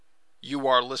You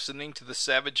are listening to the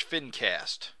Savage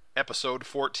Fincast, Episode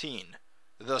 14,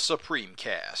 The Supreme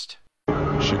Cast.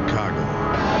 Chicago.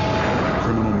 A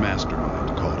criminal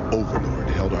mastermind called Overlord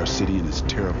held our city in his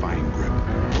terrifying grip.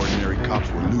 Ordinary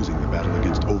cops were losing the battle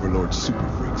against Overlord's super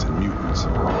freaks and mutants.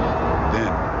 Then,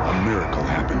 a miracle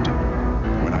happened.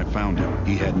 When I found him,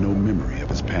 he had no memory of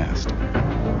his past.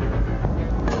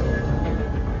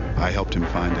 I helped him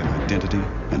find an identity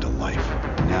and a life.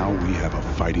 Now we have a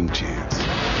fighting chance.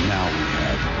 Now we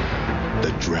have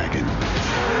the Dragon.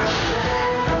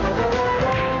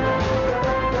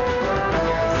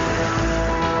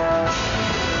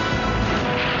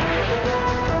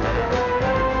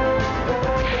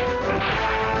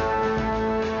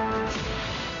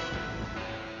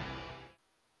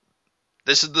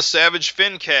 This is the Savage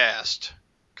Fincast,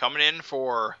 coming in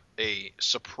for a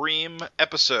Supreme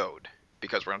episode,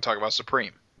 because we're going to talk about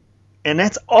Supreme. And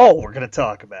that's all we're going to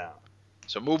talk about.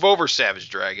 So move over, Savage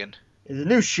Dragon. There's a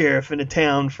new sheriff in the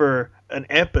town for an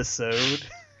episode.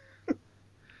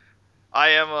 I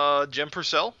am Jim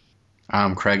Purcell.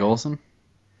 I'm Craig Olson.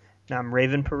 And I'm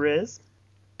Raven Perez.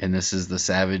 And this is the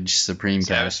Savage Supreme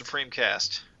Savage Cast. Supreme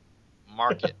Cast.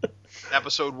 Mark it.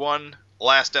 Episode 1,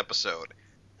 last episode.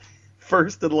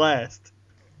 First and last.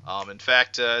 In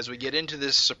fact, as we get into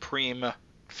this Supreme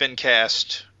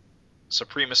Fincast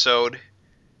Supreme-isode,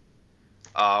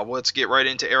 let's get right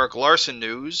into Erik Larsen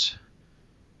news.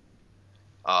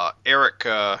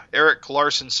 Erik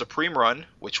Larsen's Supreme Run,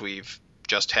 which we've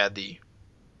just had the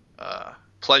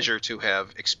pleasure to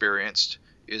have experienced,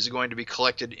 is going to be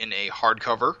collected in a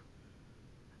hardcover.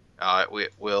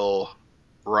 It will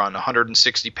run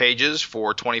 160 pages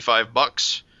for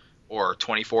 $25, or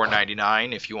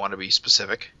 $24.99 if you want to be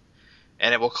specific.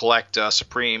 And it will collect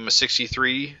Supreme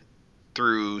 63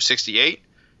 through 68,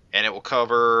 and it will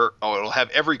it'll have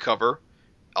every cover,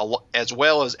 as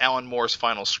well as Alan Moore's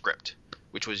final script,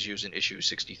 which was used in issue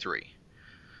 63.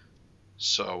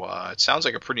 So it sounds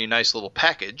like a pretty nice little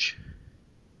package.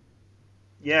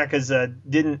 Yeah, because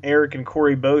didn't Eric and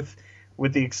Corey both,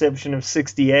 with the exception of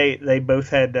 68, they both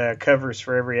had covers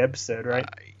for every episode, right?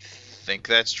 I think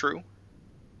that's true.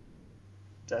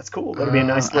 That's cool. That'll be a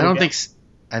nice little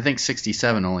I think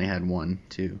 67 only had one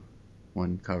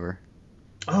cover.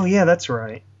 Oh, yeah, that's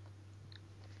right.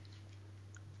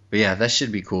 But yeah, that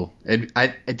should be cool.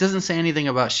 It doesn't say anything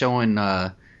about showing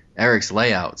Eric's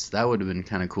layouts. That would have been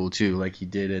kind of cool too, like he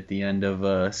did at the end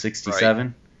of 67.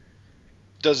 Right.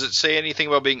 Does it say anything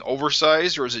about being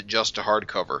oversized, or is it just a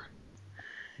hardcover?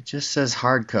 It just says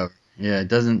hardcover. Yeah, it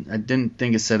doesn't. I didn't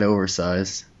think it said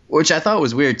oversized. Which I thought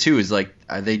was weird too. Is like,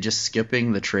 are they just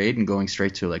skipping the trade and going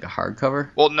straight to like a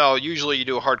hardcover? Well, no. Usually you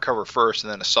do a hardcover first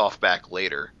and then a softback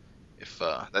later. If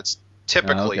that's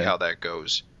typically how that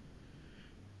goes,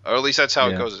 or at least that's how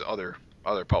it goes at other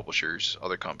publishers,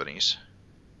 other companies.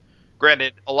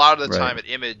 Granted, a lot of the time at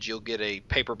Image you'll get a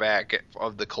paperback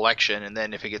of the collection, and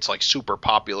then if it gets like super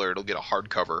popular, it'll get a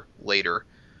hardcover later.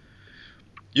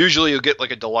 Usually you'll get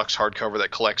like a deluxe hardcover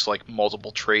that collects like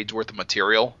multiple trades worth of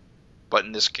material. But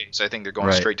in this case, I think they're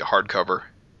going straight to hardcover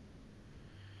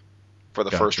for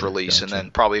the first release, and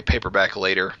then probably a paperback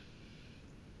later.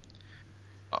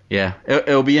 Yeah,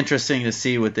 it'll be interesting to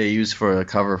see what they use for a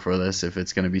cover for this, if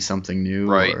it's going to be something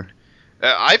new. Right. Or...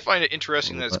 I find it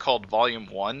interesting that it's called Volume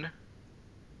 1,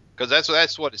 because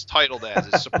that's what it's titled as.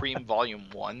 It's Supreme Volume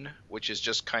 1, which is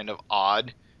just kind of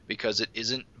odd, because it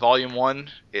isn't Volume 1.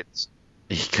 It's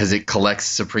because it collects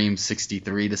Supreme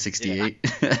 63 to 68.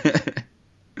 Yeah.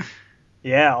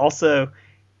 Yeah, also,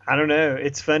 I don't know.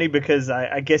 It's funny because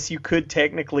I guess you could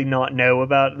technically not know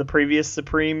about the previous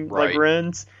Supreme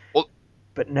runs. Well,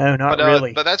 but no, not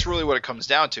really. But that's really what it comes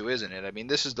down to, isn't it? I mean,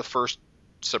 this is the first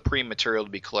Supreme material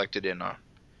to be collected in a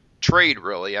trade,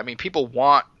 really. I mean, people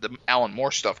want the Alan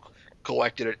Moore stuff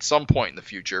collected at some point in the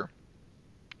future.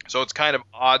 So it's kind of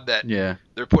odd that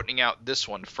they're putting out this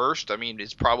one first. I mean,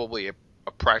 it's probably a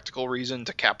practical reason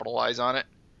to capitalize on it.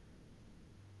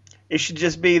 It should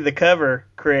just be the cover,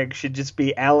 Craig, should just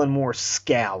be Alan Moore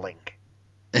scowling.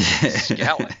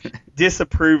 Scowling?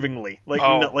 Disapprovingly.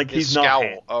 Like he's not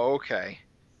happy. Oh, okay.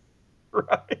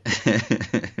 Right.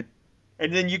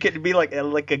 And then you get to be like a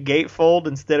gatefold.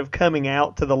 Instead of coming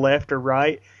out to the left or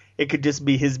right, it could just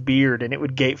be his beard, and it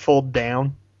would gatefold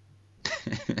down.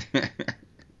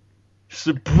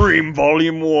 Supreme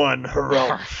Volume 1.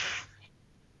 Hurrah.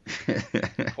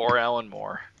 Poor Alan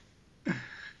Moore.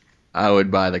 I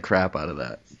would buy the crap out of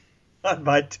that. I'd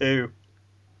buy 2.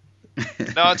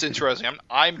 No, it's interesting.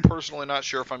 I'm personally not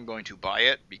sure if I'm going to buy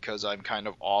it, because I'm kind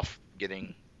of off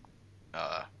getting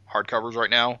hardcovers right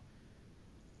now.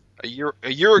 A year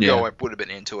ago, Yeah. I would have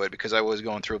been into it because I was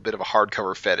going through a bit of a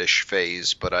hardcover fetish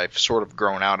phase, but I've sort of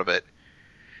grown out of it.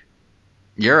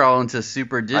 You're all into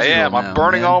super digital. I am. Now, I'm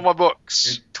burning man. all my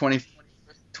books. You're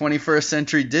 21st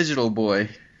century digital boy.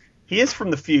 He is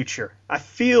from the future. I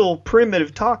feel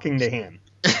primitive talking to him.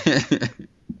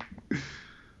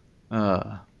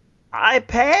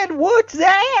 iPad, what's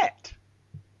that?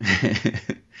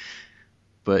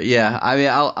 But yeah, I mean,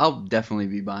 I'll definitely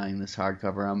be buying this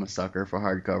hardcover. I'm a sucker for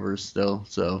hardcovers still,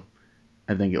 so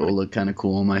I think it will look kind of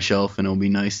cool on my shelf, and it'll be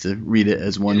nice to read it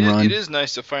as one run. It is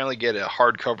nice to finally get a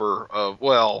hardcover of,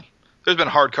 well, there's been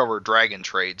hardcover Dragon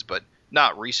trades, but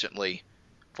not recently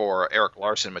for Erik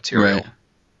Larsen material.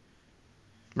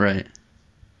 Right.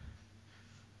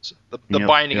 So the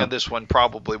binding of this one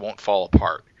probably won't fall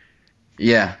apart.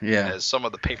 Yeah. As some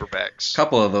of the paperbacks. A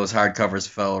couple of those hardcovers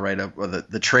fell right up, or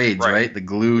the trades, right? The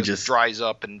glue just dries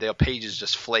up and the pages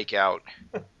just flake out.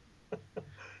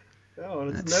 Oh,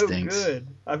 it's no good.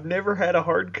 I've never had a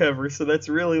hardcover, so that's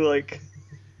really like.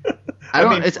 I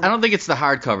don't think it's the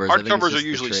hardcovers. Hardcovers are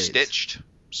usually stitched,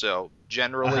 so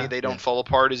generally they don't fall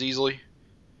apart as easily.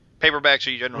 Paperbacks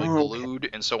are generally glued,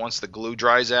 and so once the glue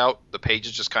dries out, the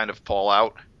pages just kind of fall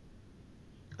out.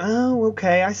 Oh,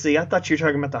 okay, I see. I thought you were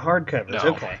talking about the hardcovers.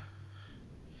 No. Okay.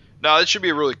 No, it should be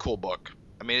a really cool book.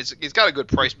 I mean, it's got a good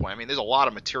price point. I mean, there's a lot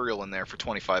of material in there for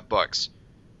 $25.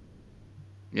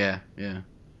 Yeah.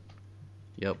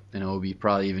 Yep, and it will be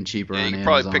probably even cheaper on Amazon. You can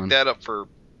probably pick that up for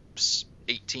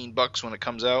 $18 when it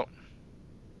comes out.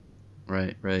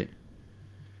 Right.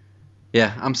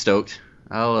 Yeah, I'm stoked.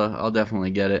 I'll definitely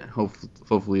get it.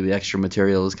 Hopefully the extra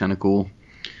material is kind of cool.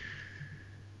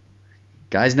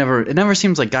 It never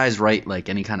seems like guys write like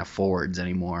any kind of forwards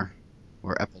anymore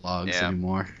or epilogues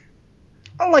anymore.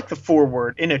 I like the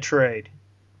forward in a trade.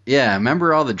 Yeah,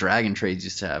 remember all the Dragon trades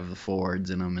used to have the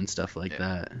forwards in them and stuff like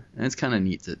that. And it's kind of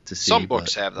neat to see. Some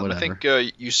books have them. Whatever. I think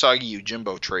Usagi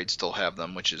Yojimbo trades still have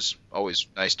them, which is always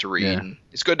nice to read. Yeah. And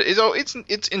it's good.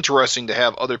 It's interesting to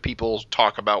have other people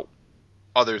talk about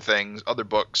other things, other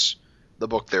books, the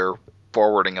book they're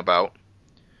forwarding about.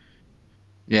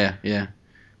 Yeah.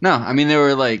 No, I mean, there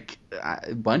were like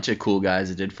a bunch of cool guys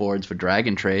that did forwards for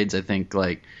Dragon trades. I think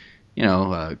Kirkman,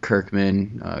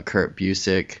 Kurt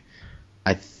Busiek.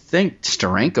 I think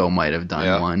Steranko might have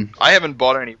done one. I haven't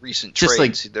bought any recent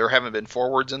trades. There haven't been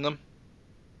forwards in them?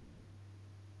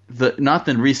 Not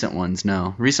the recent ones,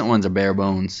 no. Recent ones are bare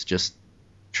bones, just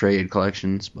trade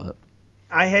collections, but...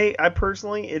 I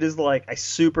personally, it is like, I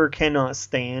super cannot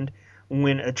stand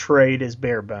when a trade is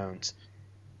bare bones.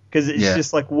 Because it's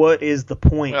just like, what is the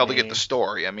point, Well, to get the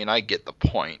story. I mean, I get the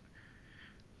point.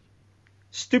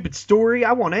 Stupid story,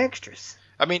 I want extras.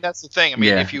 I mean, that's the thing. I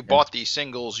mean, if you bought these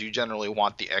singles, you generally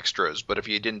want the extras. But if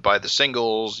you didn't buy the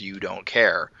singles, you don't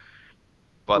care.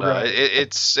 But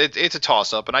it's a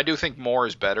toss-up, and I do think more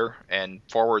is better. And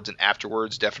forwards and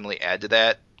afterwards definitely add to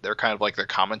that. They're kind of like the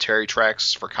commentary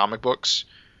tracks for comic books.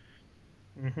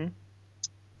 Mm-hmm.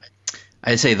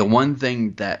 I'd say the one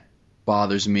thing that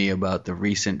bothers me about the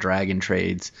recent Dragon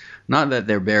trades, not that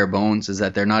they're bare bones, is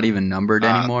that they're not even numbered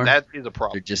anymore. That is a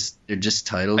problem. They're just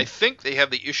titled. I think they have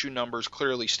the issue numbers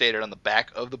clearly stated on the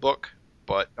back of the book,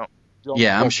 but don't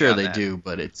I'm sure they do,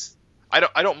 but it's. I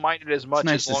don't mind it as much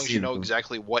nice as long as you know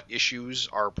exactly what issues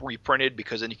are reprinted,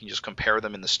 because then you can just compare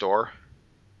them in the store.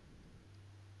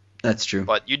 That's true.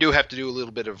 But you do have to do a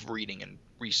little bit of reading and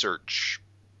research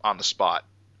on the spot.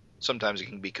 Sometimes it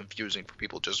can be confusing for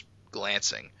people just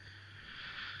glancing.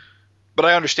 But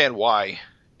I understand why,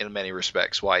 in many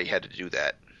respects, why he had to do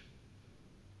that.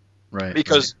 Right.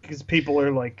 Because people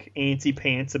are like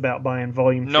antsy-pants about buying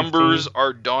volume 15. Numbers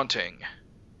are daunting.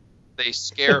 They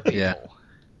scare people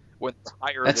when they're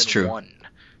higher That's than true. one.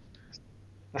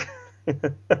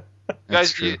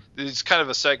 Guys, it's kind of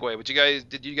a segue, but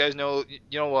did you guys know,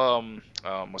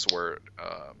 what's the word?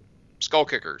 Skull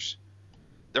Kickers.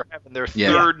 They're having their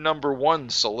third number one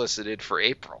solicited for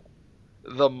April.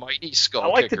 The Mighty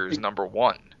Skull Kickers number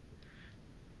one.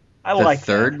 I like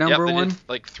third number one? Did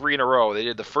like 3 in a row. They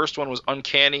did the first one was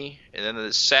Uncanny, and then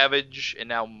the Savage, and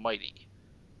now Mighty.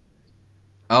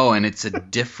 Oh, and it's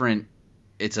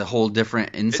a whole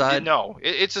different inside?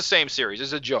 It's the same series.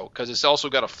 It's a joke, because it's also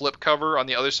got a flip cover. On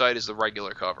the other side is the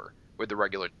regular cover with the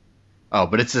regular. Oh,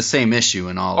 but it's the same issue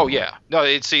in all of them. Oh, yeah.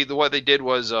 No, what they did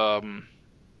was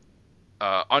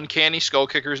Uncanny Skull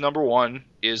Kickers number one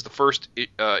is the first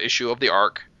issue of the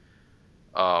arc.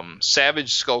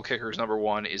 Savage Skull Kickers number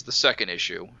one is the second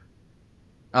issue.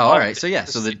 Oh, all right. So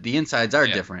the insides are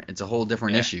different. It's a whole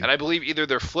different issue. And I believe either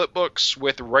they're flip books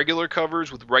with regular covers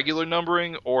with regular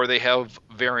numbering, or they have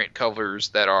variant covers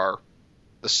that are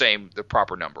the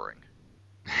proper numbering.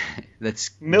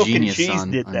 that's Milk genius and Cheese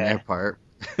on did their that. part.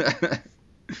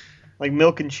 Like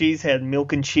Milk and Cheese had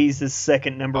Milk and Cheese's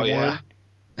second number one. Yeah.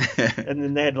 And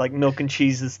then they had like Milk and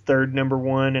Cheese's third number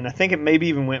one, and I think it maybe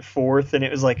even went fourth, and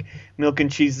it was like Milk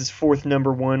and Cheese's fourth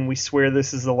number one. We swear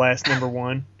this is the last number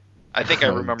one. I think I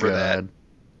remember that.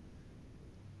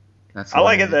 That's I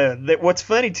like it though. What's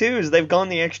funny too is they've gone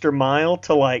the extra mile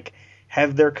to like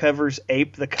have their covers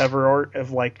ape the cover art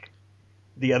of like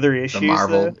the other issues. The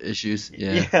Marvel though. issues,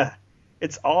 yeah. Yeah,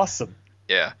 it's awesome.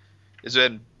 Yeah, it's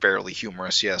been fairly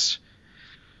humorous, yes.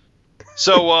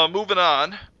 So moving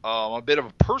on, a bit of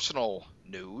a personal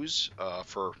news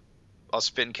for us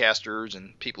Fincasters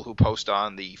and people who post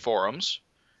on the forums.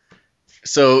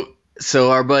 So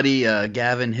our buddy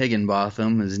Gavin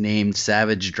Higginbotham is named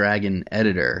Savage Dragon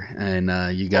editor,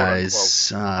 and you guys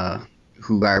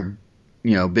who are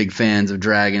big fans of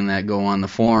Dragon that go on the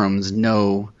forums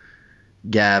know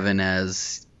Gavin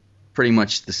as pretty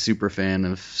much the super fan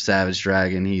of Savage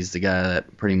Dragon. He's the guy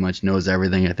that pretty much knows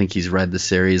everything. I think he's read the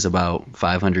series about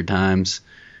 500 times,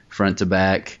 front to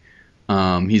back.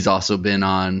 He's also been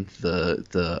on the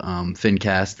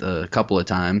Fincast a couple of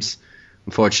times.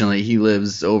 Unfortunately, he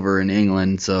lives over in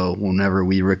England, so whenever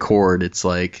we record, it's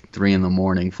like 3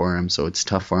 a.m. for him, so it's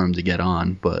tough for him to get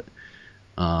on. But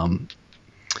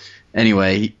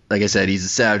anyway, like I said, he's a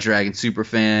Savage Dragon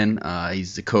superfan.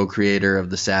 He's the co-creator of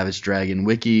the Savage Dragon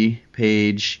wiki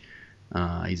page.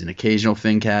 He's an occasional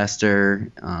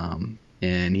Fincaster,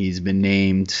 and he's been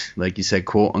named, like you said,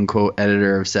 quote-unquote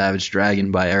editor of Savage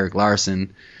Dragon by Erik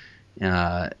Larsen.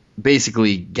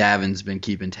 Basically, Gavin's been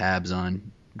keeping tabs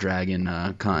on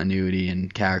Dragon continuity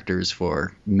and characters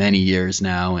for many years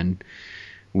now, and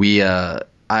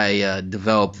I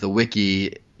developed the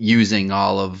wiki using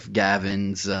all of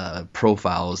Gavin's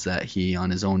profiles that he on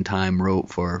his own time wrote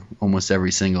for almost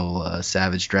every single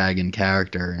Savage Dragon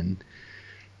character, and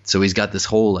so he's got this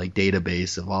whole like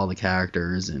database of all the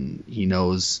characters, and he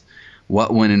knows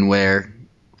what, when, and where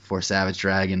for Savage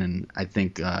Dragon, and I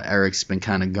think Erik's been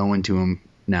kind of going to him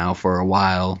now for a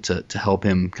while to help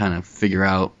him kind of figure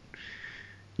out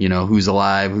who's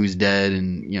alive, who's dead,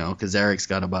 and because Erik's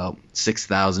got about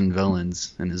 6,000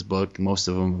 villains in his book. Most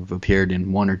of them have appeared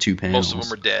in 1 or 2 panels. Most of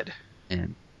them are dead.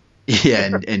 And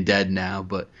and dead now,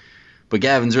 but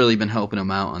Gavin's really been helping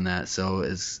him out on that, so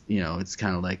it's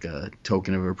kind of like a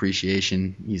token of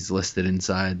appreciation. He's listed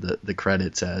inside the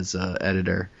credits as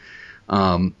editor.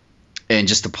 And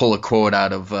just to pull a quote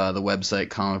out of the website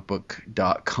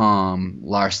comicbook.com,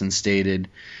 Larsen stated,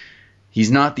 "He's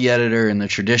not the editor in the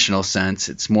traditional sense.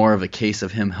 It's more of a case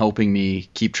of him helping me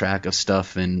keep track of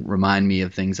stuff and remind me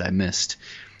of things I missed.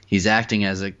 He's acting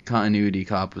as a continuity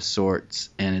cop of sorts,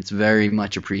 and it's very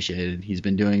much appreciated. He's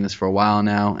been doing this for a while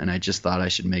now, and I just thought I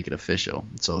should make it official."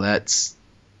 So that's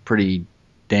pretty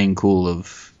dang cool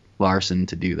of Larsen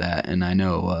to do that, and I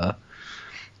know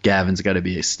Gavin's got to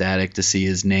be ecstatic to see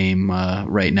his name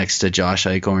right next to Josh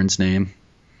Eichhorn's name.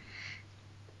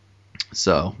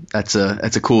 So that's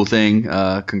a cool thing.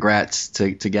 Congrats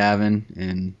to Gavin,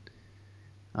 and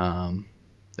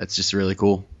that's just really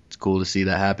cool. It's cool to see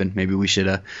that happen. Maybe we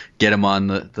should get him on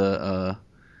the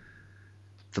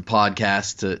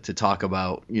podcast to talk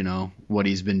about what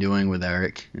he's been doing with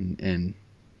Erik, and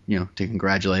to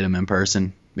congratulate him in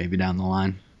person, maybe down the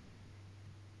line.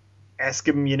 Ask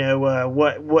him,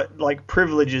 what like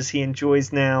privileges he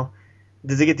enjoys now.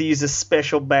 Does he get to use a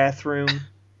special bathroom?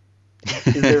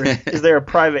 Is there a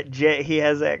private jet he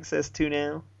has access to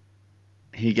now?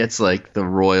 He gets like the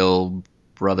Royal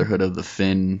Brotherhood of the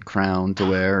Finn crown to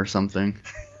wear or something.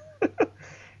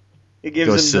 It gives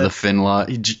goes him to the Finn law.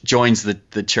 He joins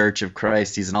the Church of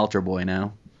Christ. He's an altar boy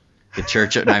now. The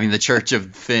Church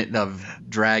of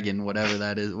Dragon, whatever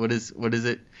that is. What is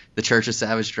it? The Church of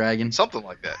Savage Dragon? Something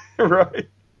like that. Right.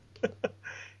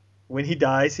 When he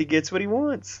dies, he gets what he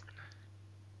wants.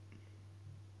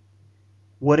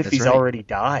 What if he's already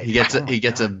died? He gets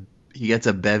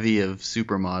a bevy of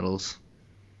supermodels.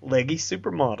 Leggy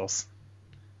supermodels.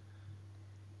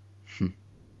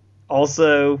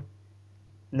 Also,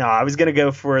 no, I was gonna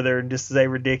go further and just say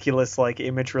ridiculous like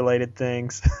image related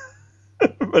things,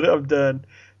 but I'm done.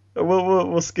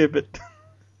 We'll skip it.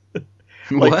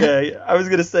 Like, what? I was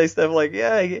gonna say stuff like,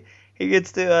 he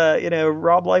gets to,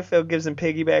 Rob Liefeld gives him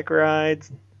piggyback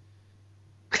rides.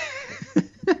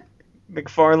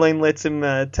 McFarlane lets him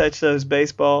touch those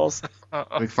baseballs.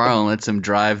 McFarlane lets him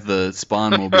drive the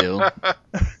Spawnmobile.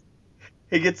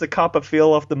 He gets a cop of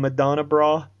feel off the Madonna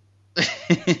bra.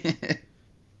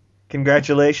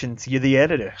 Congratulations, you're the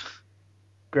editor.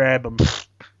 Grab him.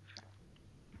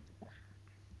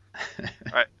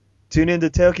 All right. Tune into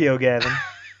Tokyo, Gavin.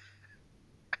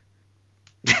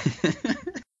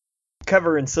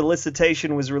 cover and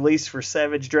solicitation was released for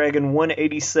Savage Dragon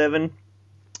 187.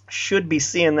 Should be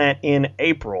seeing that in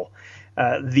April.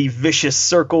 The Vicious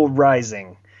Circle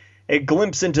Rising. A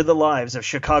glimpse into the lives of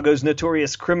Chicago's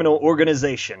notorious criminal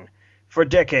organization. For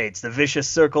decades, the Vicious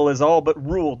Circle has all but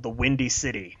ruled the Windy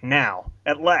City. Now,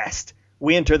 at last,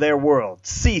 we enter their world,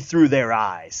 see through their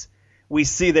eyes. We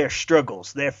see their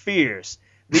struggles, their fears,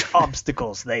 the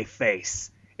obstacles they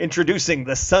face. Introducing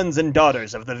the sons and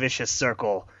daughters of the Vicious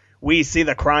Circle. We see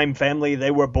the crime family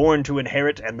they were born to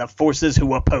inherit and the forces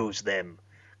who oppose them.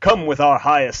 Comes with our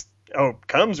highest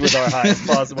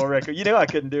possible record. You know I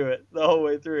couldn't do it the whole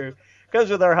way through. Comes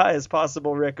with our highest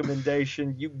possible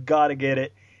recommendation. You gotta get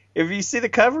it. If you see the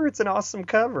cover, it's an awesome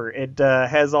cover. It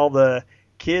has all the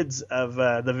kids of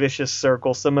the Vicious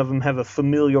Circle. Some of them have a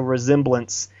familial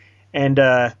resemblance. And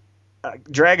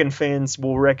Dragon fans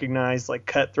will recognize like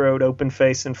Cutthroat, Open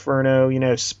Face, Inferno,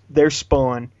 their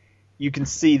Spawn. You can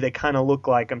see they kind of look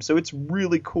like them. So it's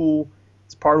really cool.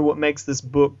 It's part of what makes this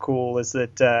book cool is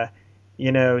that,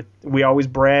 we always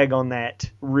brag on that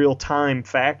real-time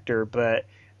factor, but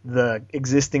the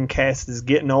existing cast is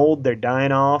getting old. They're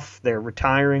dying off. They're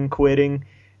retiring, quitting,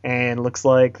 and looks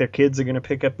like their kids are going to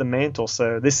pick up the mantle.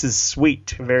 So this is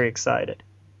sweet. Very excited.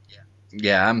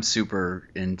 Yeah, I'm super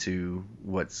into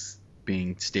what's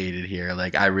being stated here.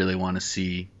 Like, I really want to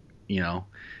see,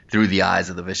 through the eyes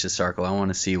of the Vicious Circle. I want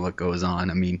to see what goes on.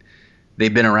 I mean,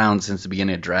 they've been around since the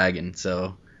beginning of Dragon,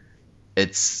 so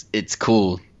it's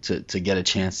cool to get a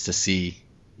chance to see,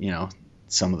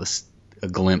 some of a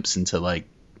glimpse into like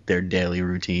their daily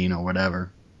routine or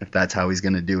whatever, if that's how he's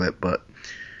going to do it. But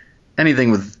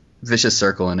anything with Vicious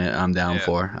Circle in it, I'm down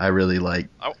for. I really like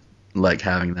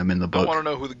having them in the book. I want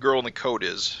to know who the girl in the coat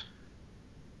is,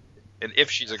 and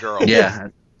if she's a girl. Yeah,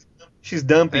 she's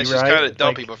dumpy, and she's right? She's kind of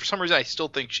dumpy, but for some reason I still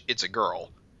think it's a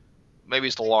girl. Maybe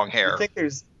it's the long hair. You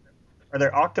think are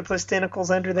there octopus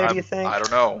tentacles under there? Do you think? I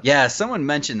don't know. Yeah, someone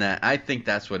mentioned that. I think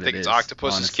that's what it is. Think it's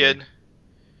Octopus's honestly. kid?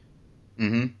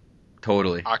 Mm-hmm.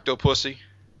 Totally. Octopussy.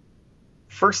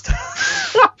 First.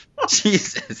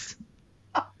 Jesus.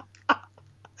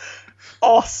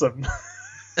 Awesome.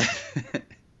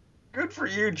 Good for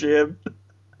you, Jim.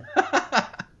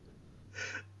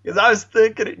 Because I was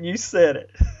thinking it and you said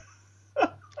it.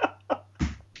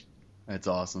 That's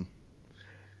awesome.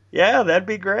 Yeah, that'd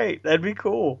be great. That'd be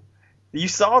cool. You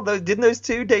saw those? Didn't those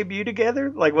two debut together?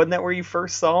 Like, wasn't that where you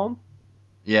first saw them?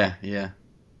 Yeah.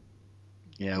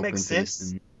 Makes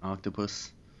sense. And Octopus.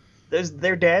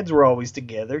 Their dads were always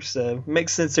together, so it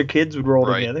makes sense their kids would roll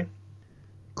together.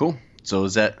 Cool. So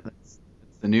that's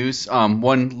the news.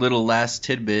 One little last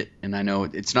tidbit, and I know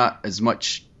it's not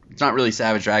really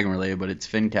Savage Dragon related, but it's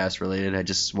Fincast related. I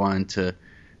just wanted to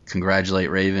congratulate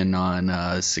Raven on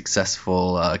a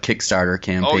successful Kickstarter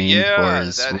campaign for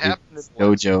his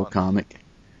Dojo comic.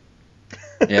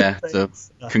 Yeah, so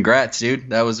congrats, dude.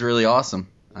 That was really awesome.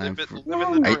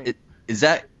 Is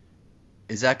that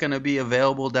going to be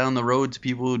available down the road to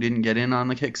people who didn't get in on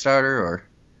the Kickstarter, or?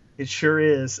 It sure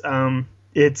is.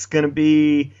 It's going to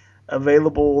be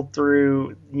available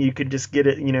through, you could just get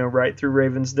it, right through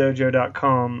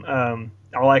ravensdojo.com.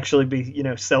 I'll actually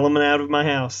be, selling them out of my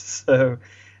house. So,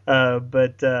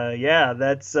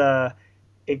 that's,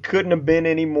 it couldn't have been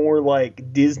any more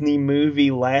like Disney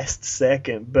movie last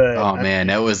second, but. Oh man,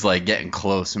 that was like getting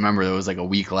close. Remember, there was like a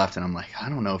week left and I'm like, I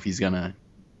don't know if he's going to.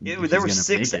 There were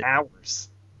 6 hours.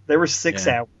 There were 6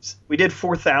 hours. We did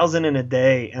 4,000 in a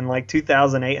day and like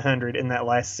 2,800 in that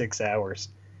last 6 hours.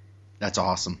 That's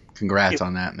awesome. Congrats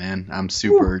on that, man. I'm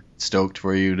super stoked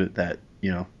for you that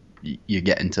you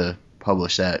getting to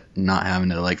publish that, not having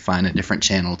to like find a different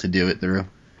channel to do it through.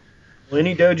 Well,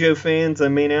 any dojo fans,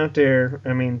 out there,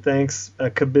 thanks a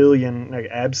kabillion, like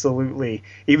absolutely.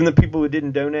 Even the people who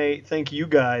didn't donate, thank you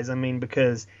guys.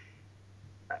 Because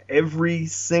every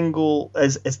single,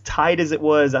 as tight as it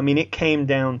was, it came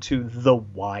down to the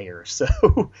wire. So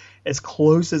as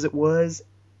close as it was,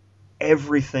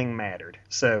 everything mattered.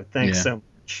 So thanks so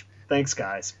much. Thanks,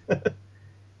 guys.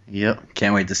 Yep.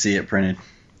 Can't wait to see it printed.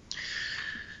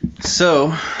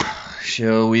 So,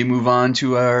 shall we move on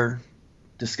to our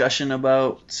discussion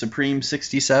about Supreme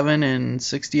 67 and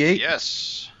 68?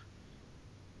 Yes.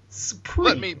 Supreme.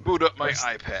 Let me boot up my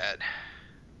iPad.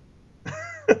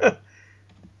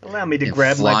 Allow me to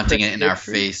grab my flaunting it in our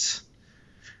face.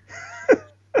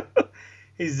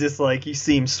 He's just like, you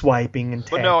see him swiping and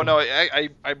tapping. But no,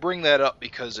 I bring that up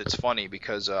because it's funny,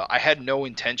 because I had no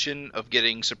intention of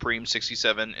getting Supreme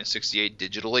 67 and 68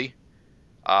 digitally.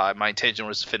 My intention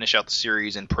was to finish out the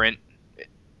series in print,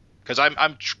 because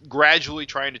I'm gradually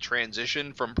trying to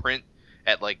transition from print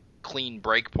at like clean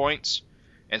break points,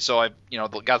 And so I've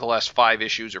got the last 5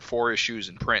 issues or 4 issues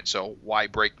in print, so why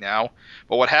break now?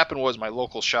 But what happened was my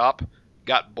local shop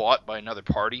got bought by another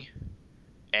party,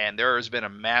 and there has been a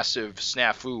massive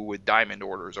snafu with Diamond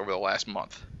orders over the last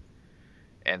month.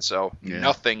 And so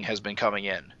nothing has been coming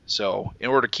in. So in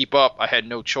order to keep up, I had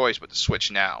no choice but to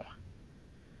switch now.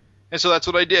 And so that's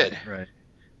what I did. Right.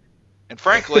 And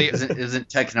frankly, isn't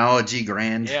technology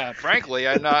grand? Yeah, frankly,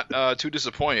 I'm not too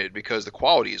disappointed because the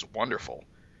quality is wonderful.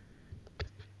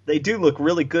 They do look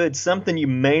really good. Something you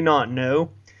may not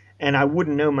know, and I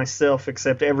wouldn't know myself,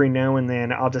 except every now and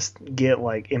then I'll just get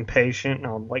like impatient and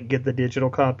I'll like get the digital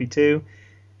copy too.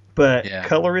 But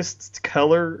colorists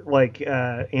color like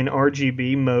in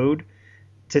RGB mode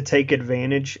to take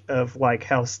advantage of like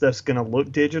how stuff's gonna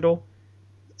look digital.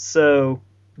 So,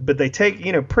 but they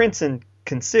take prints and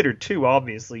considered too.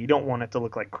 Obviously, you don't want it to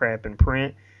look like crap in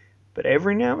print. But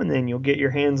every now and then you'll get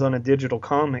your hands on a digital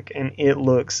comic and it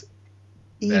looks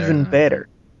even better.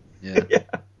 Yeah. Yeah.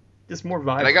 Just more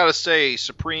vibrant. And I gotta say,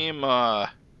 Supreme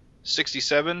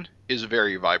 67 is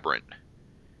very vibrant.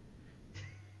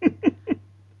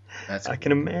 I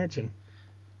can imagine.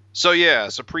 So yeah,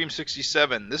 Supreme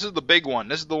 67. This is the big one.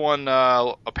 This is the one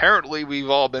apparently we've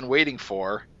all been waiting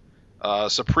for.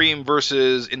 Supreme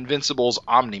versus Invincible's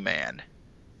Omni-Man.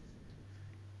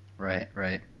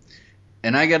 Right.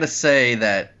 And I gotta say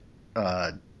that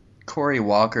Corey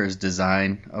Walker's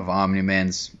design of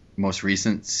Omni-Man's most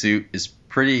recent suit is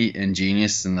pretty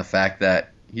ingenious in the fact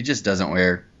that he just doesn't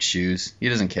wear shoes. He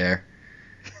doesn't care.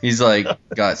 He's like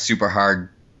got super hard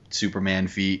Superman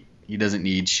feet. He doesn't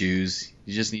need shoes.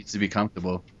 He just needs to be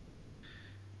comfortable.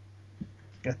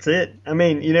 That's it. I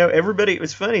mean, everybody, it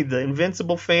was funny. The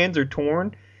Invincible fans are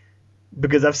torn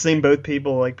because I've seen both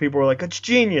people. Like, people were like, it's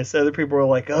genius. Other people were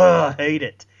like, I hate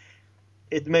it.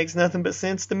 It makes nothing but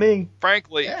sense to me.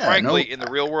 Frankly, in the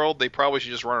real world, they probably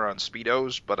should just run around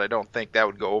Speedos, but I don't think that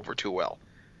would go over too well.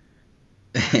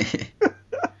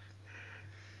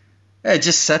 It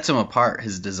just sets him apart,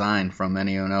 his design, from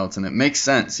anyone else, and it makes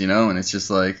sense, and it's just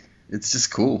like, it's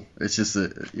just cool. It's just,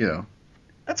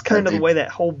 That's kind of the way that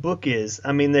whole book is.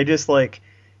 I mean, they just like,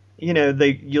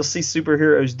 you'll see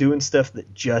superheroes doing stuff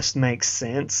that just makes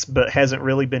sense, but hasn't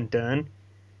really been done.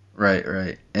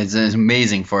 Right. It's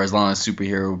amazing for as long as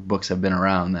superhero books have been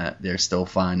around that they're still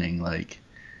finding, like,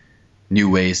 new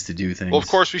ways to do things. Well, of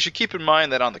course, we should keep in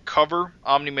mind that on the cover,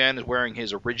 Omni-Man is wearing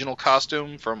his original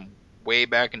costume from way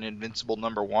back in Invincible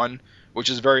 #1, which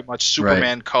is very much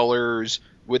Superman colors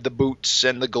with the boots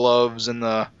and the gloves and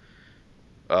the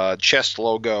chest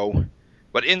logo.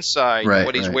 But inside,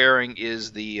 what he's wearing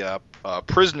is the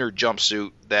prisoner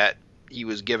jumpsuit that he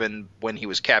was given when he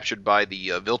was captured by the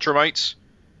Viltrumites.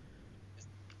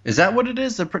 Is that what it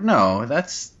is? No,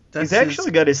 that's he's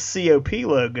actually got his COP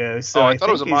logo. So I thought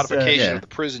it was a modification of the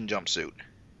prison jumpsuit.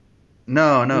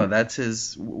 No, that's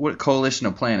his Coalition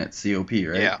of Planets, COP,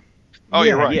 right? Yeah. Oh,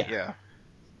 you're right. Yeah.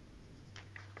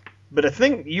 But I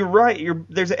think you're right.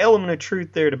 There's an element of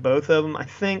truth there to both of them. I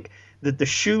think that the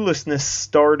shoelessness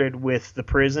started with the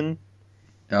prison.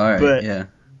 All right. But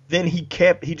then he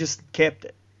just kept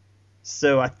it.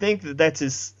 So I think that's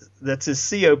his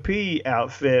COP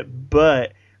outfit,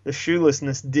 but the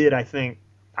shoelessness did, I think.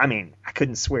 I mean, I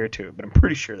couldn't swear to it, but I'm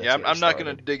pretty sure that's I'm not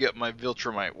going to dig up my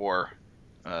Viltrumite War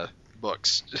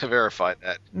books to verify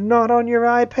that. Not on your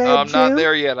iPad, I'm not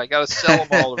there yet. I got to sell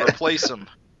them all to replace them.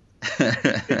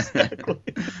 Exactly.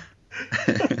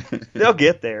 They'll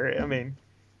get there. I mean,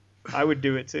 I would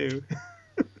do it too.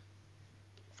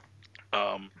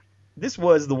 This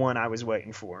was the one I was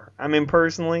waiting for. I mean,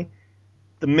 personally,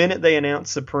 the minute they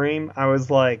announced Supreme, I was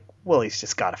like, well, he's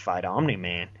just got to fight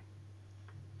Omni-Man.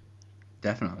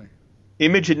 Definitely.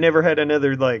 Image had never had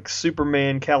another like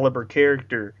Superman caliber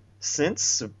character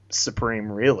since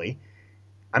Supreme, really.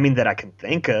 I mean, that I can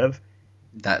think of.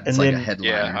 That's like a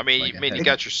headliner. Yeah, I mean, you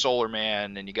got your Solar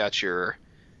Man, and you got your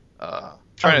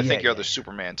trying to think your other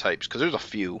Superman types, because there's a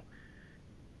few.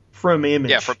 From Image.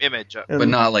 Yeah, from Image. But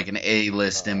not like an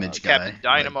A-list Image guy. Captain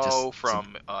Dynamo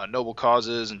from Noble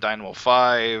Causes and Dynamo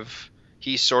 5.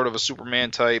 He's sort of a Superman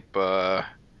type. I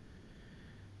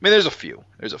mean, there's a few.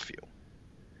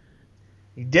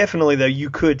 Definitely, though, you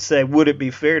could say, would it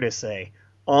be fair to say,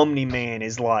 Omni-Man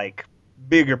is like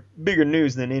bigger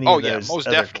news than any of those. Oh, yeah, most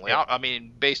definitely. I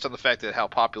mean, based on the fact that how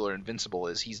popular Invincible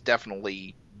is, he's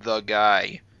definitely the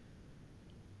guy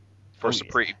for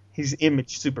Supreme. Yeah. He's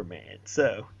Image Superman,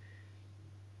 so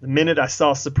the minute I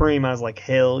saw Supreme, I was like,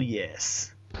 hell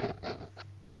yes.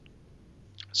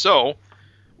 So,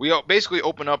 we basically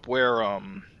open up where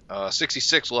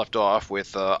 66 left off,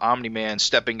 with Omni-Man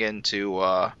stepping in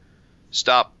to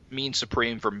stop Mean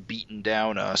Supreme from beating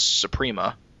down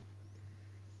Suprema.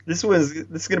 This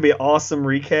is going to be an awesome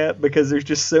recap because there's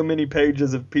just so many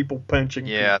pages of people punching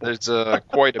Yeah, people. there's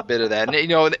quite a bit of that.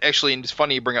 And, actually, it's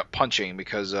funny you bring up punching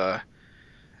because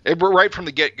right from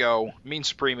the get-go, Mean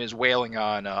Supreme is wailing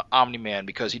on Omni-Man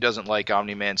because he doesn't like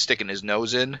Omni-Man sticking his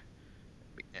nose in.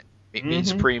 Mean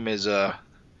Supreme is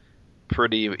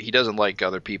he doesn't like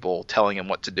other people telling him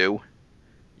what to do.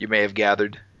 You may have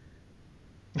gathered.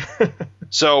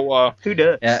 So, Who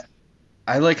does? Yeah,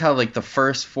 I like how like the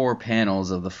first 4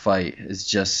 panels of the fight is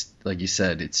just like you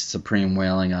said, it's Supreme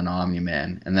wailing on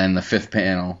Omni-Man, and then the 5th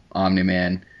panel,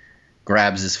 Omni-Man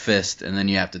grabs his fist, and then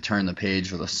you have to turn the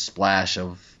page with a splash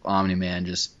of Omni-Man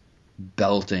just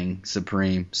belting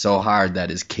Supreme so hard that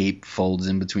his cape folds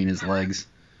in between his legs.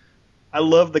 I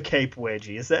love the cape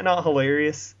wedgie. Is that not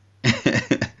hilarious?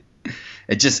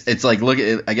 It's like, look at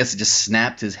it, I guess it just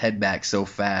snapped his head back so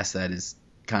fast that his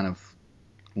kind of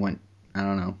went, I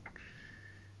don't know.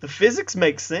 The physics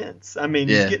make sense. I mean,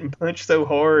 Yeah. he's getting punched so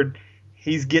hard,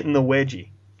 he's getting the wedgie.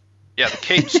 yeah, the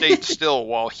cape stayed still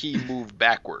while he moved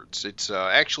backwards. It's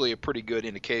actually a pretty good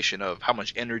indication of how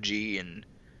much energy and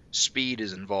speed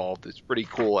is involved. It's pretty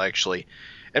cool, actually.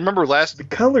 And remember The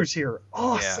colors here are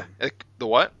awesome. Yeah, the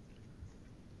what?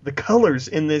 The colors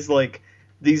in these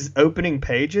opening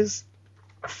pages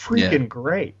are freaking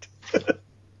great.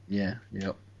 Yeah,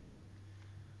 yep.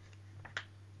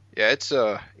 Yeah,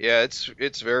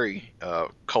 it's very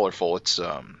colorful. It's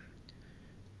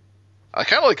I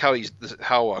kind of like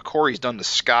how Corey's done the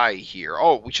sky here.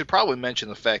 Oh, we should probably mention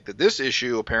the fact that this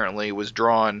issue apparently was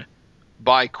drawn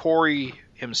by Corey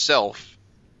himself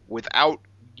without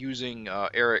using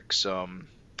Eric's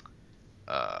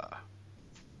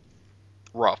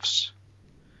roughs.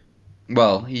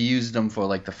 Well, he used them for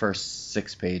like the first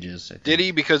 6 pages. I think. Did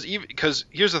he? Because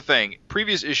here's the thing.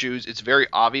 Previous issues, it's very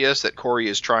obvious that Corey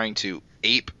is trying to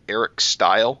ape Eric's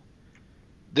style.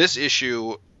 This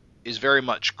issue is very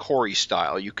much Corey's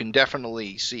style. You can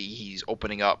definitely see he's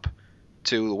opening up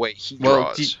to the way he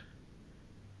draws.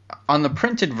 On the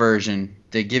printed version,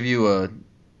 they give you a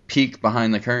peek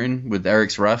behind the curtain with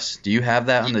Eric's roughs. Do you have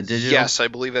that on the digital? Yes, I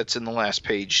believe that's in the last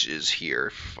page is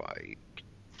here.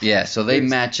 Yeah, so they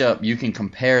match up. You can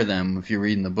compare them. If you're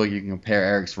reading the book, you can compare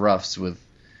Eric's roughs with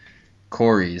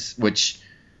Corey's, which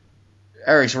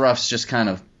Eric's roughs just kind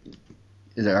of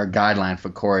is our guideline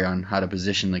for Corey on how to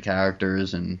position the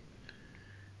characters, and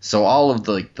so all of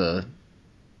the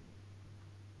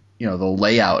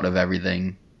layout of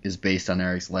everything is based on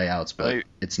Eric's layouts, but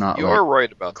it's not. You like are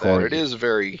right about Corey. that. It is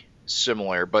very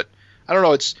similar, but I don't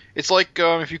know. It's like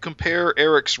if you compare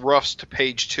Eric's roughs to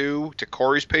page 2 to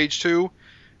Corey's page 2.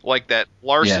 Like that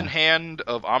Larson hand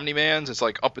of Omni-Man's, it's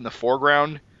like up in the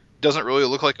foreground. Doesn't really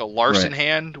look like a Larson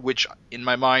hand, which in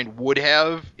my mind would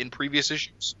have in previous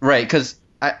issues. Right, because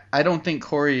I don't think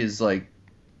Corey is like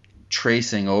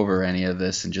tracing over any of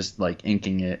this and just like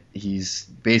inking it. He's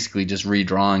basically just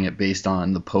redrawing it based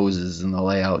on the poses and the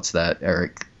layouts that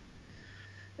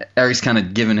Eric's kind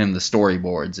of given him the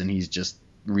storyboards, and he's just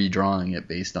redrawing it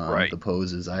based on the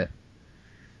poses.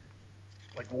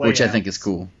 Which I think is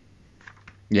cool.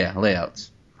 Yeah,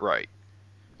 layouts. Right.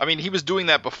 I mean, he was doing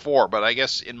that before, but I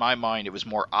guess in my mind it was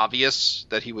more obvious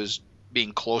that he was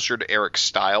being closer to Eric's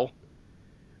style,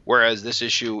 whereas this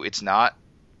issue it's not.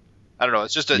 I don't know.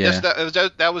 It's just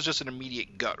that was just an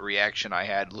immediate gut reaction I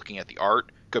had looking at the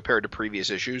art compared to previous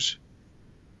issues.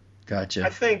 Gotcha. I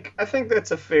think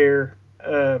that's a fair.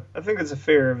 I think that's a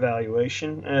fair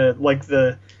evaluation.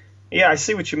 I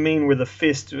see what you mean with the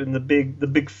fist and the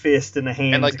big fist and the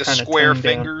hand. And like the square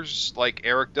fingers, like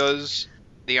Eric does,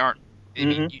 they aren't.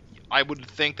 I would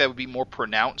think that would be more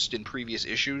pronounced in previous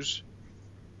issues,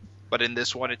 but in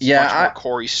this one, it's much more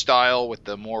Corey style with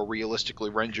the more realistically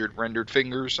rendered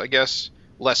fingers. I guess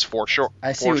less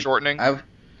foreshortening.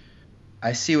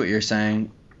 I see what you're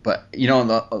saying, but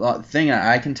the thing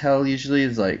I can tell usually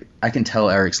is like I can tell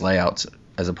Eric's layouts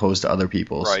as opposed to other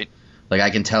people's. Right. Like, I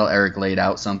can tell Eric laid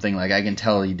out something. Like, I can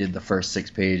tell he did the first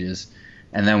 6 pages.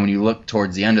 And then when you look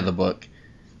towards the end of the book,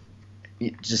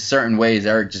 just certain ways,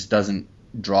 Eric just doesn't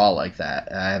draw like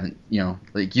that. I haven't,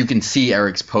 like, you can see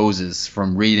Eric's poses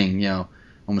from reading,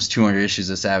 almost 200 issues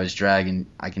of Savage Dragon.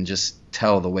 I can just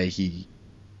tell the way he,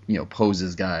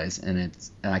 poses guys. And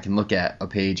I can look at a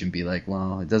page and be like,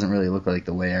 well, it doesn't really look like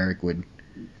the way Eric would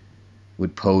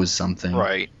pose something.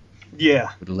 Right. Yeah.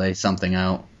 Would lay something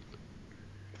out.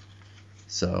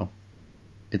 So,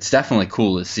 it's definitely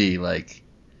cool to see, like,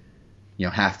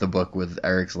 half the book with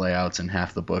Eric's layouts and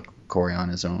half the book Corey on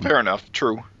his own. Fair enough.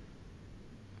 True.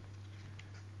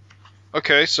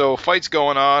 Okay, so fight's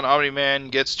going on. Omni-Man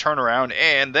gets turned around,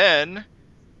 and then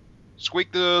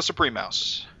Squeak the Supreme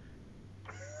Mouse.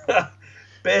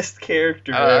 Best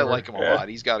character I ever. like him a lot.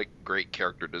 He's got a great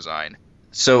character design.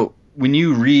 So when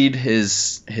you read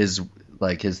his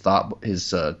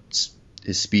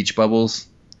speech bubbles,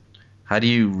 how do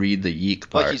you read the yeek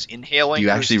part? Like he's inhaling. Do you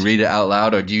actually read it out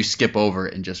loud, or do you skip over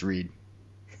it and just read?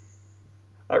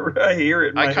 I hear it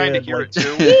in my I kind head, of hear like, it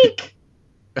too. Yeek!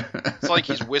 It's like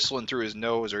he's whistling through his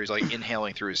nose, or he's like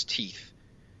inhaling through his teeth.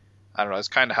 I don't know. That's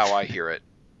kind of how I hear it.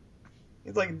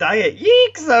 He's like, Diet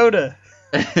Yeek soda.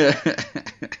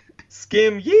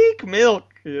 Skim Yeek milk.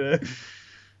 Yeah.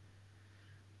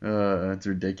 That's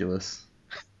ridiculous.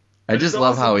 I But just it's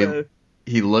love how awesome,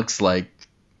 he looks like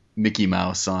Mickey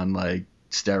Mouse on like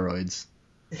steroids.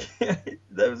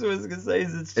 that was what I was gonna say.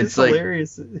 Is it's just It's like-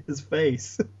 hilarious. His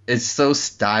face. It's so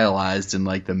stylized in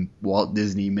like the Walt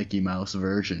Disney Mickey Mouse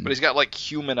version. But he's got like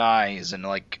human eyes and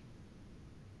like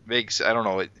makes I don't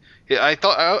know.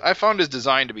 I found his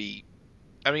design to be.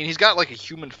 I mean, he's got like a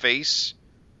human face,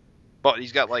 but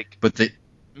he's got like But the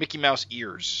Mickey Mouse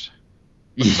ears.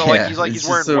 yeah, So like he's it's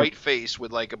wearing just so- white face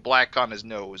with like a black on his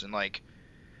nose, and like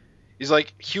he's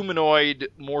like humanoid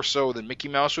more so than Mickey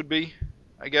Mouse would be,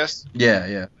 I guess.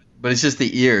 Yeah. But it's just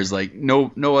the ears. Like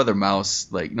no other mouse.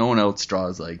 Like no one else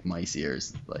draws like mice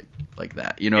ears like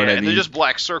that. You know what I and mean? they're just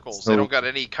black circles. So- They don't got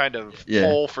any kind of Yeah.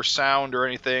 hole for sound or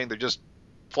anything. They're just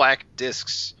black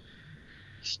discs.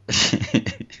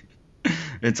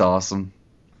 It's awesome.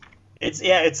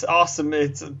 It's awesome.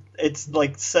 It's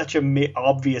like such a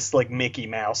obvious like Mickey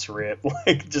Mouse rip,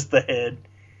 like just the head.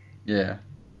 Yeah.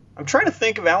 I'm trying to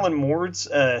think of Alan Moore's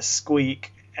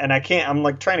Squeak, and I can't. I'm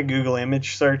like trying to Google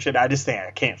image search it. I just think I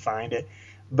can't find it.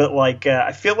 But like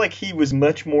I feel like he was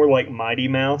much more like Mighty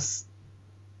Mouse.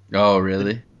 Oh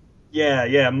really?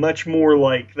 Yeah, much more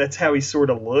like that's how he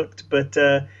sort of looked. But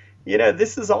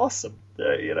this is awesome.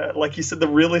 Like you said, the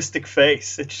realistic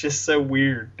face. It's just so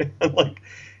weird, like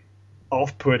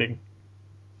off-putting.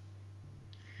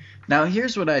 Now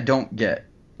here's what I don't get.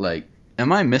 Like,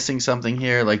 am I missing something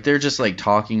here? Like they're just like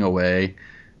talking away,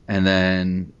 and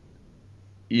then,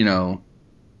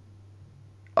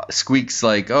 Squeak's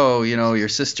like, oh, your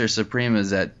sister Supreme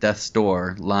is at death's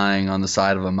door, lying on the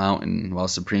side of a mountain, while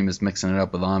Supreme is mixing it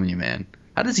up with Omni-Man.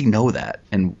 How does he know that?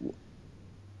 And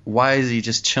why is he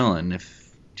just chilling if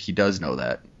he does know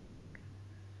that?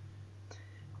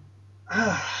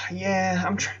 Yeah,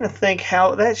 I'm trying to think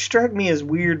how that struck me as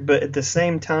weird, but at the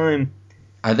same time,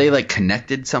 Are they like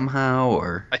connected somehow,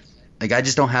 or I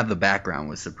just don't have the background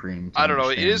with Supreme. I don't know.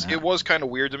 It was kind of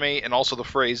weird to me, and also the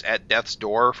phrase "at death's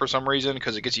door" for some reason,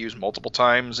 because it gets used multiple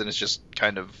times and it's just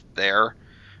kind of there.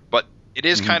 But it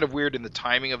is kind of weird in the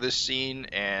timing of this scene,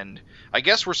 and I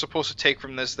guess we're supposed to take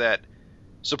from this that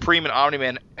Supreme and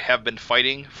Omni-Man have been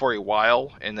fighting for a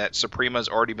while, and that Suprema's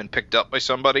already been picked up by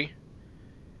somebody,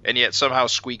 and yet somehow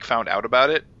Squeak found out about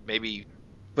it. Maybe.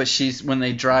 But when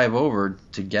they drive over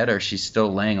to get her, she's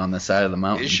still laying on the side of the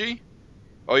mountain. Is she?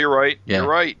 Oh, you're right. Yeah. You're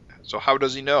right. So how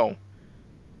does he know?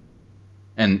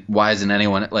 And why isn't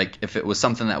anyone, like, if it was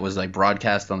something that was like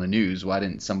broadcast on the news, why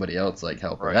didn't somebody else like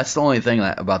help her? Right. That's the only thing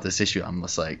about this issue I'm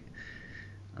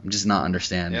just not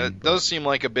understanding. Yeah, it does seem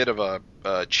like a bit of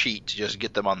a cheat to just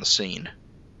get them on the scene.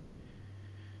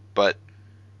 But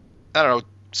I don't know,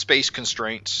 space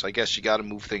constraints. I guess you got to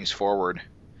move things forward.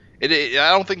 I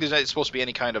don't think there's supposed to be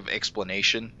any kind of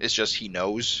explanation. It's just he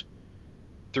knows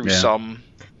through some.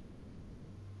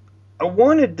 I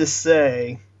wanted to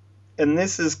say, and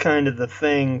this is kind of the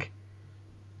thing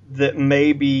that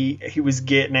maybe he was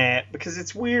getting at, because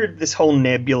it's weird, this whole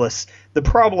nebulous. The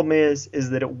problem is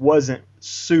that it wasn't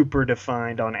super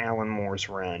defined on Alan Moore's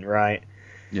run, right?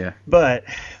 Yeah. But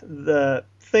the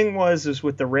thing is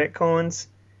with the retcons,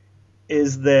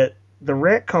 is that the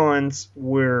retcons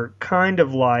were kind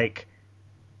of like,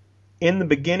 in the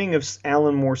beginning of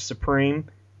Alan Moore's Supreme,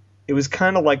 it was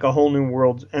kind of like a whole new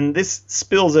world, and this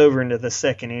spills over into the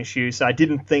second issue, so I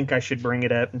didn't think I should bring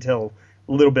it up until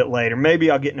a little bit later.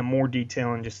 Maybe I'll get into more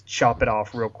detail and just chop it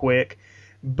off real quick.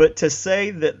 But to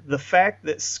say that the fact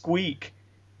that Squeak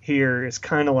here is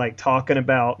kind of like talking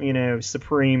about,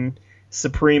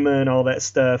 Suprema and all that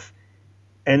stuff,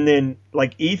 and then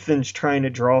like Ethan's trying to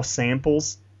draw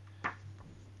samples,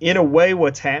 in a way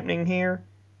what's happening here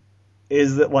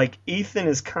is that like Ethan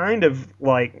is kind of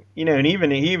like, and he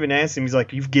even asked him, he's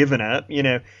like, you've given up,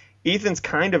 Ethan's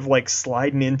kind of like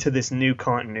sliding into this new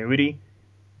continuity,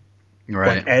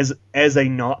 Right. like, as a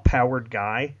not powered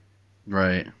guy.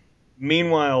 Right.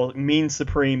 Meanwhile, Mean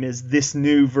Supreme is this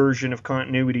new version of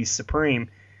Continuity Supreme,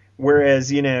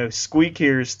 whereas Squeak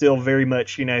here is still very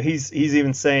much, he's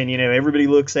even saying, everybody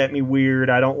looks at me weird,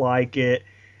 I don't like it,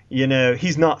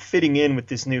 he's not fitting in with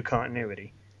this new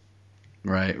continuity.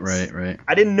 Right.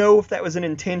 I didn't know if that was an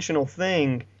intentional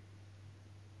thing,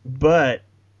 but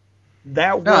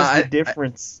that was the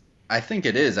difference. I think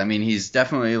it is. I mean, he's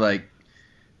definitely like.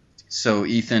 So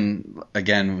Ethan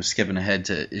again was skipping ahead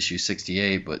to issue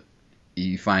 68, but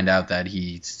you find out that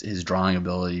his drawing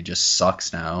ability just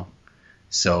sucks now.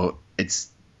 So it's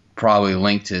probably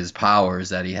linked to his powers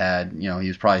that he had. You know, he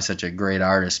was probably such a great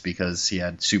artist because he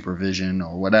had supervision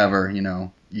or whatever. You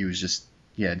know, he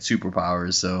had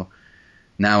superpowers. So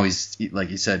now he's, like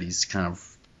you said, he's kind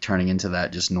of turning into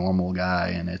that just normal guy,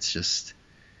 and it's just.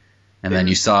 And then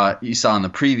you saw in the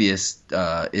previous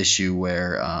issue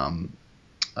where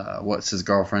what's his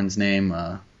girlfriend's name?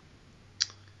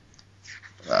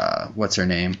 What's her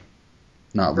name?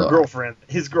 Not her girlfriend.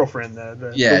 His girlfriend, the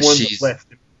one that left.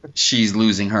 She's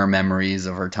losing her memories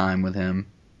of her time with him,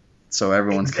 so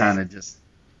everyone's kind of just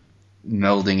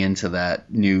melding into the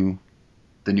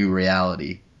new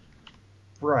reality.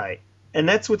 Right. And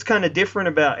that's what's kind of different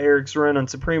about Eric's run on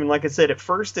Supreme. And like I said, at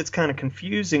first it's kind of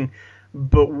confusing,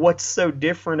 but what's so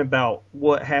different about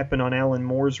what happened on Alan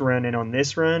Moore's run and on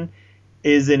this run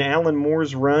is in Alan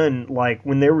Moore's run, like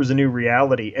when there was a new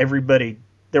reality,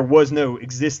 there was no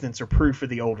existence or proof of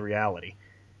the old reality.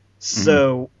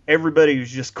 So everybody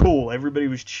was just cool. Everybody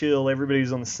was chill. Everybody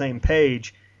was on the same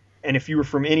page. And if you were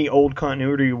from any old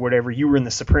continuity or whatever, you were in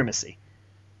the supremacy.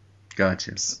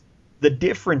 Gotcha. The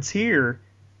difference here,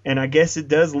 and I guess it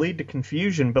does lead to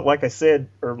confusion, but like I said,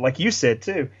 or like you said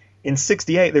too, in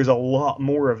 68 there's a lot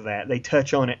more of that. They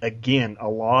touch on it again a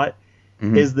lot,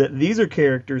 is that these are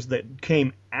characters that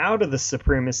came out of the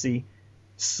supremacy,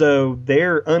 so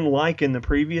they're unlike in the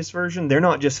previous version. They're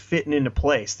not just fitting into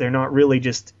place. They're not really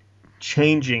just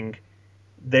changing.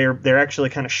 They're actually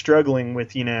kind of struggling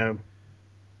with,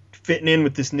 fitting in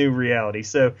with this new reality.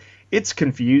 So it's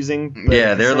confusing. But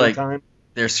yeah,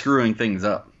 they're screwing things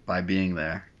up by being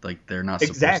there. Like they're not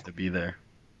supposed to be there.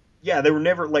 Yeah, they were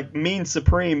never Mean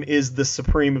Supreme is the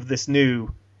Supreme of this new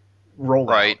rollout.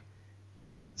 Right.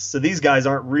 So these guys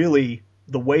aren't really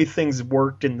the way things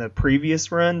worked in the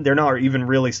previous run. They're not even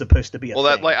really supposed to be a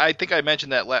thing. I think I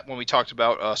mentioned that when we talked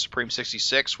about Supreme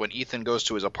 66, when Ethan goes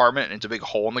to his apartment and it's a big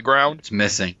hole in the ground. It's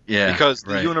missing. Yeah. Because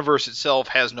the universe itself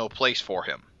has no place for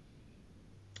him.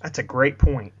 That's a great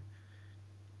point.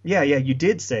 Yeah, you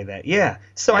did say that. Yeah.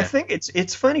 So I think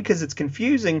it's funny because it's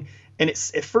confusing, and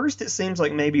at first it seems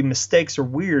like maybe mistakes are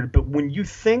weird, but when you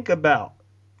think about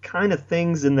kind of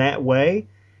things in that way,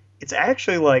 it's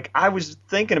actually like, I was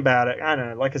thinking about it. I don't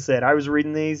know. Like I said, I was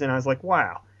reading these and I was like,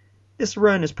 wow, this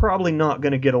run is probably not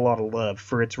going to get a lot of love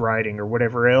for its writing or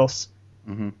whatever else.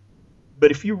 Mm-hmm. But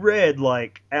if you read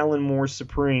like Alan Moore's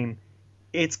Supreme,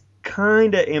 it's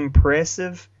kind of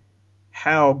impressive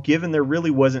how, given there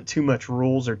really wasn't too much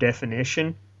rules or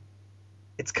definition,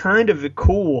 it's kind of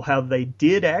cool how they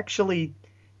did actually.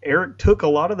 Eric took a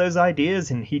lot of those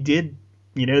ideas and he did,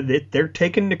 that they're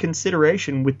taken into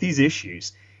consideration with these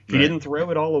issues. He didn't throw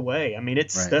it all away. I mean,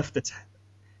 it's stuff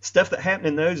that happened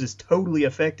in those is totally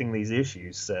affecting these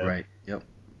issues. So right. Yep.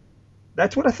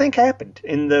 That's what I think happened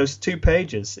in those 2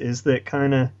 pages, is that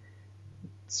kind of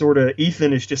sort of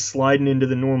Ethan is just sliding into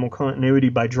the normal continuity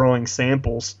by drawing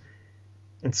samples.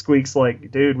 And Squeak's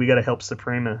like, dude, we got to help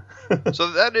Suprema.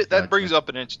 So that brings up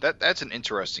that's an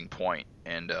interesting point,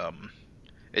 and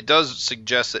it does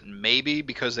suggest that maybe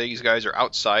because these guys are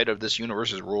outside of this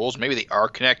universe's rules, maybe they are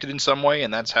connected in some way,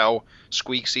 and that's how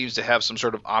Squeak seems to have some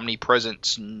sort of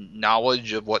omnipresent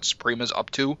knowledge of what Suprema's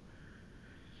up to.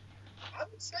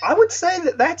 I would say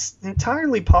that that's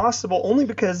entirely possible, only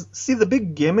because, see, the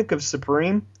big gimmick of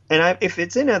Supreme, and if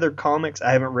it's in other comics,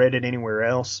 I haven't read it anywhere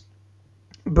else,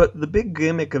 but the big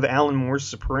gimmick of Alan Moore's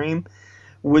Supreme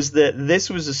was that this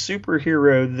was a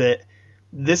superhero that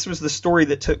this was the story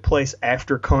that took place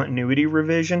after continuity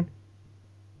revision.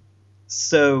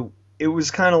 So it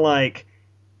was kind of like,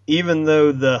 even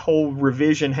though the whole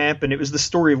revision happened, it was the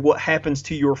story of what happens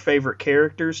to your favorite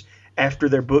characters after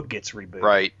their book gets rebooted.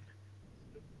 Right.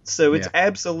 So it's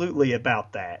absolutely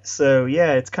about that. So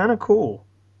yeah, it's kind of cool.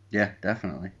 Yeah,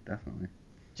 definitely.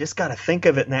 Just got to think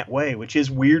of it in that way, which is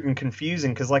weird and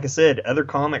confusing because, like I said, other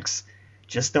comics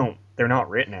just they're not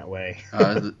written that way.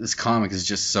 This comic is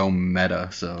just so meta.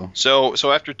 So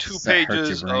after 2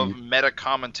 pages of meta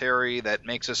commentary that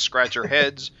makes us scratch our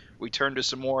heads, we turn to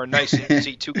some more nice and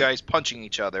easy 2 guys punching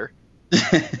each other.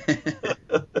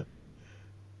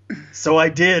 So I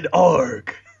did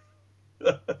arc.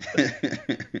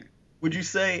 Would you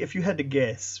say, if you had to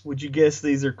guess, would you guess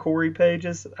these are Corey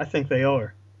pages? I think they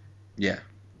are. Yeah.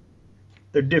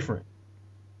 They're different,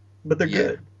 but they're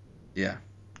good. Yeah.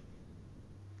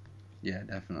 Yeah,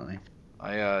 definitely.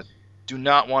 I do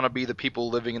not want to be the people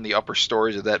living in the upper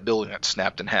stories of that building that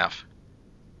snapped in half.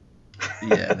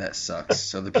 Yeah, that sucks.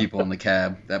 So the people in the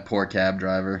cab, that poor cab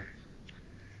driver.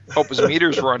 Hope his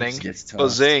meter's running. Just gets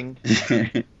tossed. Bazing.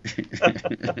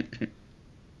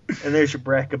 And there's your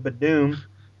Brackabadoom.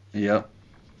 Yep.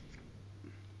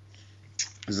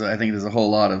 I think there's a whole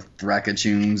lot of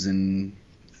Thracachoons and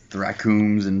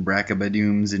Thracooms and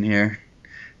Brackabadooms in here.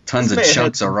 Tons This of man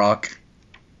chunks had of rock.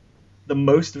 The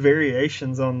most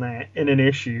variations on that in an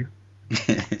issue.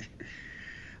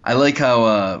 I like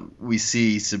how we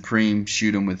see Supreme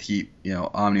shoot him with heat,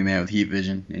 Omni-Man with heat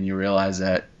vision, and you realize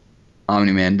that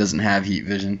Omni-Man doesn't have heat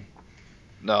vision.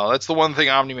 No, that's the one thing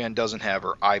Omni-Man doesn't have,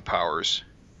 are eye powers.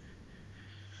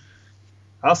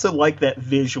 I also like that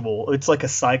visual. It's like a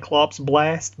Cyclops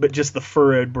blast, but just the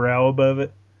furrowed brow above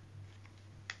it.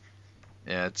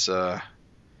 Yeah, it's yeah,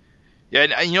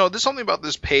 and, there's something about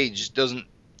this page doesn't.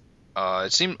 I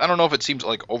don't know if it seems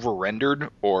like over-rendered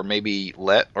or maybe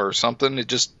or something. It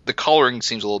just, the coloring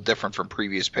seems a little different from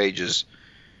previous pages.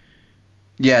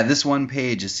 Yeah, this one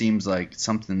page, it seems like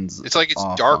something's. It's like it's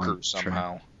off darker on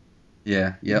somehow.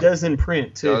 Yeah, It yep. does in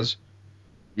print, too. It does.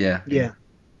 Yeah. Yeah.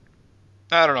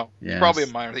 I don't know. Yeah, Probably a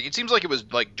it's- minor thing. It seems like it was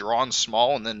like drawn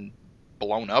small and then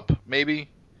blown up, maybe.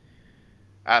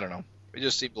 I don't know. It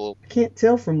just seemed a little. I can't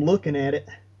tell from looking at it.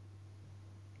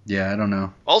 Yeah, I don't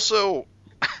know. Also,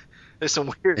 there's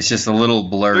some weird. It's just a little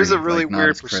blurry. There's a really like, not weird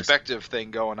as crisp. perspective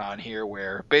thing going on here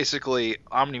where basically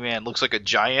Omni-Man looks like a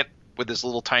giant with this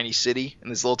little tiny city and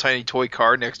this little tiny toy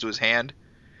car next to his hand.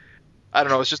 I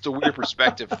don't know, it's just a weird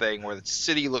perspective thing where the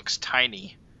city looks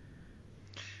tiny.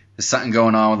 There's something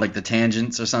going on with like the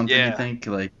tangents or something. Yeah. You think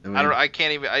like the way- I don't know, I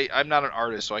can't even I'm not an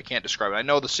artist, so I can't describe it. I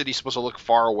know the city's supposed to look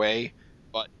far away,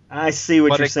 I see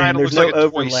what but you're it saying. kind of There's looks no like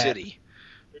a toy overlap. city.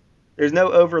 There's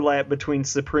no overlap between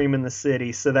Supreme and the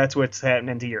city, so that's what's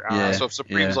happening to your Yeah. eyes. So if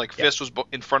Supreme's yeah. like fist was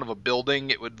in front of a building,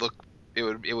 it would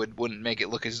wouldn't make it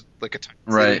look as like a tiny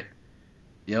right. city.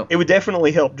 Yep. It would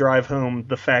definitely help drive home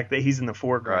the fact that he's in the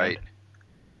foreground. Right.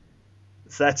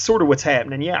 So that's sort of what's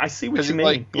happening. Yeah, I see what Because you it mean.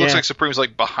 like looks like Supreme's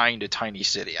like behind a tiny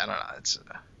city. I don't know.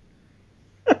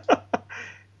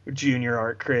 It's Junior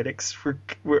art critics for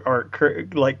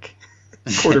like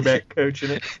quarterback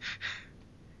coaching it.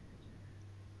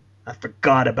 I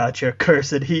forgot about your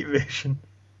cursed heat vision.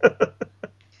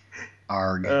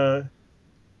 Arg. I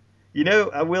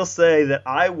will say that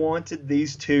I wanted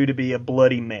these two to be a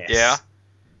bloody mess. Yeah.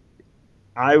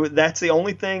 That's the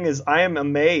only thing is I am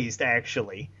amazed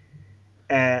actually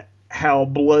at how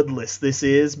bloodless this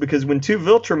is, because when two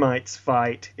Viltrumites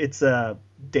fight, it's a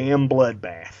damn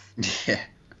bloodbath.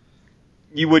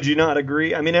 Yeah. Would you not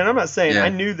agree? I mean, and I'm not saying Yeah. I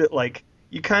knew that like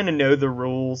you kind of know the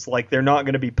rules, like they're not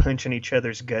going to be punching each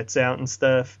other's guts out and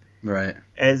stuff, Right.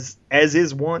 as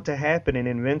is wont to happen in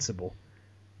Invincible.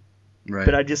 Right.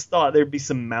 But I just thought there'd be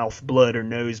some mouth blood or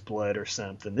nose blood or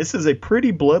something. This is a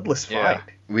pretty bloodless Yeah. fight.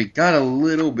 We got a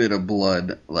little bit of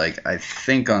blood, like I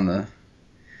think on the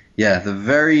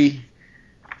very,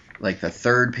 like the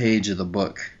third page of the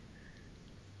book.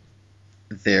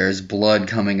 There's blood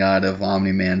coming out of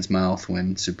Omni-Man's mouth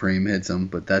when Supreme hits him,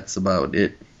 but that's about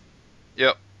it.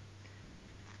 Yep.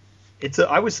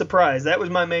 I was surprised. That was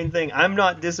my main thing. I'm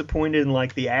not disappointed in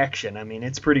like the action. I mean,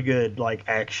 it's pretty good like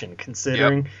action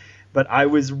considering, but I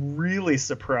was really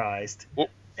surprised Well-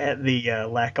 at the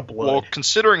lack of blood. Well,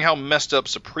 considering how messed up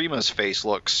Suprema's face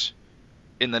looks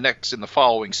in the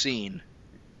following scene,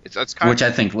 that's kind Which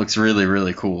I think looks really,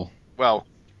 really cool. well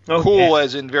Oh, cool yeah.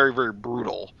 as in very, very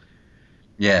brutal.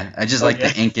 Yeah, I just Oh, like yeah.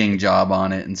 the inking job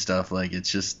on it and stuff. Like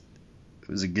it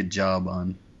was a good job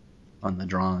on the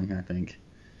drawing. I think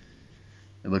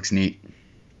it looks neat.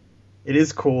 It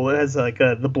is cool. It has like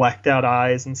the blacked out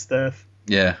eyes and stuff.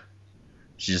 Yeah,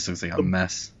 she just looks like a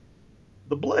mess.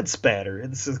 The blood spatter.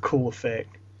 This is a cool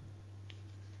effect.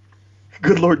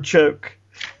 Good Lord, choke.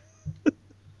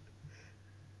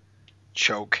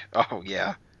 Choke. Oh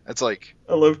yeah, that's like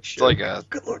I love choke. like a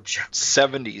Good Lord, choke.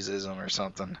 70s-ism or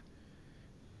something.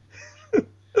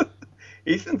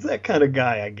 Ethan's that kind of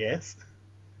guy, I guess.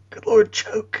 Good Lord,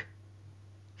 choke.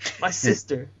 My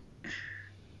sister.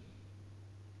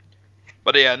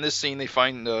 But yeah, in this scene they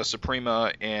find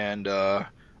Suprema and I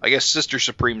guess Sister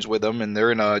Supreme's with them, and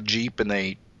they're in a jeep and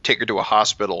they take her to a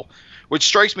hospital, which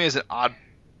strikes me as an odd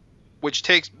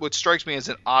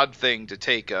thing to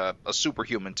take a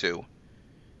superhuman to,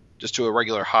 just to a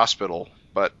regular hospital.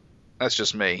 But that's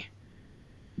just me.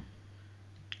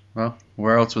 Well,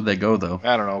 where else would they go though?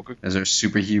 I don't know. Is there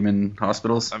superhuman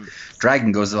hospitals? I'm-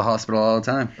 Dragon goes to the hospital all the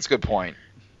time. That's a good point.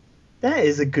 That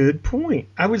is a good point.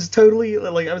 I was totally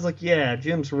like, yeah,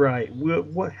 Jim's right.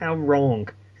 What how wrong?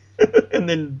 And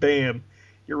then bam,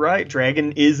 You're right.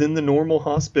 Dragon is in the normal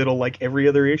hospital like every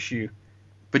other issue.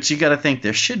 But you got to think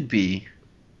there should be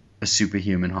a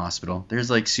superhuman hospital. There's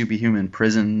like superhuman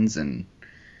prisons and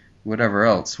whatever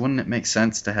else. Wouldn't it make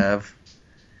sense to have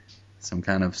some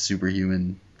kind of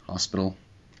superhuman hospital?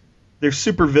 There's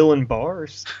supervillain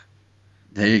bars.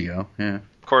 There you go. Yeah.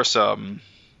 Of course,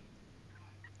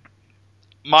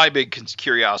 my big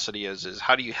curiosity is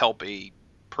how do you help a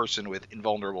person with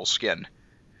invulnerable skin?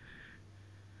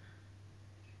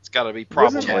 It's got to be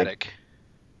problematic.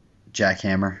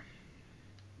 Jackhammer.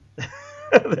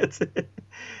 That's it.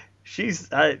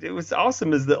 It was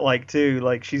awesome is that like too,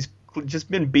 like she's just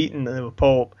been beaten to a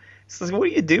pulp. So what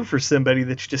do you do for somebody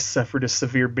that's just suffered a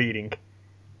severe beating?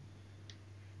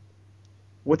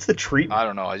 What's the treatment? I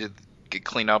don't know. I just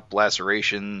clean up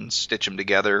lacerations, stitch them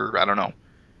together. I don't know.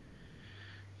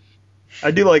 I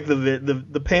do like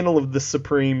the panel of the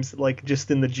Supremes, like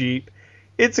just in the Jeep.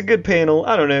 It's a good panel.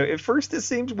 I don't know. At first it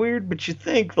seems weird, but you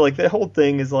think like the whole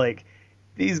thing is like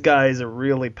these guys are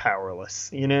really powerless,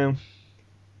 you know?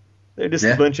 They're just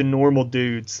a bunch of normal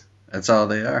dudes. That's all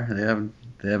they are.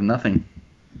 They have nothing.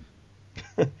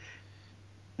 They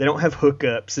don't have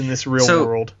hookups in this real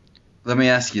world. Let me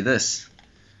ask you this.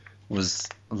 Was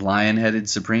Lion-Headed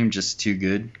Supreme just too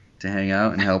good to hang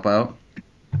out and help out?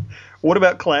 What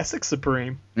about Classic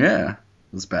Supreme? Yeah,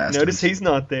 those bastards. Notice he's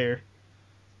not there.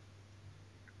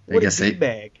 I guess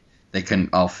they couldn't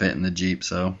all fit in the Jeep,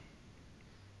 so.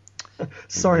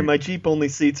 Sorry, my Jeep only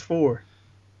seats 4.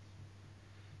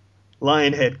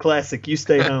 Lionhead, Classic, you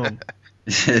stay home.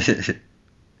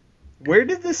 Where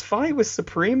did this fight with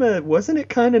Suprema? Wasn't it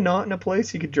kind of not in a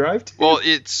place you could drive to? Well,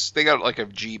 they got like a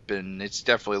Jeep, and it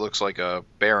definitely looks like a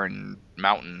barren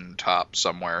mountain top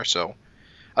somewhere. So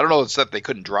I don't know. It's that they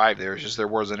couldn't drive there. It's just there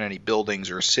wasn't any buildings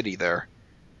or a city there.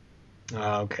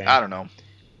 Oh, okay. I don't know.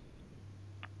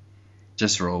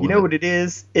 Just roll with it. You know what it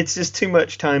is? It's just too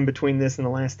much time between this and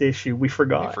the last issue. We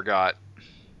forgot.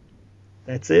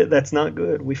 That's it. That's not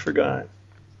good. We forgot.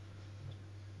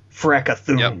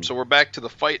 Frackathun. Yep, so we're back to the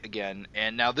fight again,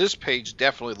 and now this page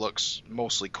definitely looks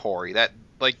mostly Corey. That,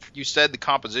 like you said, the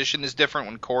composition is different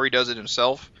when Corey does it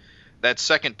himself. That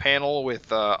second panel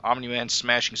with Omni-Man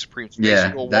smashing Supreme's face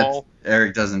into a wall.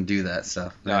 Eric doesn't do that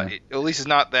stuff. No, at least it's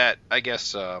not that, I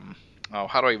guess, how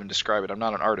do I even describe it? I'm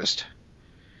not an artist.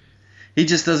 He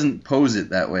just doesn't pose it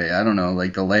that way. I don't know,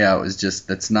 like the layout is just,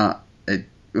 that's not,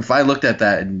 if I looked at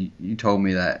that and you told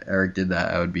me that Eric did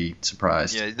that, I would be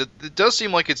surprised. Yeah, it does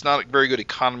seem like it's not a very good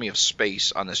economy of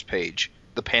space on this page.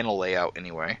 The panel layout,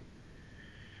 anyway.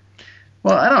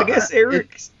 Well, I guess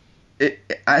Eric...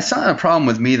 It's not a problem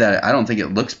with me that I don't think it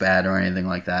looks bad or anything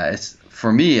like that. It's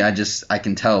for me, I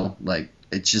can tell, like,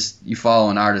 it's just, you follow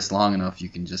an artist long enough, you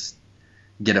can just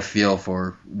get a feel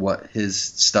for what his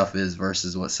stuff is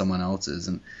versus what someone else is.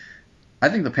 And I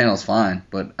think the panel's fine,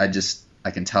 but I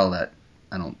can tell that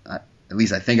at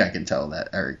least I think I can tell that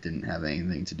Eric didn't have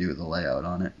anything to do with the layout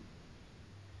on it.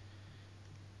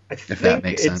 If that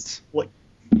makes sense. Like,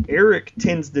 Eric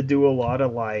tends to do a lot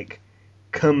of like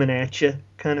coming at you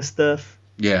kind of stuff.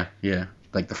 Yeah,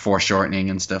 like the foreshortening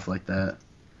and stuff like that.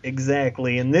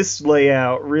 Exactly, and this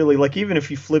layout really, like, even if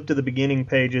you flip to the beginning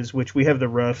pages, which we have the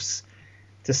roughs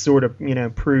to sort of,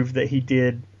 prove that he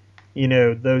did,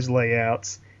 those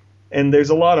layouts. And there's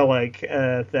a lot of, like,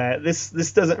 that.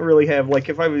 This doesn't really have, like,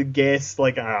 if I would guess,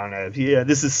 like, I don't know. Yeah,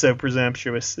 this is so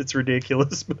presumptuous. It's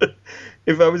ridiculous. But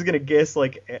if I was going to guess,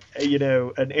 like,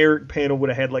 an Eric panel would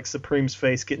have had, like, Supreme's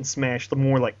face getting smashed, the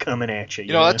more, like, coming at you.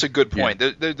 You know, that's a good point.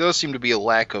 Yeah. There does seem to be a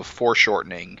lack of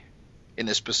foreshortening in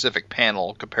this specific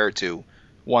panel compared to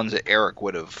ones that Eric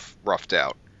would have roughed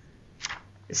out.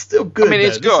 It's still good. I mean,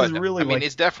 it's good. Really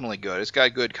it's definitely good. It's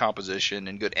got good composition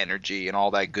and good energy and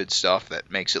all that good stuff that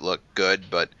makes it look good.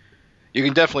 But you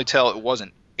can definitely tell it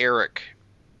wasn't Eric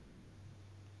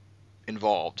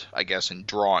involved, I guess, in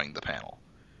drawing the panel.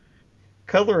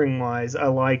 Coloring wise, I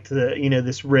liked the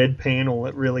this red panel.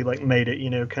 It really like made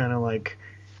it kind of like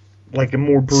a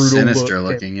more brutal, sinister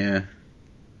looking. Yeah.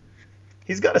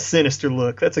 He's got a sinister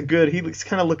look. That's a good. He looks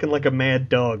kind of looking like a mad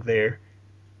dog there.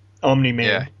 Omni-Man.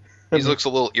 Yeah. He looks a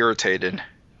little irritated.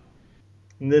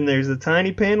 And then there's a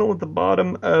tiny panel at the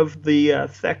bottom of the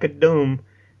Thakadome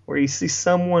where you see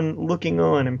someone looking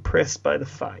on, impressed by the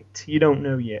fight. You don't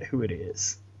know yet who it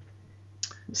is.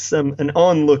 An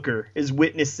onlooker is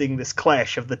witnessing this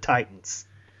clash of the titans.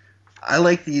 I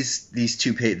like these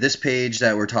two this page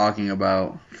that we're talking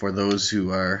about for those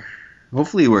who are.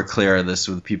 Hopefully we're clear of this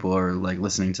with people who are like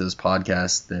listening to this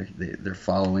podcast. They're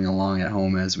following along at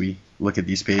home as we look at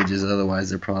these pages. Otherwise,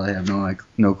 they probably have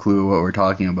no clue what we're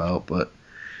talking about. But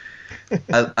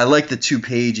I like the two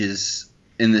pages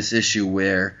in this issue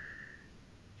where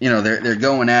they're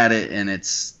going at it, and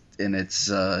it's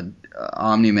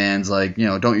Omni-Man's like,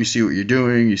 don't you see what you're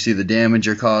doing? You see the damage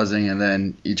you're causing, and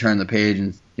then you turn the page,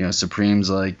 and Supreme's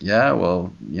like, yeah,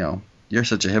 well, you're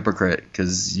such a hypocrite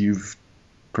because you've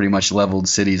pretty much leveled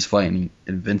cities fighting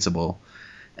Invincible,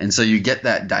 and so you get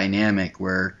that dynamic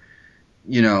where,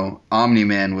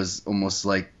 Omni-Man was almost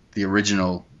like the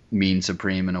original Mean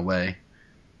Supreme in a way.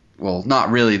 Well, not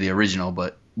really the original,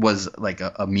 but was like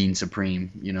a Mean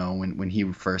Supreme, when he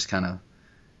first kind of,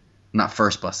 not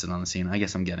first busted on the scene. I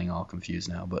guess I'm getting all confused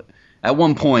now, but at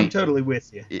one point, I'm totally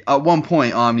with you. At one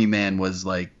point, Omni-Man was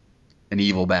like an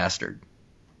evil bastard,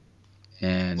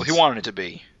 and he wanted it to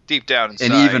be deep down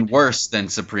inside, and even worse than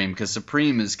Supreme, because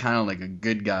Supreme is kind of like a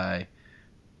good guy,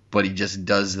 but he just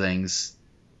does things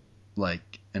like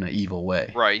in an evil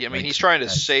way. Right. I mean, he's trying to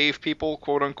save people,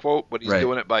 quote unquote, but he's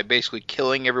doing it by basically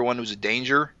killing everyone who's a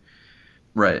danger.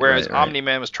 Right. Whereas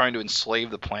Omni-Man was trying to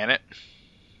enslave the planet.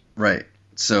 Right.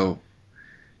 So,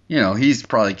 he's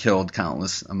probably killed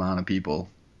countless amount of people,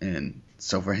 and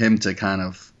so for him to kind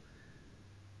of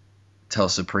tell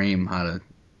Supreme how to,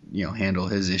 handle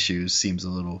his issues seems a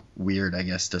little weird, I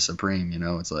guess, to Supreme.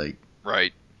 It's like,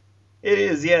 right. It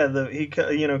is, yeah.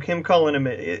 Him calling him,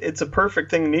 it's a perfect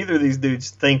thing. Neither of these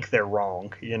dudes think they're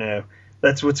wrong.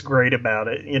 That's what's great about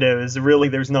it. Is really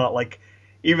there's not like,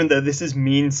 even though this is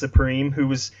Mean Supreme,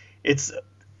 it's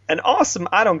an awesome.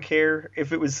 I don't care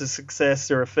if it was a success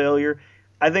or a failure.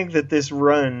 I think that this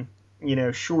run,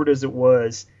 short as it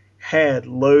was, had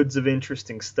loads of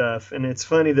interesting stuff, and it's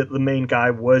funny that the main guy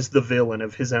was the villain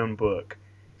of his own book.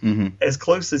 Mm-hmm. As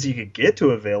close as he could get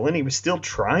to a villain, he was still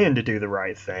trying to do the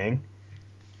right thing.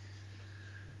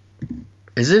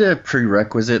 Is it a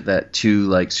prerequisite that two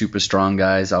like super strong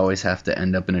guys always have to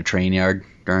end up in a train yard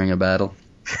during a battle?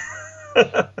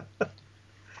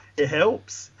 It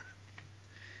helps.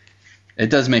 It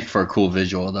does make for a cool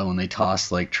visual though when they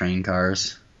toss like train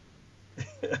cars.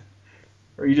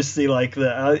 Or you just see like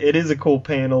it is a cool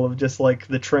panel of just like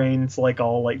the trains like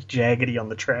all like jaggedy on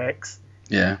the tracks.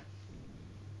 Yeah.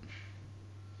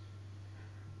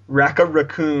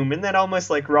 Raccoon. Isn't that almost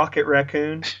like Rocket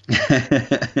Raccoon?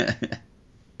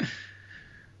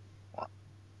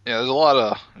 Yeah, there's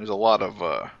a lot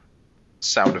of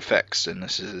sound effects in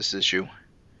this issue.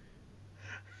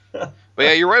 But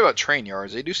yeah, you're right about train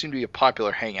yards. They do seem to be a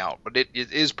popular hangout, but it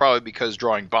is probably because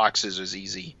drawing boxes is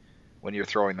easy when you're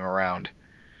throwing them around.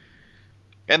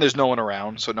 And there's no one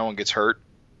around, so no one gets hurt.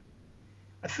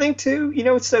 I think too,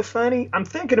 it's so funny? I'm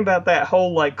thinking about that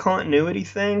whole like continuity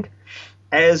thing.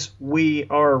 As we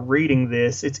are reading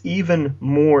this, it's even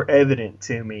more evident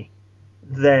to me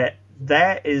that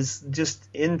is just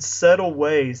in subtle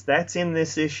ways. That's in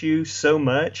this issue so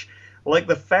much. Like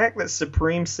the fact that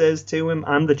Supreme says to him,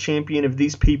 I'm the champion of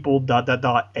these people, ...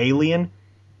 alien.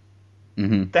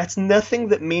 Mm-hmm. That's nothing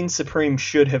that Mean Supreme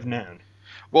should have known.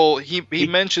 Well, he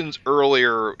mentions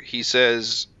earlier, he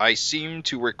says, I seem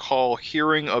to recall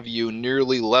hearing of you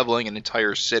nearly leveling an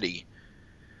entire city.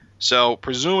 So,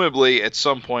 presumably, at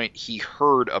some point, he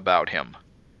heard about him.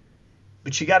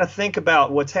 But you got to think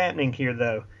about what's happening here,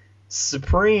 though.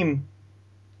 Supreme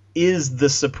is the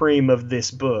Supreme of this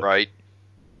book. Right.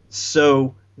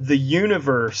 So, the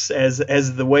universe, as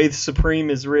the way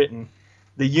Supreme is written,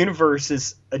 the universe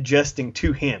is adjusting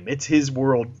to him. It's his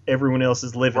world. Everyone else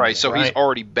is living right, in, so right? He's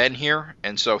already been here,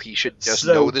 and so he should just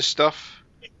know this stuff?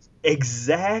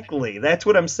 Exactly. That's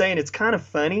what I'm saying. It's kind of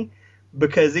funny.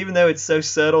 Because even though it's so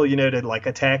subtle, to like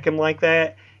attack him like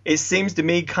that, it seems to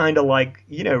me kind of like,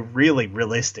 really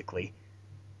realistically,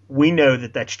 we know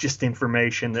that that's just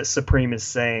information that Supreme is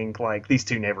saying, like, these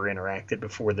two never interacted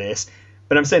before this.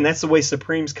 But I'm saying that's the way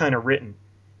Supreme's kind of written,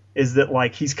 is that,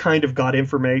 like, he's kind of got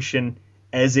information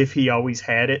as if he always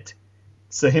had it.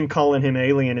 So him calling him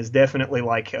alien is definitely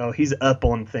like, oh, he's up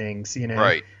on things,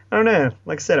 Right. I don't know.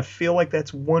 Like I said, I feel like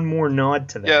that's one more nod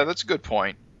to that. Yeah, that's a good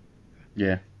point.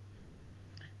 Yeah.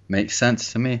 Makes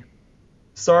sense to me.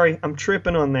 Sorry, I'm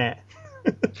tripping on that.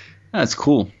 That's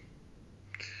cool.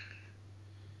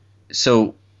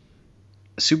 So,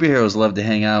 superheroes love to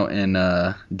hang out in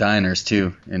diners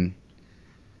too. And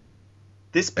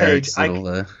this page,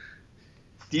 little,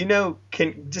 do you know?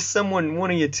 Can just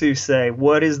one of you two say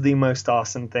what is the most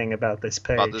awesome thing about this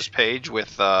page? About this page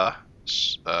with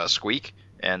Squeak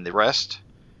and the rest.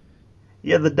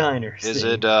 Yeah, the diners. Is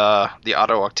it the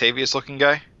Otto Octavius looking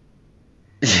guy?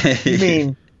 You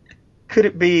mean, could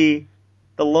it be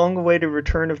the long-awaited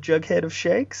return of Jughead of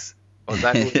Shakes? Oh, is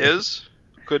that who it is?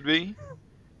 Could be.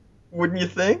 Wouldn't you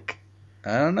think?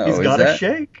 I don't know. He's got a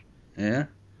shake. Yeah.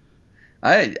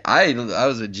 I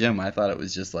was at Jim. I thought it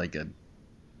was just like a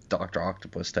Dr.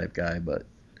 Octopus type guy, but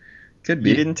Could be.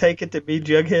 You didn't take it to be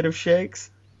Jughead of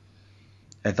Shakes?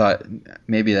 I thought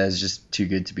maybe that was just too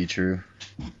good to be true.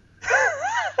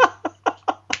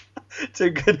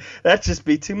 Too good. That'd just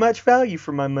be too much value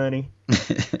for my money.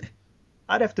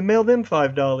 I'd have to mail them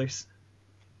 $5.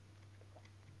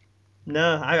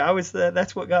 No, I was.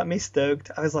 That's what got me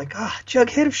stoked. I was like,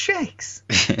 Jughead of Shakes.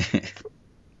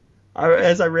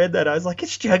 As I read that, I was like,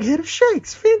 it's Jughead of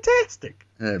Shakes. Fantastic.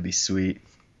 That'd be sweet.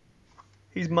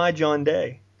 He's my John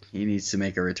Day. He needs to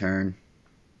make a return.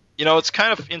 You know, it's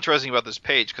kind of interesting about this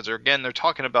page because they're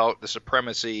talking about the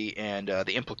supremacy and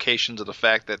the implications of the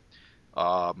fact that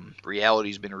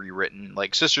reality's been rewritten.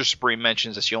 Like Sister Supreme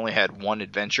mentions that she only had one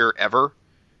adventure ever,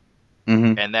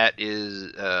 and that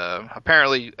is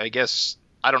apparently, I guess,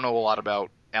 I don't know a lot about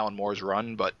Alan Moore's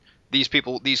run, but these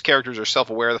characters are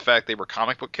self-aware of the fact they were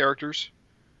comic book characters.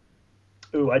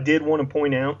 Ooh, I did want to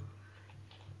point out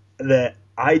that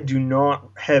I do not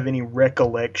have any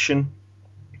recollection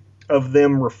of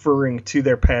them referring to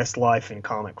their past life in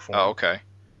comic form. Oh, okay.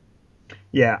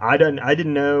 Yeah, I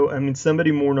didn't know. I mean,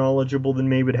 somebody more knowledgeable than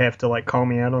me would have to like call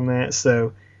me out on that.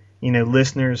 So,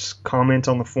 listeners, comment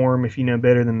on the forum if you know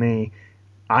better than me.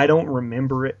 I don't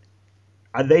remember it.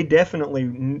 They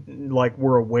definitely like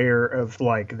were aware of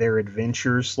like their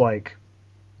adventures, like,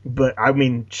 but I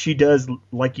mean, she does,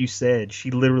 like you said,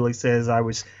 she literally says I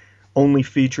was only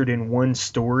featured in one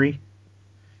story.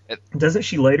 Doesn't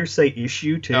she later say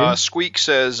issue too? Squeak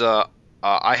says,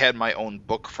 I had my own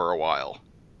book for a while.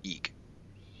 Eek.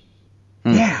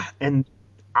 Yeah, and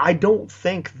I don't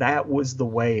think that was the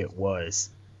way it was.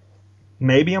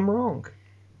 Maybe I'm wrong.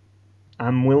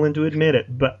 I'm willing to admit it,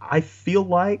 but I feel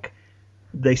like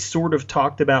they sort of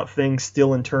talked about things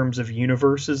still in terms of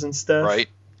universes and stuff.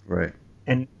 Right.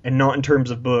 And not in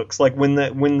terms of books. Like when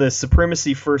the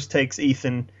Supremacy first takes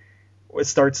Ethan, it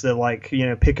starts to like,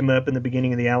 pick him up in the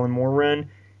beginning of the Alan Moore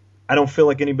run. I don't feel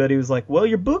like anybody was like, well,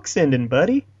 your book's ending,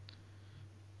 buddy.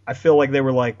 I feel like they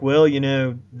were like, well,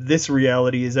 this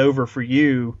reality is over for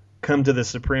you. Come to the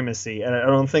Supremacy. And I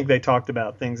don't think they talked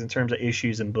about things in terms of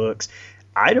issues and books.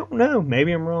 I don't know.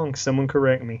 Maybe I'm wrong. Someone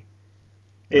correct me.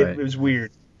 It was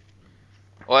weird.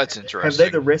 Well, that's interesting. Have they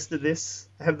the rest of this?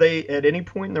 Have they at any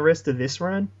point in the rest of this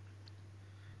run?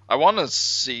 I want to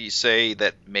say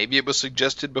that maybe it was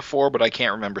suggested before, but I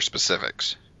can't remember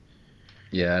specifics.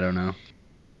 Yeah, I don't know.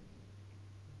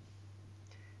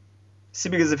 See,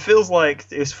 because it feels like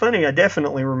it's funny. I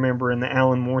definitely remember in the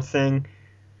Alan Moore thing,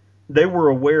 they were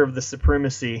aware of the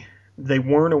Supremacy. They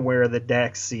weren't aware of the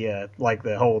Daxia, like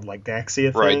the whole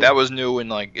Daxia thing. Right, that was new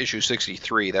in issue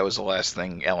 63. That was the last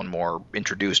thing Alan Moore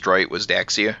introduced, right, was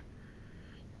Daxia.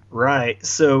 Right,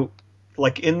 so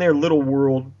in their little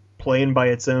world, playing by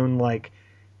its own,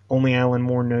 only Alan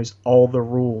Moore knows all the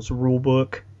rules, rule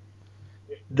book.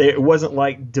 It wasn't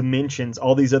like dimensions,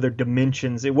 all these other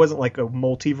dimensions. It wasn't like a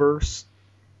multiverse.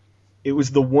 It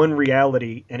was the one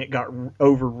reality, and it got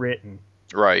overwritten.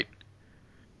 Right.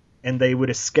 And they would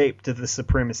escape to the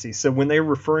Supremacy. So when they're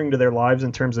referring to their lives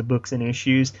in terms of books and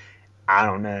issues, I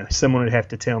don't know. Someone would have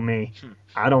to tell me.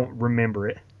 I don't remember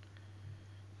it.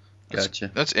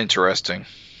 Gotcha. That's interesting.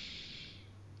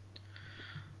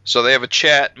 So they have a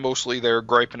chat. Mostly they're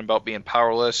griping about being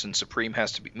powerless, and Supreme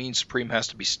has to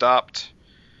be stopped.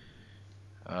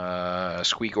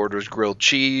 Squeak orders grilled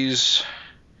cheese.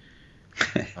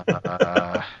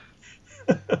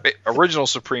 Original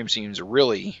Supreme seems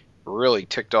really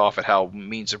ticked off at how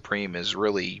Mean Supreme is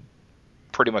really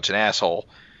pretty much an asshole.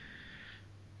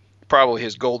 Probably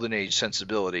his golden age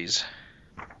sensibilities.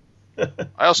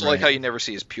 I also like how you never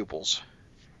see his pupils.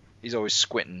 He's always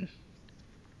squinting.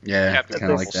 Yeah, Captain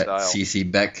kind of like Marvel that style. CC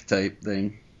Beck type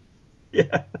thing.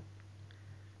 Yeah.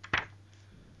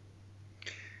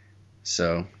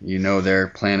 So, they're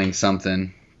planning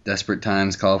something. Desperate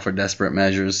times call for desperate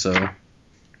measures, so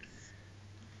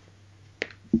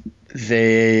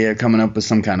they are coming up with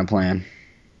some kind of plan.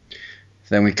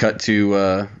 Then we cut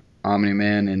to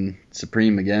Omni-Man and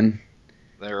Supreme again.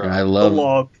 And I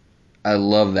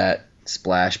love that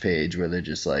splash page where they're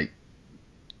just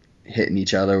hitting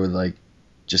each other with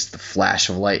just the flash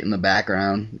of light in the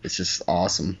background. It's just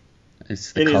awesome.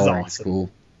 The coloring's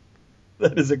cool.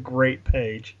 That is a great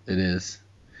page. It is.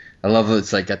 I love that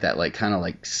it's got that kind of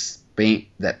paint,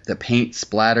 the paint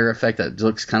splatter effect that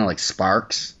looks kind of like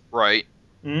sparks. Right.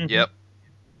 Mm-hmm. Yep.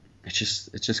 It's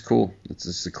just cool. It's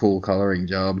just a cool coloring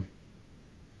job.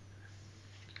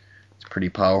 It's pretty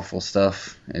powerful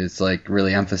stuff. It's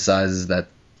really emphasizes that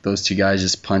those two guys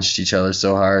just punched each other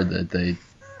so hard that they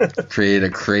created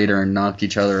a crater and knocked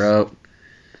each other out.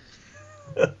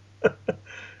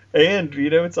 And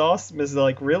it's awesome is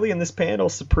like really in this panel,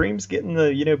 Supreme's getting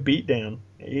the beat down.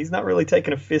 He's not really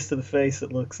taking a fist to the face.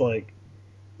 It looks like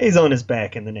he's on his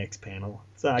back in the next panel.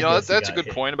 So I guess that's a got good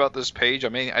hit. point about this page. I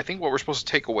mean, I think what we're supposed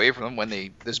to take away from them when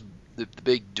the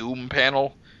big Doom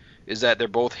panel is that they're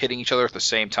both hitting each other at the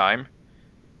same time.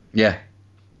 Yeah.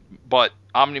 But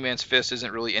Omni-Man's fist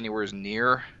isn't really anywhere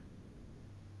near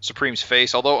Supreme's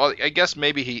face. Although I guess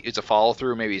maybe it's a follow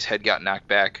through. Maybe his head got knocked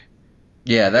back.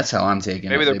 Yeah, that's how I'm taking it.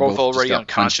 Maybe they're both already just got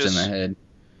punched unconscious. in the head.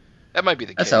 That might be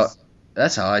the case.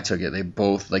 That's how I took it. They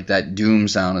both, like, that Doom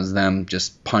sound is them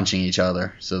just punching each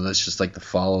other. So that's just like the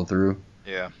follow through.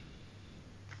 Yeah.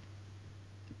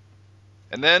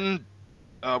 And then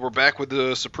we're back with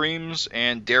the Supremes,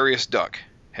 and Darius Duck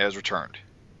has returned.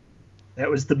 That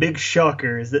was the big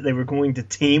shocker, is that they were going to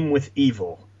team with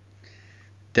evil.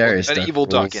 Darius An Duck evil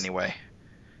rules. duck, anyway.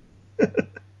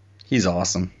 He's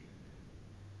awesome.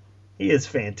 He is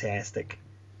fantastic.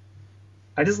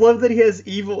 I just love that he has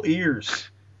evil ears.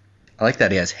 I like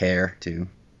that he has hair, too.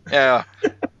 Yeah.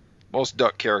 Most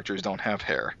duck characters don't have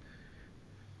hair.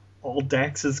 All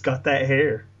Dax's got that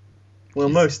hair. Well,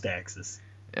 most Dax's.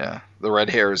 Yeah. The red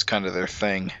hair is kind of their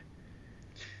thing.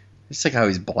 It's like how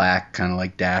he's black, kind of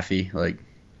like Daffy. Like,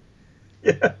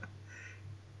 Yeah.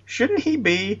 Shouldn't he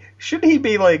be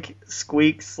like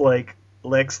Squeak's like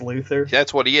Lex Luthor?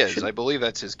 That's what he is. I believe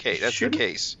that's his case. That's the Shouldn't-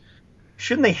 case.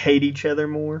 Shouldn't they hate each other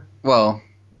more? well,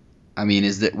 I mean,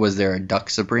 was there a Duck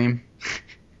Supreme?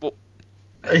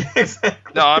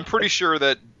 Exactly. No, I'm pretty sure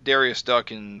that Darius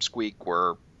Duck and Squeak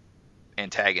were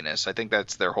antagonists. I think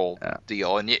that's their whole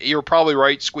deal. And you're probably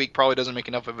right. Squeak probably doesn't make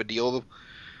enough of a deal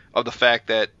of the fact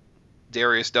that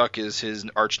Darius Duck is his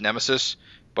arch nemesis.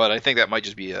 But I think that might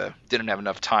just be didn't have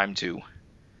enough time to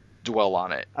dwell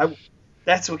on it.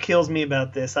 That's what kills me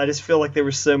about this. I just feel like there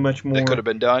was so much more. That could have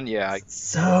been done. Yeah.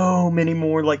 So many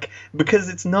more, like, because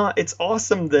it's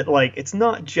awesome that, like, it's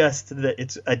not just that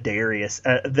it's a Darius,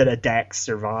 that a Dax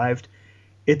survived.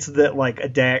 It's that, like, a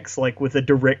Dax, like, with a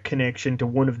direct connection to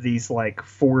one of these, like,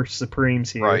 4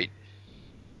 Supremes here. Right.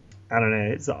 I don't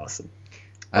know. It's awesome.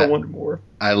 I want more.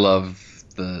 I love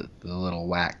the little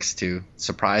whacks, too.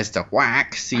 Surprised to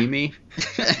whack, see me?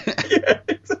 Yeah,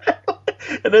 exactly.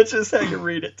 And that's just how you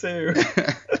read it, too.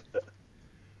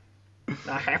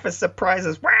 Not half as surprised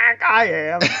as whack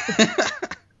I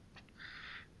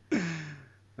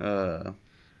am.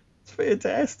 It's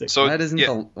fantastic. So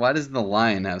why doesn't the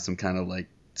lion have some kind of like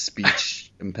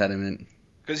speech impediment?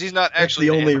 because he's not That's actually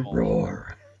the an only animal.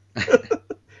 roar.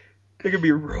 There could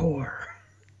be roar.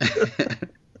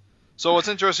 So what's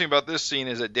interesting about this scene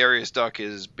is that Darius Duck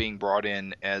is being brought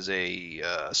in as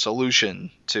a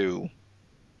solution to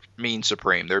Mean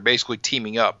Supreme. They're basically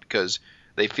teaming up because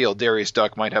they feel Darius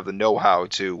Duck might have the know-how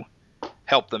to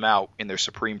help them out in their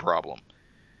Supreme problem.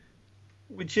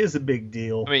 Which is a big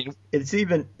deal. I mean,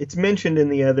 It's mentioned in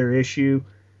the other issue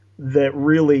that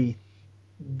really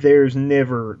there's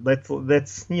never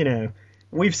that's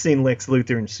we've seen Lex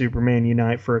Luthor and Superman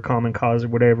unite for a common cause or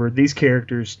whatever. These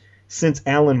characters, since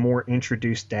Alan Moore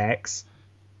introduced Dax,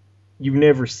 you've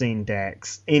never seen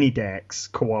any Dax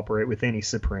cooperate with any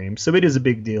Supreme. So it is a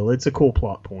big deal. It's a cool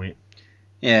plot point.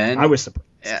 Yeah, and I was surprised.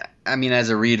 I mean, as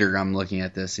a reader, I'm looking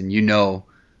at this, and he's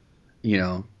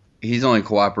only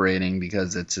cooperating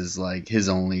because it's his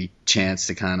only chance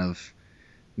to kind of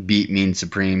beat Mean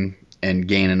Supreme and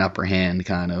gain an upper hand,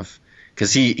 kind of,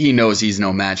 because he knows he's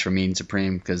no match for Mean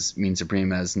Supreme because Mean Supreme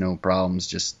has no problems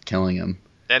just killing him.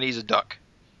 and he's a duck.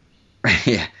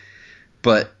 Yeah,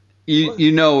 but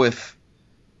if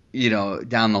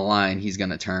down the line he's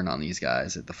gonna turn on these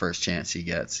guys at the first chance he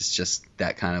gets. It's just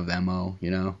that kind of MO,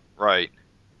 Right.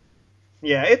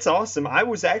 Yeah, it's awesome. I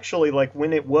was actually like,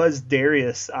 when it was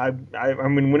Darius,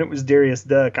 when it was Darius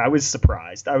Duck, I was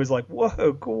surprised. I was like,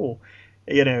 whoa, cool.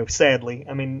 Sadly,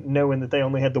 I mean, knowing that they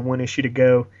only had the one issue to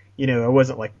go, I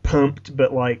wasn't like pumped,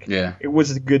 but like, Yeah. it was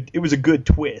a good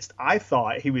twist. I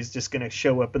thought he was just going to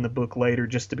show up in the book later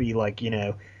just to be like,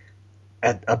 a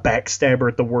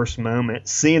backstabber at the worst moment.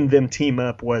 Seeing them team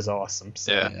up was awesome.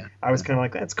 So Yeah. I was kind of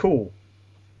like, that's cool.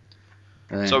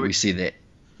 And then So we see that.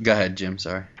 Go ahead, Jim.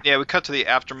 Sorry. Yeah, we cut to the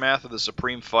aftermath of the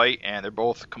Supreme fight, and they're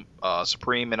both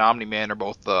Supreme and Omni-Man are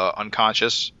both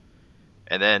unconscious.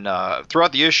 And then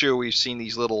throughout the issue, we've seen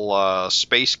these little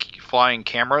space flying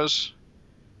cameras.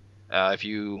 If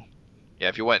you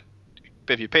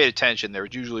paid attention, there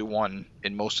was usually one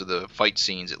in most of the fight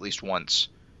scenes at least once.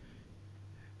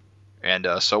 And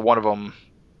so one of them,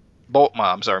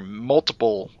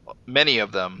 many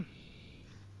of them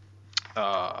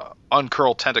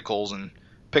uncurl tentacles and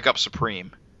pick up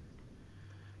Supreme.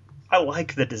 I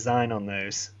like the design on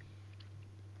those.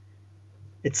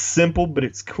 It's simple, but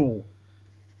it's cool.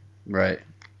 Right.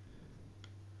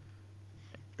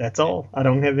 That's all. I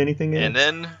don't have anything else. And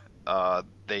then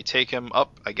they take him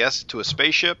up, I guess, to a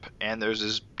spaceship, and there's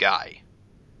this guy,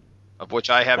 of which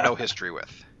I have no history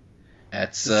with.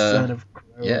 That's The Son of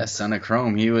Chrome. yeah, Son of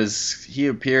Chrome. He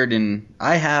appeared in.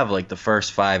 I have like the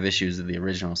first 5 issues of the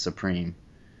original Supreme,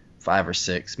 5 or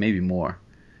 6, maybe more.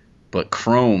 But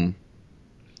Chrome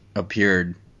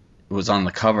was on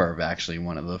the cover of actually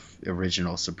one of the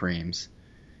original Supremes,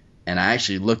 and I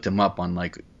actually looked him up on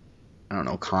like, I don't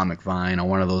know, Comic Vine or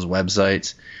one of those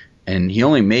websites, and he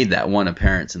only made that one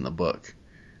appearance in the book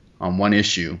on one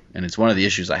issue, and it's one of the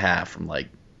issues I have from like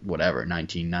whatever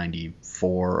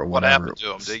 1994 or What whatever. happened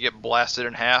to him? Did he get blasted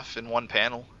in half in one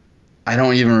panel? I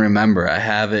don't even remember. I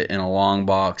have it in a long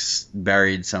box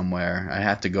buried somewhere. I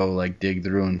have to go like dig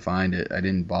through and find it. I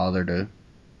didn't bother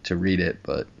to read it,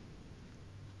 but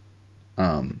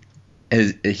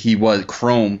he was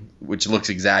Chrome, which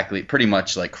looks pretty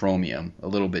much like Chromium, a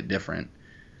little bit different.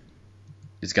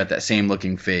 It's got that same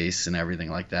looking face and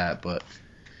everything like that. But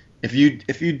if you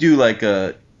do like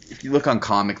if you look on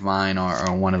Comic Vine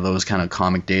or one of those kind of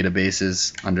comic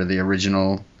databases under the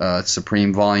original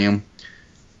Supreme volume,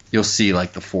 you'll see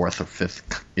like the 4th or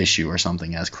 5th issue or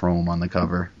something as Chrome on the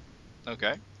cover.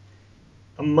 Okay.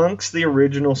 Amongst the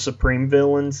original Supreme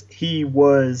villains, he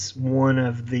was one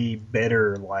of the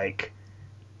better, like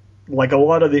a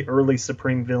lot of the early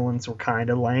Supreme villains were kind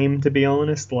of lame, to be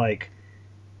honest. Like,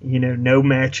 no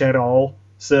match at all.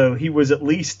 So he was, at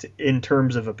least in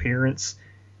terms of appearance.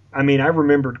 I mean, I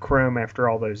remembered Chrome after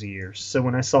all those years. So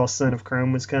when I saw Son of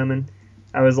Chrome was coming,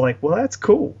 I was like, well, that's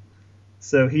cool.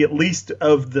 So he, at least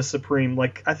of the Supreme,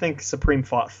 like, I think Supreme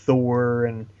fought Thor,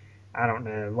 and I don't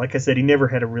know. Like I said, he never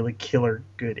had a really killer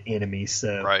good enemy.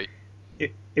 So Right.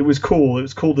 It was cool. It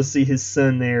was cool to see his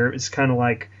son there. It was kind of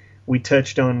like we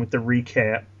touched on with the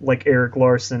recap, like Eric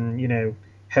Larson,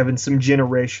 having some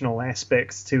generational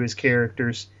aspects to his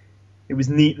characters. It was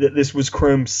neat that this was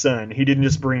Chrome's son. He didn't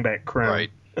just bring back Chrome.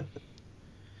 Right.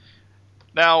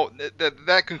 Now,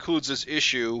 that concludes this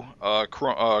issue.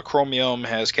 Chromium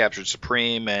has captured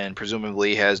Supreme and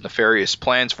presumably has nefarious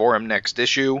plans for him next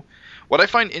issue. What I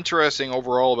find interesting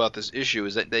overall about this issue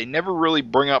is that they never really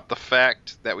bring up the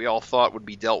fact that we all thought would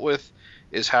be dealt with,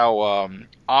 is how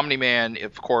Omni-Man,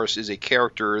 of course, is a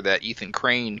character that Ethan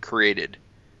Crane created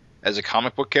as a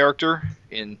comic book character.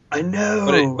 I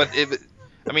know. But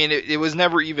it was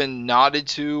never even nodded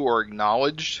to or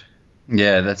acknowledged.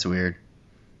 Yeah, that's weird.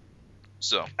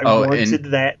 So I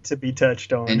wanted that to be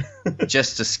touched on. And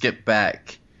just to skip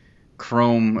back,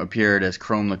 Chrome appeared as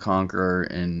Chrome the Conqueror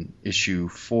in issue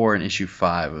 4 and issue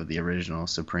 5 of the original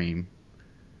Supreme.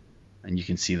 And you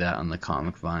can see that on the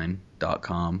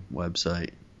comicvine.com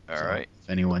website. All right. If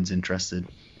anyone's interested,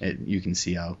 you can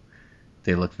see how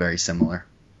they look very similar.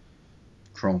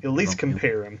 Chrome. At least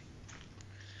compare them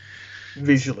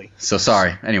visually. So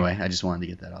sorry. Anyway, I just wanted to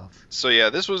get that off. So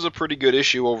yeah, this was a pretty good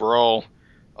issue overall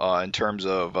in terms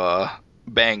of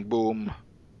bang, boom,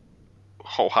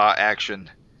 ho-ha action.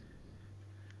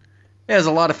 Yeah, there's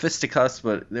a lot of fisticuffs,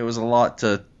 but there was a lot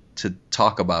to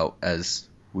talk about, as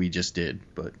we just did.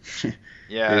 But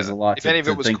yeah, there's a lot if any of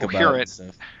it was think coherent,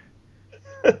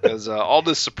 about because all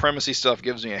this supremacy stuff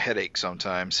gives me a headache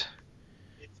sometimes.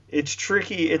 It's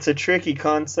tricky. It's a tricky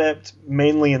concept,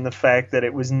 mainly in the fact that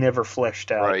it was never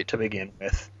fleshed out to begin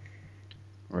with.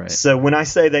 Right. So when I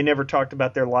say they never talked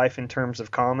about their life in terms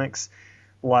of comics,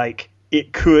 like,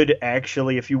 it could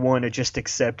actually, if you want to just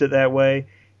accept it that way,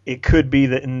 it could be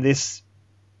that in this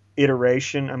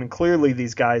iteration, I mean, clearly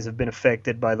these guys have been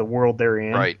affected by the world they're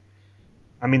in. Right.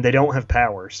 I mean, they don't have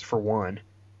powers, for one.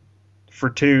 For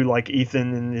two, like,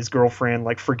 Ethan and his girlfriend,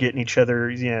 like, forgetting each other,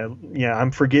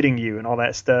 I'm forgetting you and all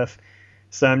that stuff.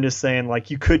 So I'm just saying,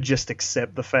 like, you could just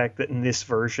accept the fact that in this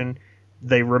version,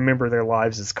 they remember their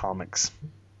lives as comics.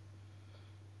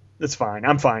 That's fine.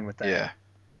 I'm fine with that. Yeah.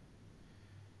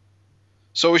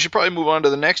 So we should probably move on to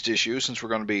the next issue, since we're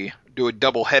going to do a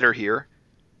double header here.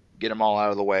 Get them all out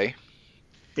of the way.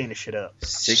 Finish it up.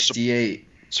 68.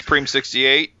 Supreme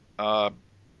 68.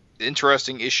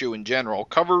 Interesting issue in general.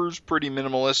 Cover's pretty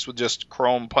minimalist with just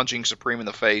Chrome punching Supreme in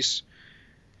the face.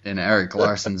 And Eric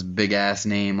Larson's big ass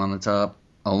name on the top.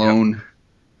 Alone. Yep.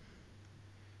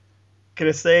 Can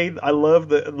I say, I love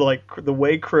the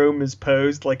way Chrome is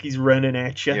posed, like he's running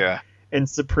at you. Yeah. And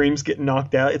Supreme's getting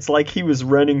knocked out. It's like he was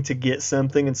running to get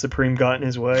something and Supreme got in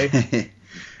his way.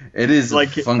 It is like,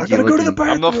 funky. I gotta go to the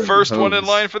bathroom. I'm the first one in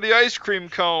line for the ice cream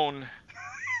cone.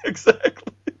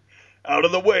 Exactly. Out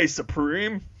of the way,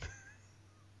 Supreme.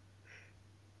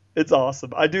 It's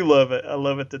awesome. I do love it. I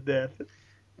love it to death.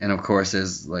 And of course,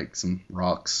 there's like some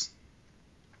rocks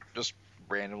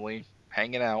randomly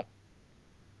hanging out.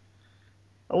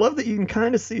 I love that you can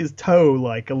kind of see his toe,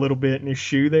 like, a little bit in his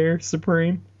shoe there,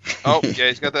 Supreme. Oh, yeah,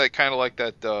 he's got that kind of like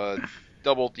that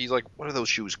double. He's like, what are those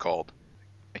shoes called?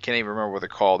 I can't even remember what they're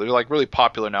called. They're like really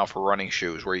popular now for running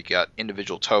shoes, where you got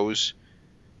individual toes.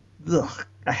 Ugh,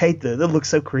 I hate that. That looks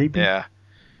so creepy. Yeah.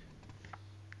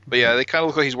 But yeah, they kind of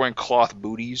look like he's wearing cloth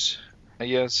booties, I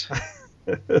guess.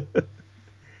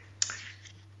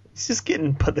 He's just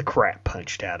getting the crap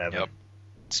punched out of him. Yep.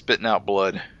 Spitting out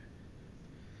blood.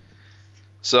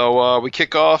 So we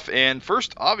kick off, and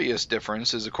first obvious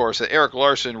difference is, of course, that Erik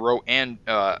Larsen wrote and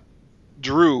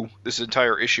drew this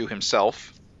entire issue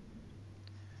himself.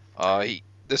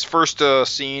 This first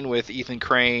scene with Ethan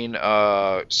Crane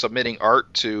submitting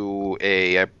art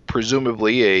to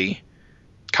presumably a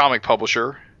comic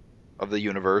publisher of the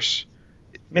universe.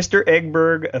 Mr.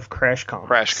 Eggberg of Crash Comics.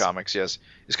 Crash Comics, yes.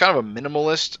 It's kind of a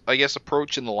minimalist, I guess,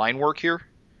 approach in the line work here.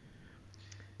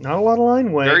 Not a lot of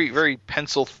line weight. Very, very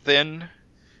pencil thin.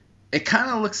 It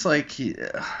kind of looks like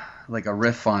like a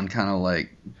riff on kind of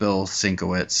like Bill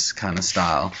Sienkiewicz kind of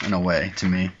style in a way to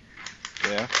me.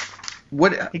 Yeah.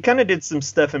 He kind of did some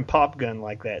stuff in Pop Gun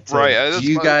like that too. Right. Do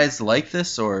you guys like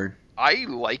this or? I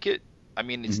like it. I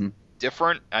mean, it's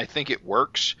different. I think it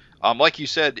works. Like you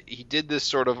said, he did this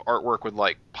sort of artwork with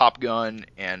like Pop Gun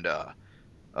and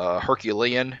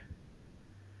Herculean.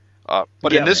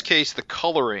 But in this case, the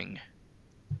coloring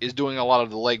is doing a lot of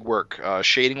the legwork,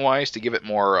 shading wise, to give it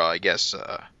more, I guess,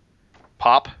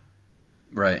 pop.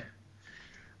 Right.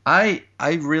 I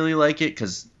really like it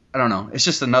because I don't know. It's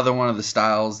just another one of the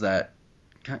styles that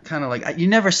kind of like you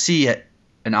never see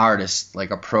an artist like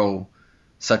a pro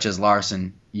such as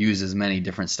Larsen use as many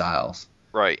different styles.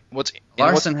 Right.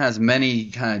 Larsen has many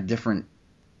kind of different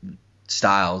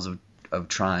styles of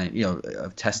trying,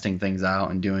 of testing things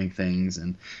out and doing things,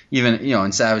 and even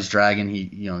in Savage Dragon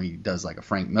he does like a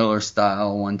Frank Miller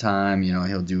style one time.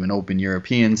 He'll do an open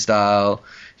European style.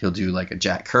 He'll do like a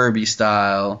Jack Kirby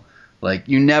style. Like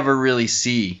you never really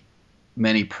see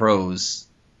many pros,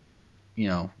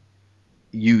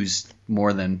 use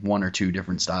more than one or two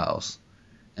different styles.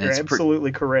 And You're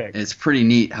absolutely correct. It's pretty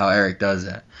neat how Erik does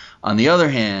that. On the other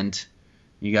hand,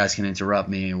 you guys can interrupt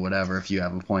me or whatever if you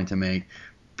have a point to make,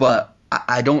 but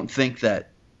I don't think that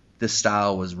this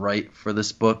style was right for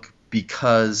this book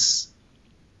because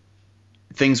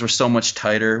things were so much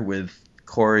tighter with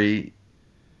Corey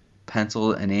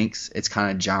pencil and inks. It's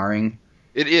kind of jarring.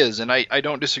 It is, and I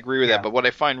don't disagree with that. But what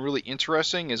I find really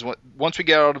interesting is once we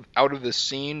get out of this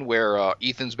scene where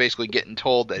Ethan's basically getting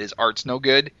told that his art's no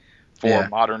good for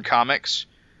modern comics,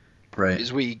 right?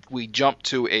 Is we jump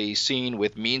to a scene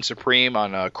with Mean Supreme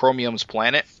on Chromium's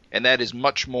planet, and that is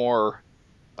much more,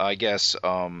 I guess,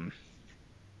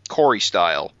 Corey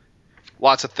style.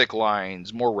 Lots of thick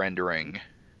lines, more rendering.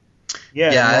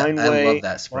 Yeah, I love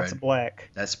that spread. Lots of black.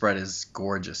 That spread is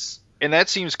gorgeous. And that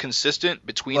seems consistent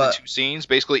between the two scenes.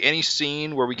 Basically, any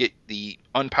scene where we get the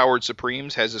unpowered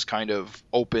Supremes has this kind of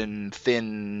open,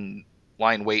 thin,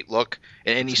 line weight look.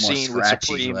 And any scene with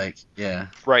Supreme, right? And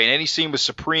any scene with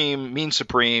Supreme, Mean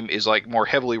Supreme, is like more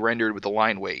heavily rendered with the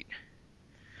line weight.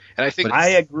 And I think I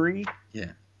agree.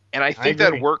 Yeah. And I think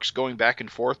that works going back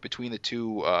and forth between the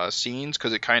two scenes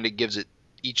because it kind of gives it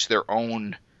each their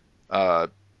own, I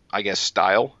guess,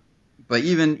 style. But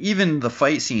even the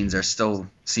fight scenes still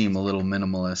seem a little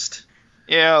minimalist.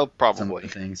 Yeah, probably. Some of the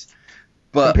things.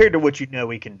 But compared to what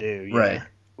we can do. Yeah. Right.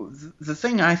 The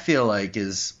thing I feel like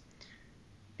is,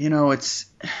 it's.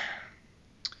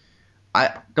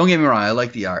 Don't get me wrong. I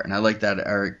like the art, and I like that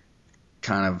Erik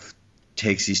kind of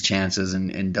takes these chances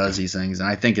and does these things, and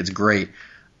I think it's great.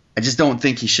 I just don't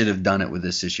think he should have done it with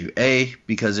this issue.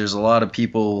 Because there's a lot of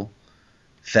people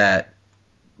that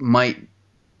might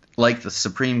like the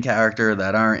Supreme character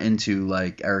that aren't into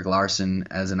like Erik Larsen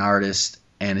as an artist,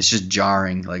 and it's just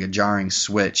jarring, like a jarring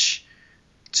switch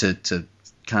to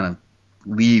kind of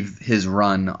leave his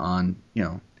run on,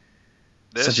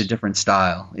 such a different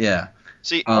style. Yeah.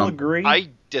 See, I'll agree. I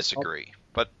disagree,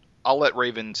 but I'll let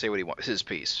Raven say what he wants, his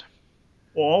piece.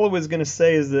 Well, all I was going to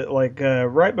say is that, like,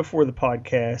 right before the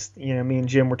podcast, me and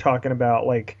Jim were talking about,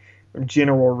 like,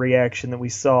 general reaction that we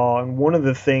saw, and one of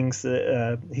the things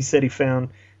that he said he found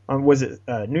on, was it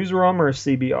Newsarama or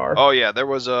CBR? Oh, yeah, there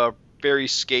was a very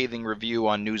scathing review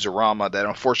on Newsarama that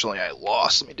unfortunately I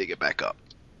lost. Let me dig it back up.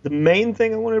 The main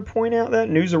thing I wanted to point out that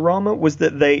Newsarama was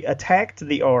that they attacked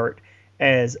the art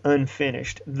as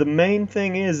unfinished. The main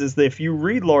thing is that if you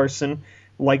read Larsen,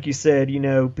 like you said,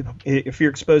 if you're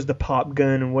exposed to Pop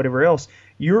Gun and whatever else,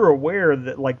 you're aware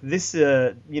that like this,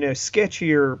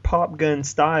 sketchier Pop Gun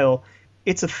style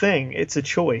it's a thing. It's a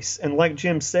choice. And like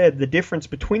Jim said, the difference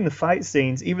between the fight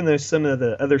scenes, even though some of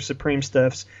the other Supreme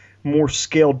stuff's more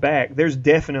scaled back, there's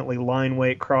definitely line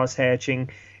weight, cross hatching.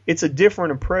 It's a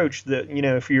different approach that,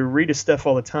 if you read his stuff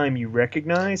all the time, you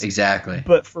recognize. Exactly.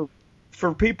 But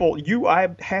for people, I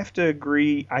have to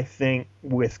agree, I think,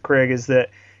 with Craig, is that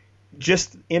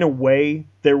just in a way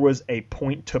there was a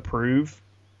point to prove.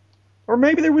 Or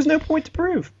maybe there was no point to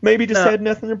prove. Maybe just had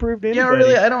nothing to prove to anybody. Yeah,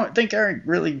 really, I don't think Eric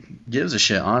really gives a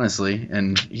shit, honestly.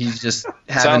 And he's just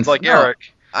having... Sounds like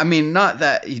Eric. I mean, not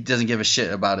that he doesn't give a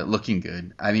shit about it looking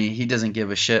good. I mean, he doesn't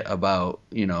give a shit about,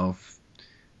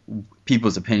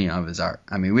 people's opinion of his art.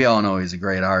 I mean, we all know he's a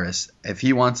great artist. If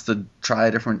he wants to try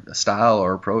a different style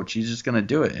or approach, he's just going to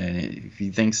do it. And if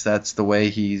he thinks that's the way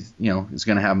he's, is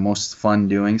going to have most fun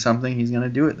doing something, he's going to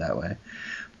do it that way.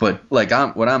 But, like,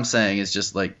 what I'm saying is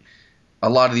just, like, a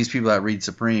lot of these people that read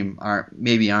Supreme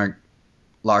aren't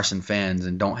Larson fans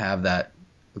and don't have that,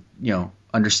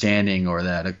 understanding or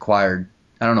that acquired.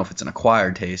 I don't know if it's an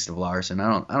acquired taste of Larson.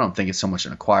 I don't think it's so much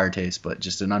an acquired taste, but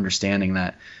just an understanding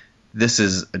that this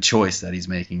is a choice that he's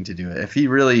making to do it. If he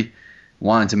really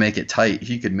wanted to make it tight,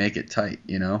 he could make it tight,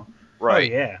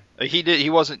 Right. Oh, yeah. He did. He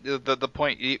wasn't the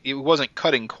point. He wasn't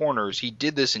cutting corners. He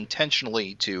did this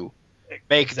intentionally to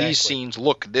make these scenes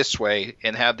look this way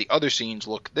and have the other scenes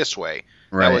look this way.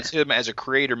 Right. That was him as a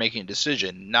creator making a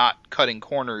decision, not cutting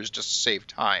corners just to save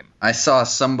time. I saw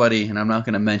somebody, and I'm not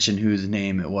going to mention whose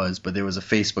name it was, but there was a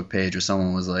Facebook page where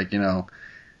someone was like,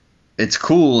 it's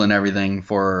cool and everything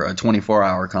for a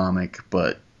 24-hour comic,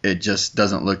 but it just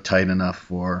doesn't look tight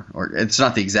enough or it's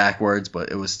not the exact words,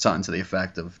 but it was something to the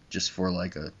effect of just for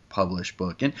like a published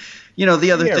book. And,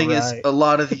 the other thing is a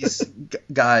lot of these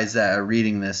guys that are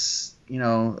reading this,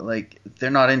 like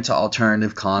they're not into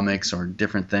alternative comics or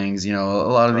different things. A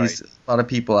lot of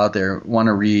people out there want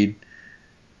to read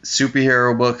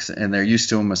superhero books and they're used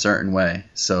to them a certain way.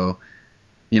 So,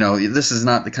 this is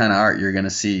not the kind of art you're going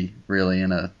to see really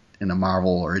in a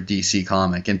Marvel or a DC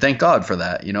comic. And thank God for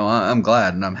that. I'm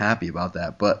glad and I'm happy about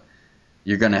that, but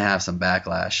you're going to have some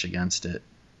backlash against it.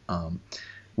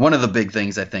 One of the big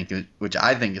things I think, which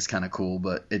I think is kind of cool,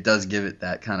 but it does give it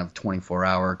that kind of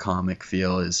 24-hour comic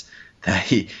feel, is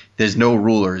that there's no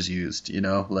rulers used,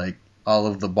 like all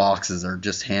of the boxes are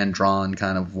just hand-drawn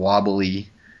kind of wobbly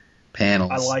panels.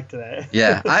 I liked that.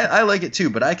 Yeah, I like it too,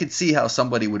 but I could see how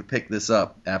somebody would pick this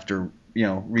up after,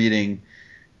 reading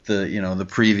the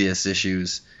previous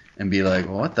issues and be like,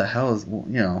 well, what the hell is,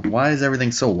 why is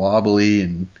everything so wobbly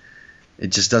and it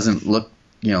just doesn't look,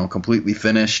 completely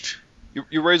finished.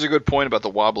 You raise a good point about the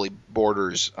wobbly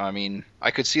borders. I mean,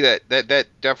 I could see that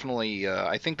definitely.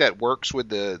 I think that works with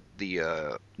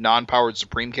the non-powered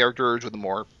Supreme characters with a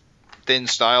more thin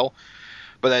style,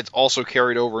 but that's also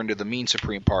carried over into the mean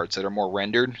Supreme parts that are more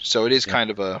rendered. So it is kind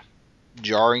of a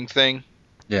jarring thing.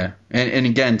 Yeah, and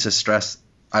again, to stress,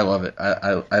 I love it.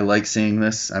 I like seeing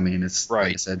this. I mean, it's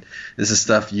like I said, this is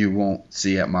stuff you won't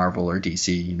see at Marvel or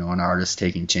DC. An artist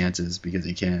taking chances because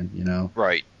he can.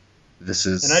 Right. This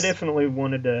is. And I definitely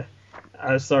wanted to.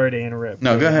 I was sorry to interrupt.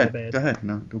 No, go ahead. Go ahead.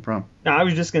 No problem. No, I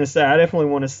was just going to say, I definitely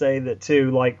want to say that too.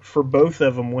 Like for both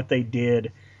of them, what they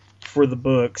did for the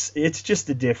books, it's just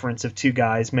a difference of two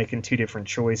guys making two different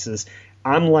choices.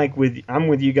 I'm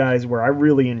with you guys where I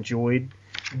really enjoyed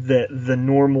the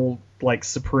normal like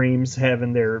Supremes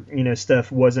having their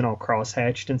stuff wasn't all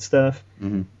cross-hatched and stuff,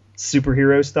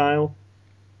 superhero style.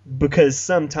 Because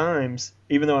sometimes,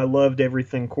 even though I loved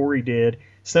everything Corey did,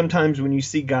 sometimes when you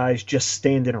see guys just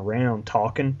standing around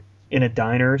talking in a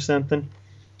diner or something,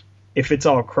 if it's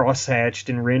all cross-hatched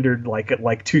and rendered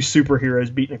like two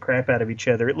superheroes beating the crap out of each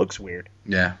other, it looks weird.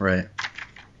 Yeah, right.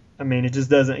 I mean, it just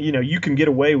doesn't. You can get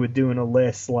away with doing a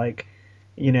less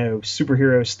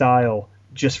superhero style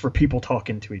just for people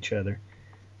talking to each other.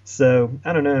 So,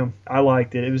 I don't know. I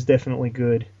liked it. It was definitely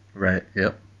good. Right,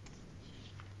 yep.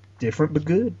 Different but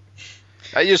good.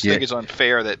 I just think it's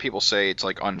unfair that people say it's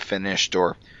like unfinished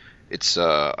or it's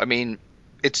I mean,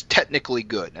 it's technically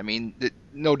good. I mean,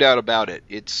 no doubt about it.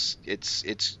 It's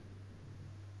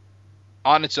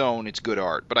on its own, it's good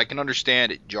art, but I can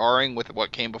understand it jarring with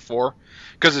what came before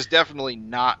because it's definitely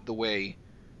not the way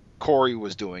Corey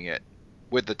was doing it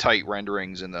with the tight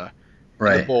renderings and the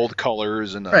bold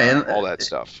colors and all that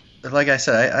stuff. Like I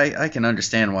said, I can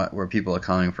understand where people are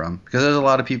coming from because there's a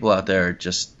lot of people out there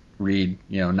just read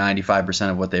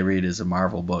 95% of what they read is a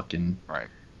Marvel book, and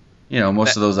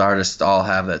most of those artists all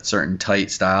have that certain tight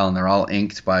style and they're all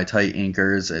inked by tight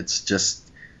inkers. It's just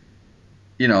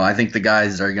I think the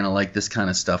guys that are going to like this kind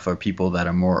of stuff are people that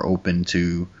are more open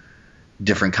to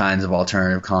different kinds of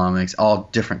alternative comics, all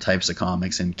different types of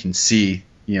comics, and can see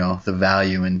the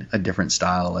value in a different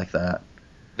style like that.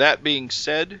 That being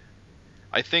said,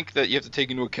 I think that you have to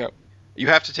take into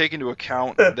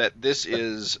account that this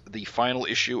is the final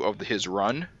issue of his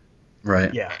run,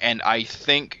 Right. Yeah. and I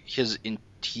think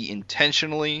he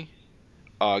intentionally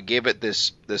gave it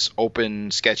this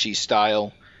open, sketchy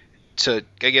style to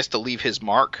leave his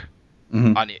mark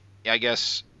Mhm. on it. I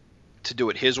guess to do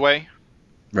it his way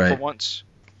for Right. once.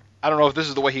 I don't know if this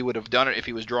is the way he would have done it if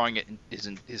he was drawing it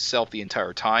himself the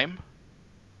entire time,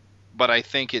 but I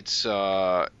think it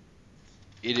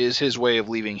is his way of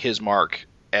leaving his mark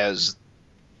as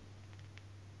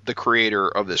the creator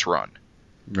of this run.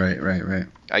 Right.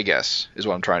 I guess is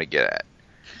what I'm trying to get at.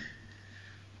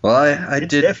 Well, I It's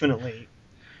did. definitely.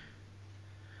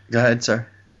 Go ahead, sir.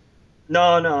 No,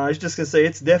 I was just gonna say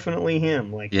it's definitely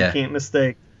him. Like Yeah. you can't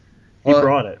mistake. He Well,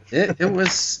 brought it. It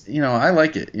was, I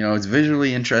like it. It's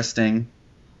visually interesting.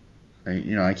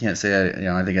 I can't say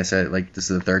I think I said it like this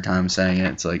is the third time saying it.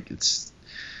 It's like it's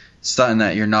something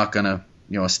that you're not gonna,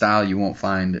 a style you won't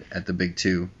find at the big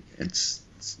two. It's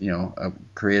a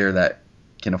creator that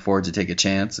can afford to take a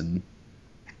chance and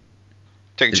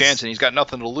Take a chance, and he's got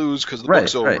nothing to lose because the Right,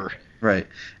 book's over. right.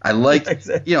 I like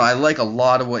Exactly. I like a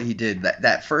lot of what he did. That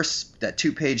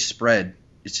 2-page spread.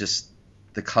 It's just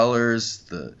the colors,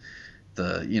 the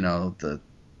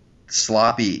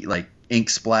sloppy like ink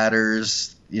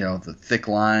splatters, the thick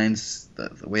lines, the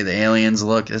way the aliens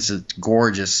look. It's a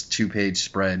gorgeous 2-page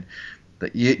spread.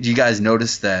 But you guys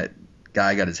notice that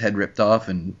guy got his head ripped off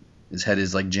and his head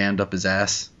is like jammed up his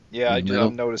ass? Yeah, In the middle.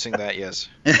 I'm noticing that. Yes.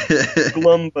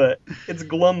 Glum butt. It's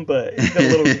glum butt. He's got a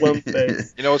little glum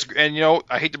face.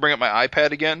 I hate to bring up my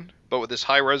iPad again, but with this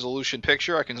high resolution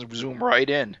picture, I can zoom right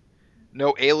in.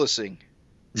 No aliasing.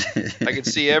 I can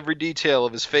see every detail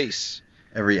of his face,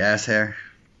 Every ass hair.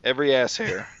 every ass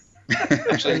hair.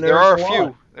 Actually, And there there's are a a few.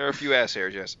 lot. There are a few ass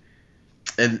hairs. Yes.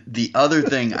 And the other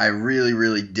thing I really,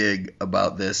 really dig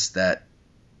about this that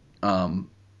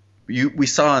we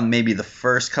saw in maybe the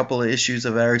first couple of issues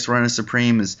of Eric's run of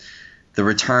Supreme is the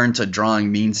return to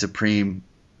drawing Mean Supreme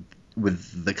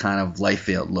with the kind of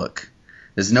Liefeld look.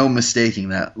 There's no mistaking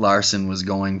that Larson was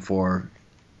going for,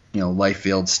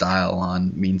 Liefeld style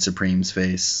on Mean Supreme's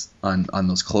face on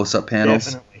those close-up panels.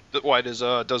 Definitely. Why does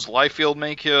Liefeld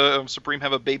make Supreme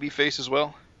have a baby face as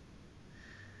well?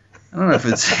 I don't know if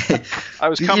it's I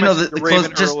was You commenting know, the to close-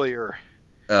 Raven just- earlier.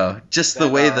 just the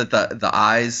That, way that the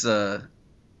eyes a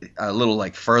little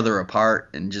like further apart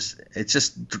and it's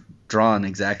just drawn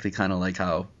exactly kind of like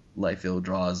how Liefeld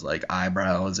draws like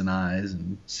eyebrows and eyes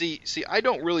and See, I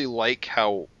don't really like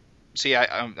how. See,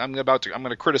 I'm going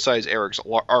to criticize Eric's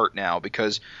art now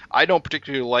because I don't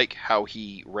particularly like how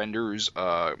he renders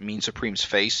Mean Supreme's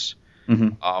face.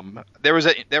 Mhm. There was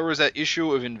that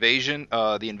issue of Invasion,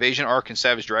 the Invasion arc in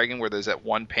Savage Dragon, where there's that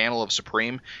one panel of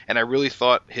Supreme, and I really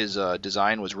thought his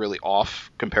design was really off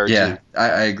compared yeah, to.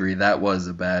 I agree. That was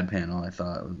a bad panel, I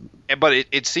thought. But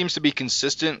it seems to be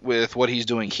consistent with what he's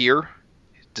doing here,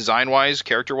 design-wise,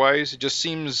 character-wise. It just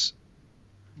seems.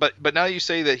 But now you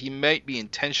say that he might be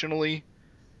intentionally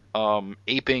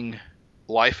aping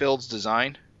Liefeld's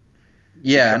design.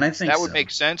 Yeah, and I think that would so. make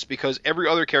sense because every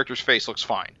other character's face looks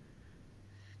fine.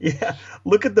 Yeah.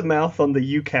 Look at the mouth on the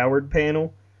You Coward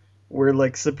panel, where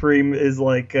like Supreme is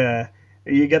like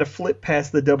you got to flip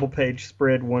past the double page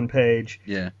spread one page,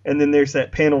 Yeah, and then there's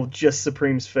that panel of just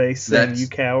Supreme's face saying You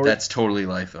Coward. that's totally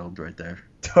Liefeld right there.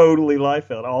 totally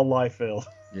Liefeld, all Liefeld.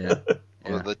 Yeah,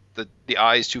 Or the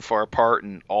eyes too far apart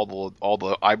and all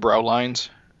the eyebrow lines.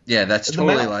 yeah, that's The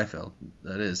totally mouth. Liefeld.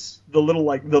 That is. The little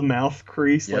like the mouth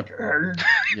crease, Yep. like "Arr."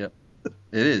 Yep,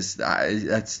 it is.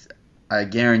 I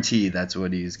guarantee that's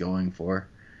what he's going for.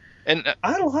 And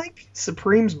I like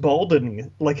Supreme's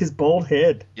balding, like his bald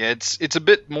head. yeah, it's a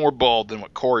bit more bald than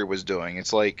what Corey was doing.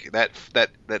 It's like that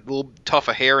little tuft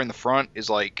of hair in the front is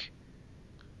like.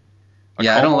 a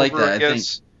Yeah, I don't comb like over, that. I think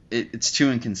guess. it's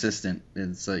too inconsistent.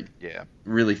 It's like Yeah.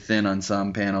 really thin on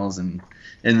some panels, and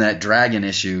in that Dragon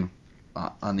issue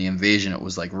on the Invasion, it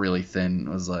was like really thin. It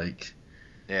was like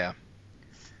Yeah.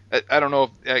 I don't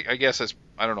know. I guess that's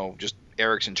I don't know. Just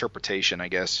Eric's interpretation, I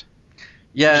guess.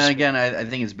 yeah. Just- And again, I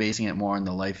think it's basing it more on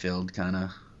the Liefeld kind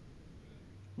of.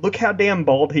 Look how damn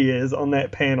bald he is on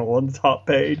that panel on the top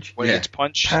page. When Yeah. he gets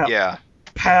punched, Pow. yeah.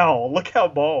 Pow! Look how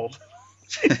bald.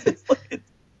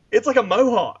 it's like a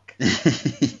mohawk.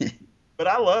 But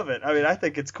I love it. I mean, I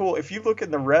think it's cool. If you look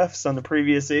in the refs on the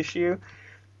previous issue,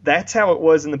 that's how it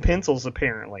was in the pencils,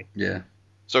 apparently. Yeah.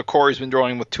 So Corey's been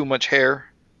drawing with too much hair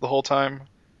the whole time.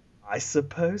 I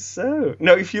suppose so.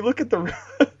 No, if you look at the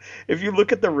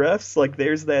refs, like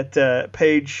there's that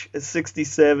page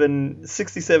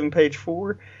 67, page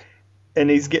 4. and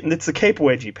it's the Cape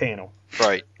Wedgie panel,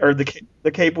 Right. or the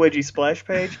Cape Wedgie splash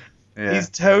page. Yeah. He's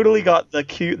totally got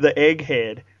the egg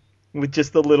head with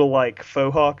just the little like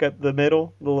faux hawk up the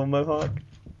middle, the little mohawk.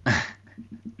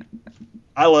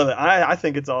 I love it. I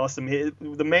think it's awesome.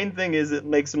 The main thing is it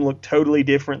makes him look totally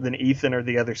different than Ethan or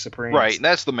the other Supremes. Right, and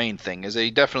that's the main thing, is that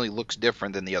he definitely looks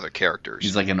different than the other characters.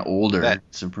 He's like an older That-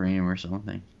 Supreme or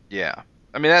something. Yeah.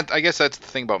 I mean, I guess that's the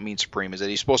thing about Mean Supreme, is that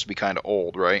he's supposed to be kind of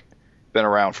old, right? Been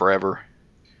around forever.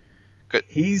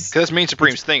 He's Because that's Mean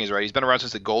Supreme's thing, is right? He's been around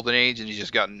since the Golden Age, and he's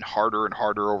just gotten harder and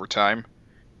harder over time.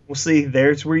 Well, see,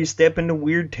 there's where you step into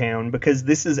Weird Town, because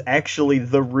this is actually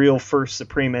the real first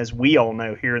Supreme, as we all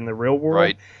know here in the real world.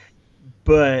 Right.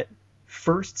 But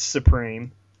First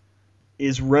Supreme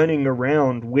is running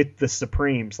around with the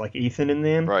Supremes, like Ethan and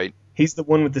them. Right. He's the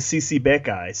one with the CC Beck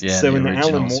eyes. Yeah, so the in the original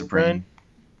Alan Moore Supreme. run,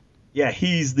 yeah,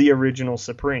 he's the original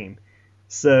Supreme.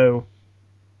 So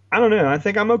I don't know. I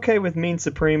think I'm okay with Mean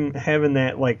Supreme having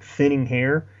that like thinning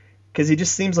hair, because he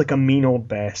just seems like a mean old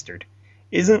bastard.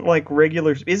 Isn't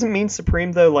Mean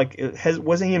Supreme though? Like,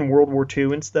 wasn't he in World War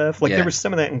II and stuff? Like, Yeah. there was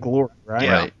some of that in Glory, right?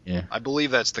 Yeah. Right. Yeah. I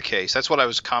believe that's the case. That's what I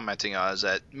was commenting on, is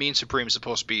that Mean Supreme is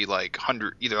supposed to be like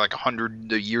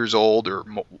 100 years old or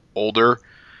older,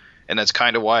 and that's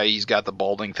kind of why he's got the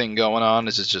balding thing going on,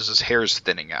 is it's just his hair's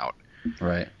thinning out.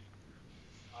 Right.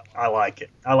 I like it.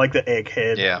 I like the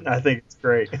egghead. Yeah. I think it's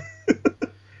great.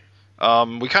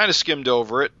 We kind of skimmed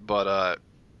over it, but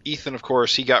Ethan, of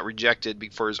course, he got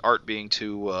rejected for his art being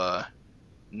too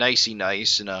nicey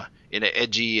nice in an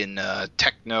edgy and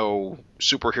techno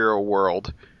superhero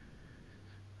world.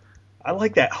 I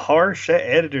like that harsh. That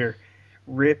editor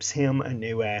rips him a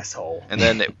new asshole. And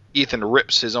then Ethan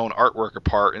rips his own artwork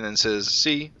apart and then says,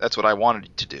 "See, that's what I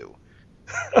wanted to do,"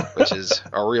 which is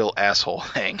a real asshole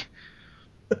thing.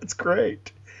 That's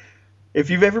great. If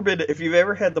you've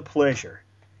ever had the pleasure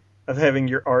of having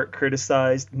your art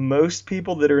criticized, most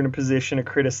people that are in a position to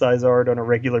criticize art on a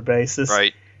regular basis,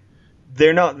 Right?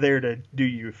 they're not there to do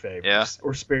you favors Yeah.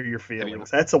 or spare your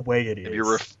feelings. That's the way it is. Have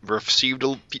you received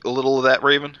a little of that,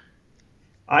 Raven?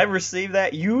 I received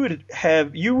that. You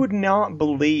would not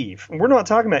believe. We're not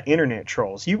talking about internet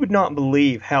trolls. You would not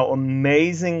believe how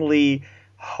amazingly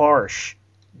harsh.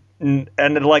 And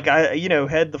like I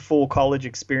had the full college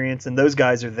experience, and those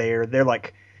guys are there. They're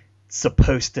like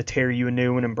supposed to tear you a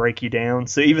new one and break you down.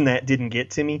 So even that didn't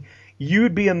get to me.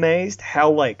 You'd be amazed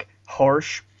how like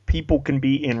harsh people can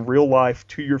be in real life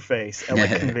to your face at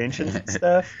like conventions and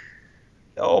stuff.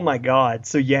 Oh my God.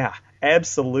 So yeah,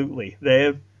 absolutely. They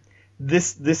have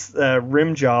this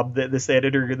rim job that this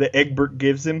editor, that Egbert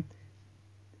gives him,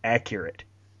 accurate.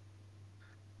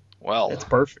 Well, That's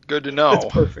perfect. good to know. That's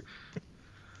perfect.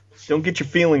 Don't get your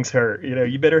feelings hurt.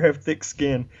 You better have thick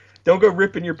skin. Don't go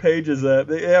ripping your pages up.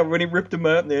 Yeah, when he ripped them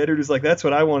up, and the editor's like, "That's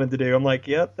what I wanted to do." I'm like,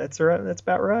 "Yep, that's right. That's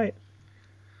about right."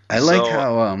 I like So-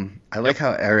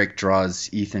 how Eric draws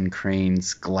Ethan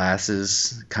Crane's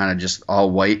glasses kind of just all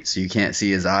white, so you can't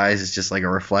see his eyes. It's just like a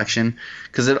reflection,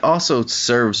 because it also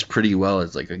serves pretty well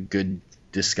as like a good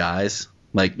disguise.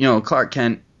 Like, Clark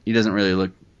Kent, he doesn't really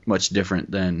look much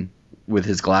different than with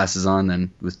his glasses on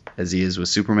than as he is with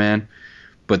Superman.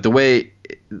 But the way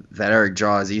that Eric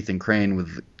draws Ethan Crane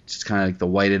with just kind of like the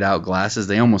whited out glasses,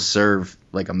 they almost serve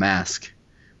like a mask.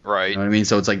 Right. You know what I mean?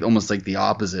 So it's like almost like the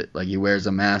opposite. Like he wears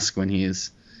a mask when he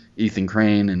is Ethan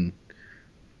Crane, and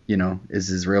is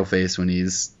his real face when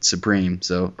he's Supreme.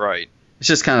 So Right. it's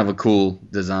just kind of a cool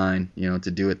design,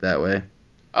 to do it that way.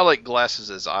 I like glasses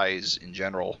as eyes in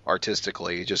general,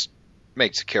 artistically. It just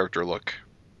makes a character look,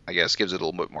 I guess, gives it a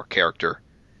little bit more character.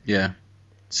 Yeah,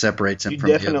 separates him You from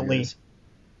the definitely- others.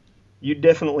 You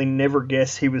definitely never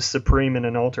guess he was Supreme in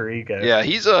an alter ego. Yeah,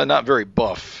 he's not very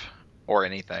buff or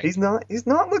anything. He's not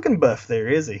looking buff there,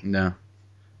 is he? No.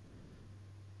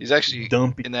 He's actually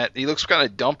Dumpy. in that. He looks kind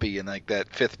of dumpy in like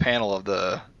that fifth panel of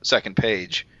the second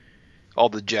page, all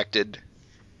dejected.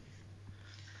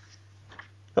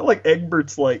 I like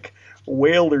Egbert's like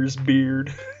whaler's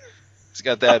beard. He's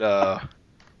got that.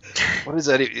 What is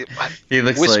that? He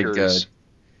looks Whiskers. like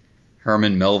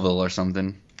Herman Melville or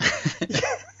something.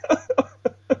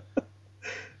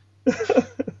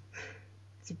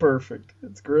 It's perfect.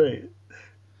 It's great.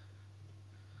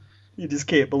 You just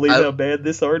can't believe I- how bad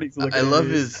this artist's looking. I love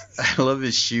is.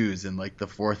 his shoes in like the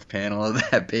fourth panel of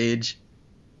that page.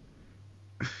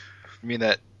 I mean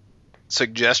that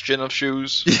suggestion of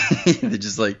shoes. They're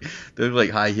just like they look like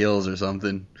high heels or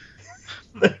something.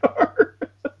 They are.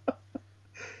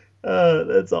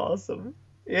 That's awesome.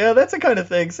 Yeah, that's the kind of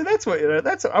thing. So that's what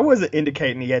I wasn't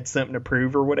indicating he had something to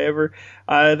prove or whatever.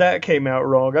 That came out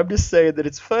wrong. I'm just saying that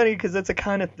it's funny because that's the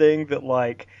kind of thing that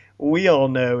like we all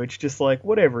know it's just like,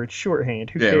 whatever, it's shorthand,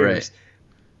 who Yeah, cares? right.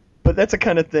 But that's the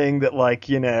kind of thing that, like,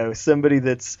 you know, somebody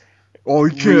that's Oh,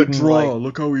 he can't reading, draw. like-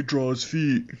 Look how he draws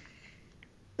feet.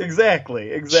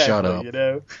 exactly, Shut up. you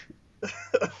know?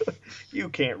 You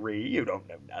can't read, you don't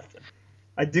know nothing.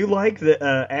 I do like that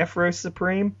Afro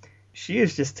Supreme, she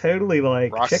is just totally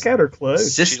like, Ross- check out her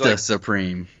clothes. Sister like-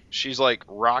 Supreme. She's like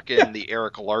rocking the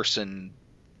Eric Larson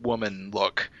woman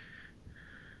look.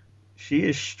 She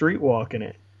is streetwalking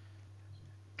it.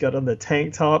 Got on the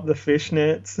tank top, the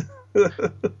fishnets.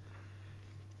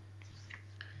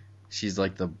 She's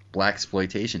like the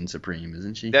blaxploitation supreme,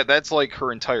 isn't she? That's like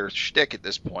her entire shtick at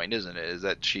this point, isn't it? Is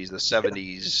that she's the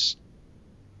 70s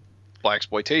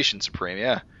blaxploitation supreme,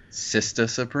 yeah. Sister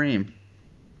Supreme.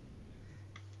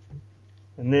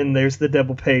 And then there's the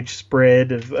double page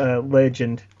spread of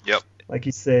Legend. Yep. Like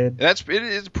you said. And it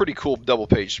is a pretty cool double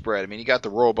page spread. I mean, you got the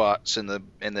robots and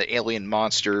the alien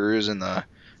monsters and the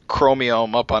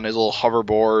Chromium up on his little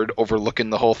hoverboard overlooking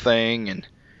the whole thing, and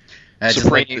I just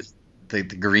Supreme. like the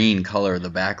green color of the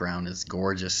background is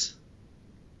gorgeous.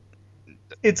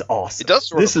 It's awesome. It does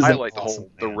sort This of is an highlight awesome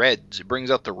the man. reds. It brings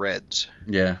out the reds.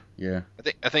 Yeah.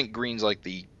 I think green's like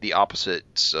the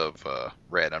opposites of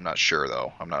red. I'm not sure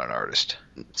though. I'm not an artist.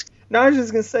 No, I was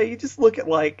just gonna say, you just look at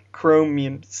like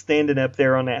Chromium standing up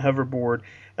there on that hoverboard,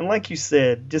 and like you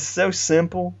said, just so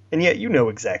simple, and yet you know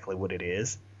exactly what it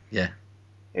is. Yeah.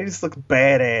 It just looks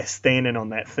badass standing on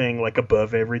that thing, like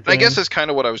above everything. I guess that's kind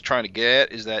of what I was trying to get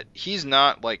at, is that he's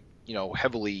not like, you know,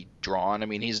 heavily drawn. I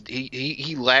mean,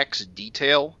 he lacks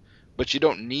detail, but you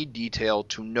don't need detail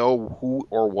to know who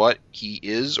or what he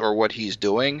is or what he's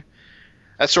doing.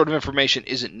 That sort of information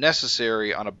isn't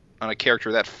necessary on a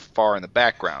character that far in the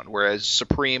background, whereas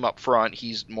Supreme up front,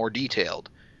 he's more detailed.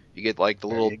 You get like the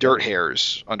There little you go. dirt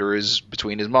hairs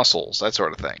between his muscles, that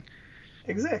sort of thing.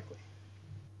 Exactly.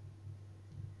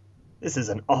 This is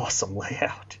an awesome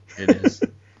layout. It is.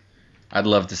 I'd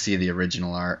love to see the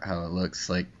original art, how it looks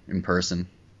like in person.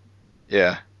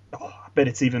 Yeah. Oh, I bet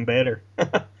it's even better.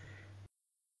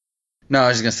 No, I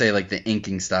was just gonna say like the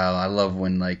inking style. I love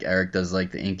when like Eric does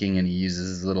like the inking and he uses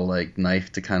his little like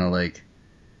knife to kind of like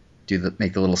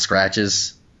make the little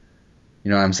scratches.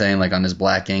 You know what I'm saying? Like on his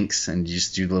black inks, and you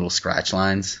just do little scratch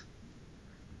lines.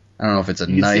 I don't know if it's a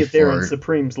You can see knife it there or on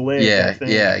Supreme's leg. I yeah,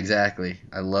 think. yeah, exactly.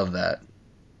 I love that.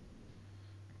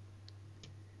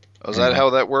 Is that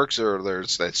how that works, or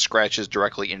there's that scratches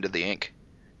directly into the ink?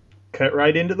 Cut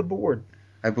right into the board.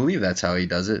 I believe that's how he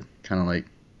does it. Kind of like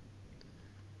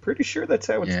Pretty sure that's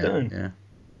how it's yeah, done. yeah.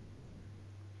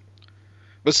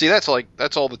 But see, that's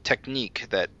all the technique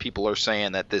that people are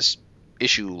saying that this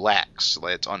issue lacks. That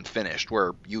it's unfinished.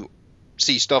 Where you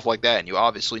see stuff like that, and you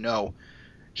obviously know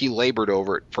he labored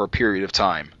over it for a period of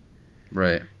time.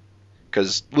 Right.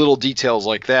 Because little details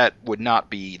like that would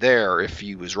not be there if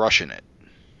he was rushing it.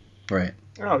 Right.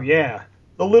 Oh yeah,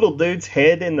 the little dude's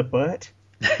head in the butt.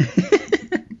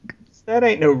 That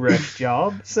ain't no rush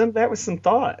job. That was some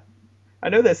thought. I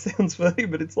know that sounds funny,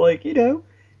 but it's like, you know,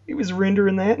 he was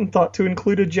rendering that and thought to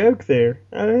include a joke there.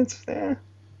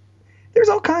 There's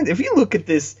all kinds. If you look at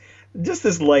this, just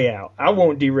this layout, I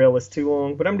won't derail us too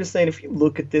long, but I'm just saying, if you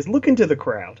look at this, look into the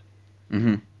crowd.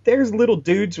 Mm-hmm. There's little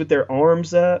dudes with their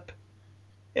arms up.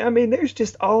 I mean, there's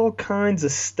just all kinds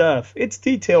of stuff. It's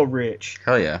detail rich.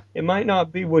 Hell yeah. It might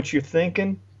not be what you're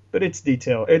thinking, but it's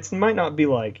detail. It might not be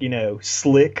like, you know,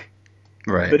 slick,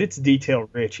 Right. but it's detail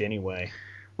rich anyway.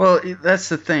 Well, that's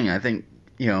the thing. I think,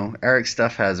 you know, Eric's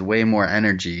stuff has way more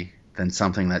energy than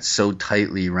something that's so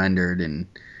tightly rendered. And,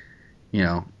 you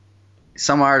know,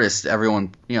 some artists,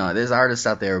 everyone, you know, there's artists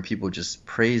out there where people just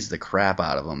praise the crap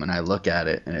out of them. And I look at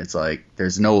it and it's like,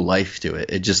 there's no life to it.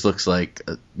 It just looks like,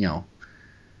 you know,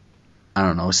 I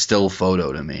don't know, a still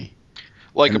photo to me.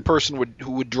 Like a person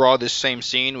who would draw this same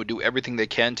scene would do everything they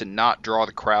can to not draw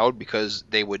the crowd, because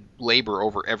they would labor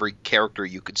over every character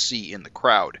you could see in the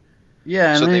crowd.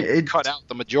 Yeah, So and they would cut out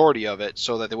the majority of it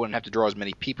so that they wouldn't have to draw as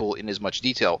many people in as much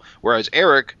detail. Whereas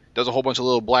Eric does a whole bunch of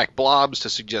little black blobs to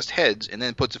suggest heads, and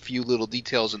then puts a few little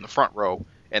details in the front row,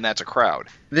 and that's a crowd.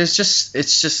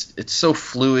 it's so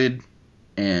fluid,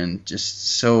 and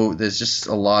there's just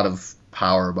a lot of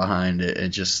power behind it. It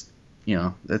just, you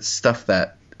know, that's stuff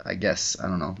that I guess, I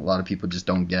don't know, a lot of people just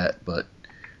don't get, but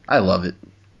I love it.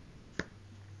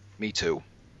 Me too.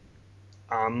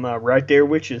 I'm right there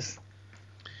with you.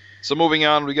 So moving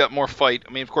on, we got more fight.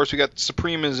 I mean, of course, we got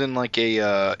Supreme is in like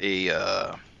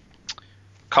a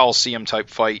Coliseum type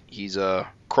fight.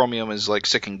 Chromium is like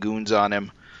sicking goons on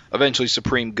him. Eventually,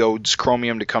 Supreme goads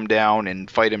Chromium to come down and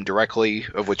fight him directly,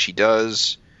 of which he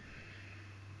does.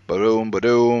 Ba-doom,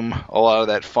 ba-doom. A lot of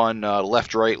that fun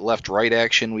left, right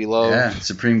action we love. Yeah,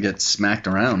 Supreme gets smacked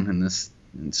around in this.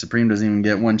 And Supreme doesn't even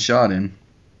get one shot in.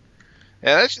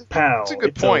 Yeah, Pow, that's a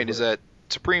good it's point, over. is that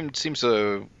Supreme seems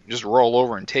to just roll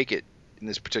over and take it in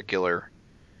this particular.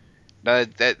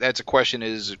 That's a question,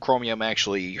 is Chromium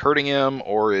actually hurting him,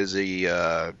 or is he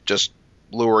just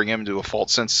luring him to a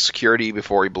false sense of security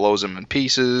before he blows him in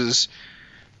pieces?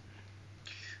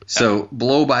 So,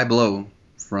 blow by blow,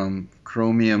 from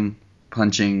Chromium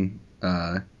punching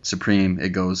Supreme, it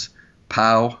goes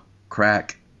pow,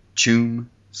 crack, choom,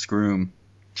 scroom.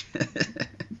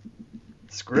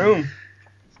 Screw him.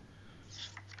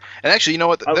 And actually, you know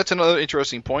what? That's another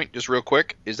interesting point, just real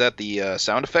quick, is that the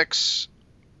sound effects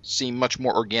seem much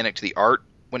more organic to the art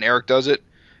when Eric does it,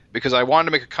 because I wanted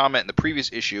to make a comment in the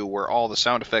previous issue where all the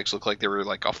sound effects look like they were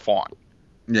like a font,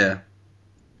 Yeah.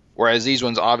 whereas these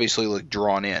ones obviously look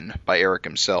drawn in by Eric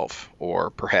himself,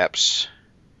 or perhaps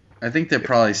I think they're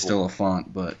probably still a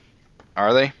font, but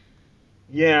are they?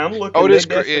 Yeah, I'm looking. Oh, it they is. It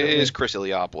definitely- is Chris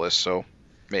Eliopoulos, so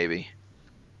maybe.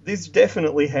 These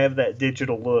definitely have that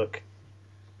digital look.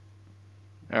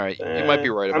 All right, you might be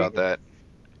right about that.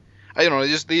 I don't know.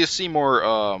 They just seem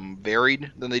more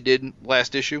varied than they did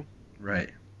last issue. right.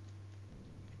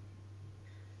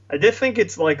 I did think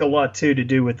it's like a lot too to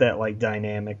do with that like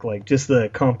dynamic, like just the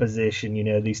composition. You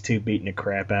know, these two beating the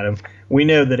crap out of him. We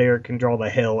know that Eric can draw the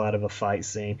hell out of a fight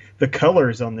scene. The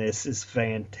colors on this is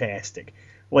fantastic.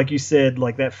 Like you said,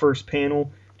 like that first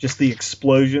panel, just the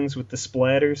explosions with the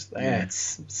splatters.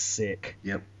 That's sick.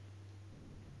 Yep.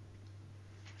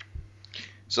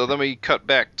 So then we cut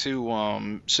back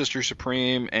to Sister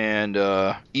Supreme and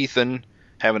Ethan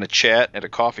having a chat at a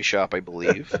coffee shop, I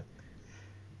believe.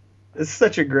 It's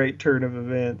such a great turn of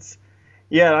events.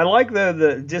 Yeah, I like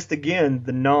the just again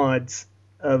the nods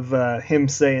of him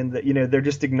saying that, you know, they're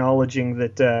just acknowledging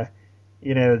that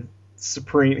you know,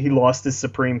 Supreme, he lost his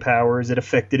supreme powers, it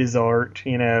affected his art,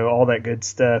 you know, all that good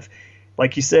stuff.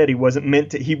 Like you said, he wasn't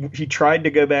meant to. He tried to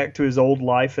go back to his old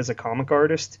life as a comic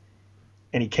artist,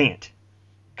 and he can't,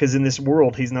 because in this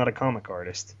world he's not a comic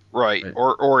artist. Right. Right.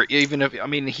 Or even if, I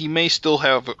mean, he may still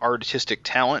have artistic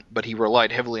talent, but he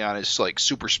relied heavily on his like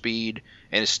super speed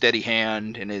and his steady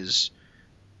hand and his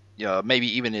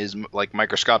maybe even his like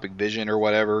microscopic vision or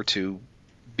whatever to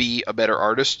be a better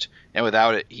artist, and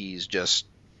without it he's just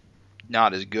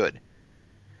not as good.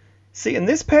 See, in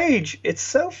this page, it's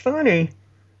so funny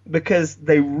because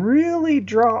they really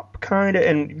drop kind of,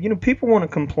 and you know, people want to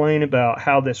complain about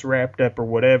how this wrapped up or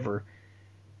whatever,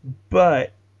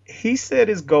 but he said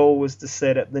his goal was to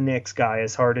set up the next guy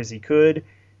as hard as he could.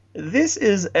 This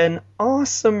is an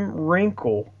awesome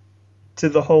wrinkle to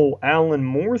the whole Alan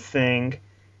Moore thing,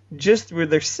 just where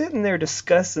they're sitting there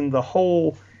discussing the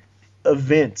whole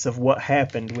events of what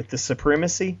happened with the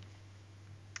Supremacy,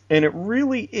 and it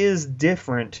really is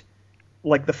different.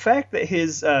 Like the fact that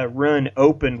his run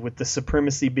opened with the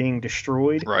Supremacy being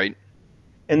destroyed, Right.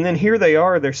 and then here they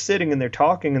are, they're sitting and they're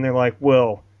talking, and they're like,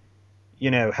 well,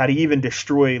 you know, how do you even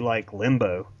destroy like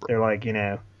Limbo? They're like, you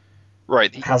know,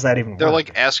 Right. how's that even They're work?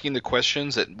 like asking the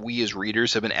questions that we as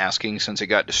readers have been asking since it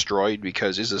got destroyed,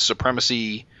 because is the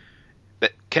Supremacy,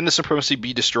 can the Supremacy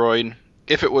be destroyed?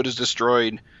 If it was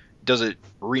destroyed, does it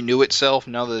renew itself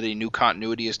now that a new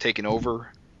continuity has taken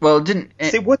over? Well, didn't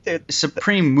See what they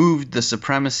Supreme moved the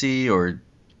Supremacy or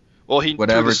Well, he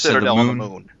whatever threw the to the Citadel on the moon?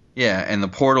 moon. Yeah, and the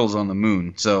portal's on the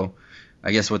moon. So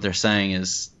I guess what they're saying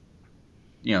is,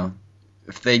 you know,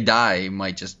 if they die, it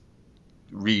might just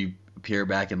reappear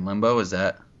back in Limbo. Is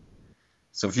that?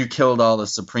 So if you killed all the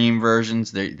Supreme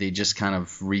versions, they just kind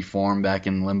of reform back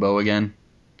in Limbo again.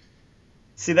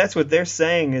 See, that's what they're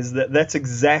saying, is that that's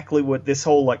exactly what this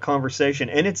whole like conversation,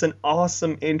 and it's an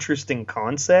awesome, interesting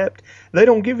concept. They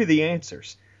don't give you the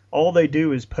answers. All they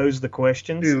do is pose the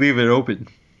questions, leave it open.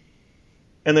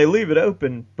 and they leave it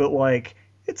open. But like,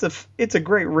 it's a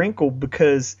great wrinkle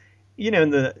because, you know,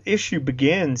 the issue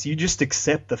begins, you just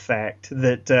accept the fact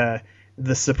that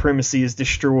the Supremacy is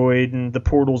destroyed and the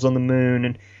portal's on the moon,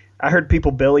 and I heard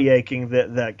people belly aching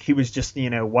that he was just, you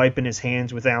know, wiping his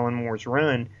hands with Alan Moore's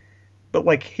run. But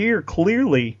like here,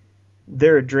 clearly,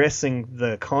 they're addressing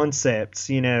the concepts.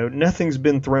 You know, nothing's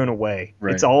been thrown away.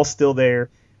 Right. It's all still there.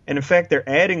 And in fact, they're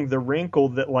adding the wrinkle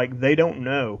that like they don't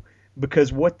know,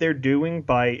 because what they're doing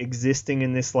by existing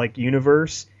in this like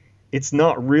universe, it's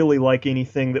not really like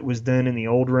anything that was done in the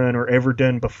old run or ever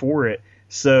done before it.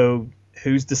 So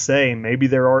who's to say? Maybe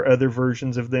there are other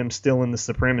versions of them still in the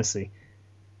Supremacy.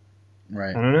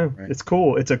 Right. I don't know. Right. It's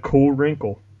cool. It's a cool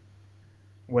wrinkle.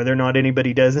 Whether or not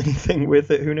anybody does anything with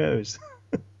it, who knows?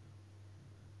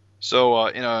 So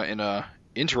in a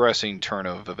interesting turn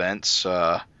of events,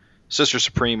 Sister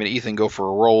Supreme and Ethan go for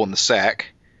a roll in the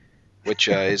sack, which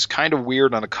is kind of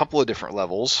weird on a couple of different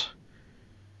levels.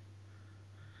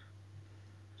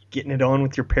 Getting it on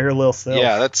with your parallel self.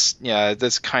 Yeah,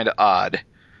 that's kind of odd.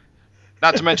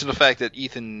 Not to mention the fact that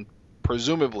Ethan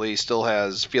presumably still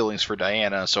has feelings for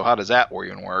Diana, so how does that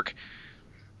even work?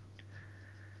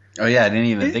 Oh yeah, I didn't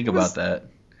even think about that.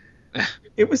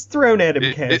 It was thrown at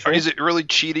him casually. Is it really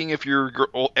cheating if your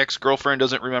ex-girlfriend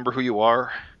doesn't remember who you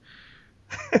are?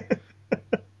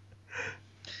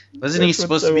 Wasn't he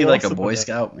supposed to be like a Boy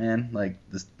Scout, man? Like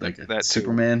this, like that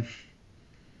Superman?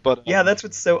 But yeah, that's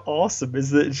what's so awesome,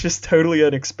 is that it's just totally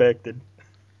unexpected.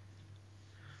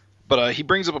 But he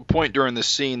brings up a point during this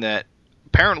scene that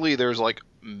apparently there's like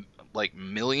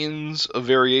millions of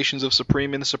variations of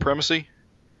Supreme in the Supremacy,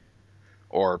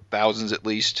 or thousands at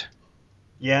least.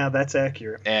 Yeah, that's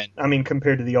accurate. And I mean,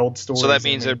 compared to the old stories. So that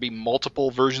means there'd be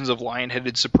multiple versions of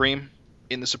Lion-Headed Supreme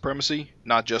in the Supremacy,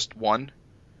 not just one.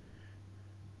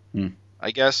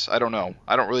 I guess. I don't know.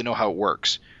 I don't really know how it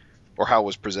works, or how it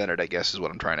was presented, I guess, is what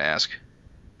I'm trying to ask.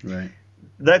 Right.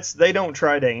 They don't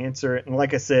try to answer it, and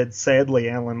like I said, sadly,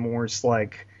 Alan Moore's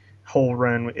whole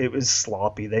run, it was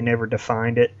sloppy. They never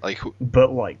defined it.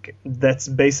 But that's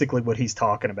basically what he's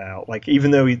talking about. Like,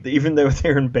 even though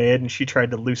they're in bed and she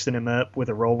tried to loosen him up with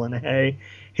a roll in the hay,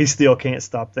 he still can't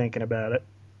stop thinking about it.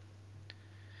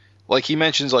 Like, he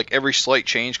mentions every slight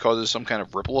change causes some kind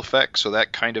of ripple effect, so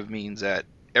that kind of means that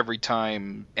every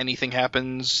time anything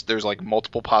happens, there's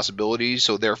multiple possibilities,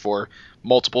 so therefore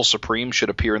multiple Supremes should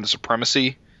appear in the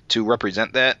Supremacy to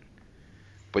represent that.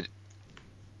 But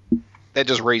that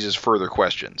just raises further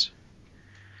questions.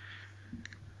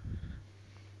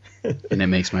 And it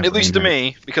makes my At least to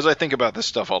me, because I think about this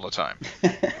stuff all the time.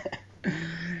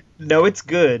 No, it's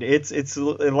good. It's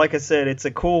like I said, it's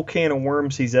a cool can of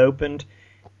worms he's opened.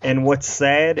 And what's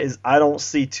sad is I don't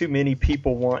see too many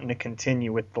people wanting to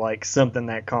continue with something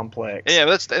that complex. Yeah,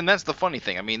 that's the funny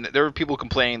thing. I mean, there were people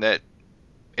complaining that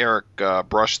Eric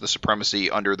brushed the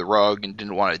Supremacy under the rug and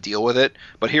didn't want to deal with it,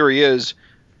 but here he is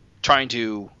trying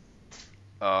to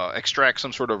extract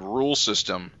some sort of rule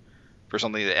system for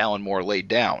something that Alan Moore laid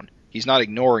down. He's not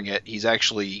ignoring it; he's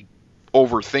actually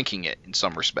overthinking it in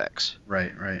some respects.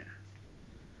 Right.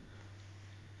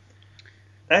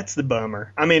 That's the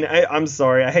bummer. I mean, I'm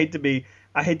sorry. I hate to be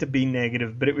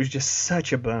negative, but it was just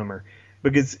such a bummer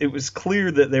because it was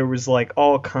clear that there was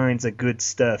all kinds of good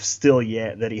stuff still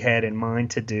yet that he had in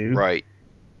mind to do. Right.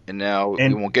 And now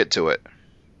we won't get to it.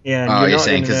 Yeah. Oh, you're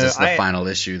saying because it's the final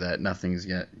issue that nothing's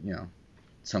yet,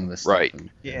 some of this stuff. Right.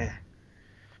 Yeah.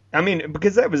 I mean,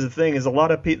 because that was the thing, is a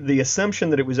lot of people, the assumption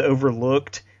that it was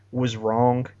overlooked was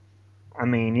wrong. I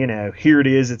mean, here it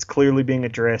is. It's clearly being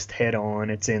addressed head on.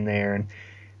 It's in there, and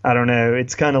I don't know.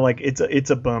 It's kind of it's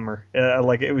a bummer.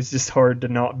 It was just hard to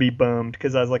not be bummed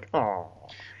because I was like, oh.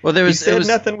 Well, he said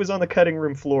nothing was on the cutting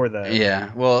room floor though.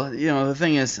 Yeah. Well, the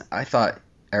thing is, I thought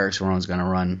Eric Rome was gonna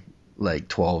run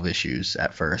 12 issues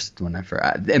at first.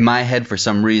 In my head, for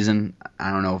some reason,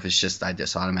 I don't know if it's just I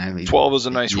just automatically 12 is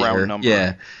a nice round number.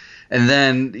 Yeah. And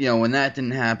then when that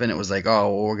didn't happen, it was we're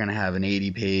gonna have an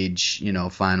 80-page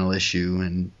final issue,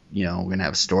 and we're gonna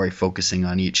have a story focusing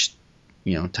on each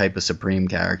type of Supreme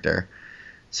character.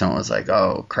 So it was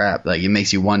oh crap, it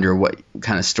makes you wonder what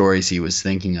kind of stories he was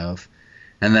thinking of.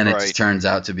 And then it turns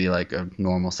out to be a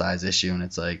normal size issue, and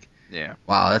it's yeah,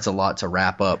 wow, that's a lot to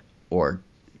wrap up, or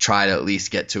try to at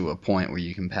least get to a point where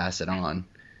you can pass it on. And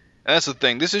that's the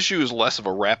thing. This issue is less of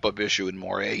a wrap-up issue and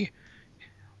more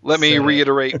let me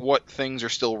reiterate what things are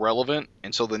still relevant,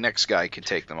 and so the next guy can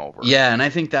take them over. Yeah, and I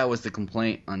think that was the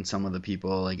complaint on some of the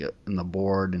people, in the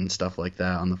board and stuff like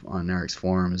that on Eric's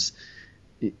forums.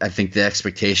 I think the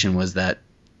expectation was that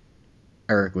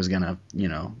Eric was gonna,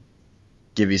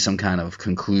 give you some kind of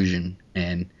conclusion,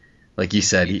 and like you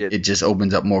said, it just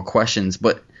opens up more questions.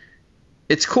 But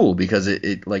it's cool because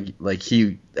it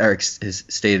Eric has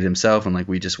stated himself, and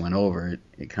we just went over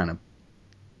it kind of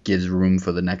gives room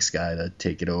for the next guy to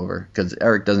take it over because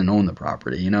Eric doesn't own the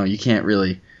property. You can't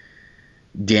really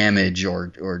damage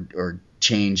or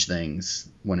change things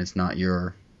when it's not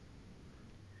your.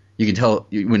 You can tell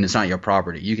when it's not your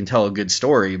property. You can tell a good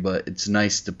story, but it's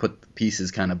nice to put the pieces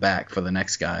kind of back for the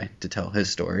next guy to tell his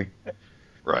story.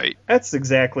 Right. That's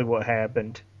exactly what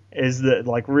happened. Is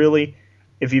that really,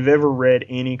 if you've ever read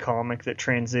any comic that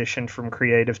transitioned from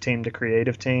creative team to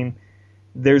creative team,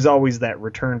 there's always that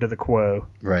return to the quo.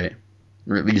 Right.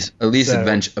 Or at least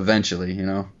eventually,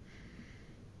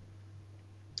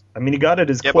 I mean, he got it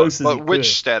as close as he could. But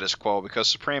which status quo? Because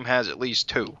Supreme has at least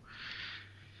two.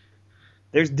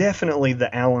 There's definitely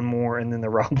the Alan Moore and then the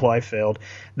Rob Liefeld.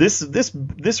 This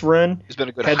run He's been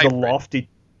a good had hybrid. the lofty.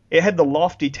 it had the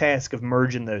lofty task of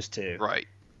merging those two. Right.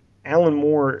 Alan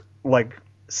Moore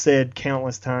said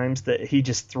countless times that he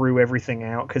just threw everything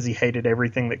out because he hated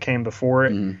everything that came before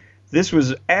it. Mm. This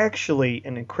was actually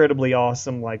an incredibly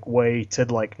awesome way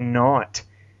to not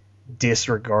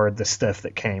disregard the stuff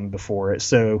that came before it.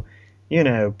 So,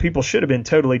 people should have been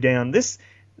totally down. This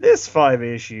 5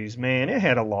 issues, man, it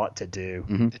had a lot to do.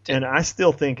 Mm-hmm. And I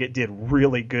still think it did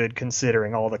really good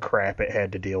considering all the crap it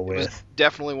had to deal with. It was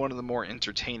definitely one of the more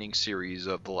entertaining series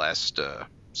of the last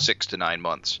 6 to 9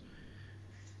 months.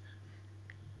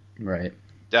 Right.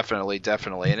 Definitely.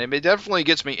 And it definitely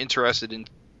gets me interested in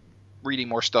reading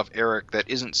more stuff, Eric, that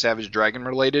isn't Savage Dragon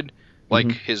related, like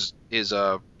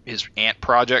Mm-hmm. his Ant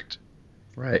project.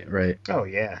 Right. Oh,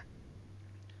 yeah.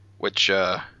 Which,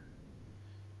 now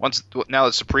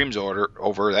that Supreme's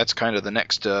over, that's kind of the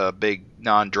next big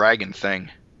non-dragon thing.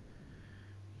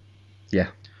 Yeah.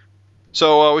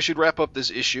 So we should wrap up this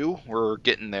issue. We're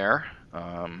getting there.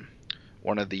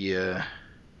 One of the...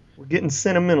 We're getting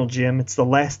sentimental, Jim. It's the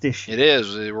last issue. It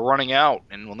is. We're running out,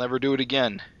 and we'll never do it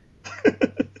again.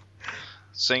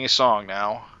 Sing a song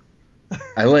now.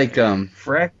 I like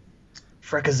Freakazoid.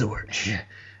 Yeah.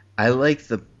 I like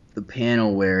the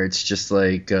panel where it's just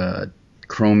like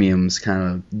Chromium's kind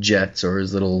of jets or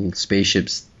his little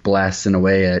spaceships blasting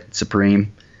away at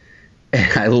Supreme.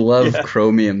 And I love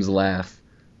Chromium's laugh.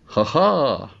 Ha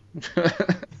ha.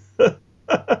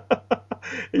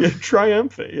 You're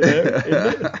triumphant,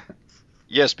 isn't it?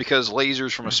 Yes, because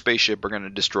lasers from a spaceship are going to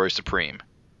destroy Supreme.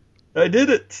 I did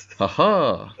it. Ha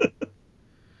ha.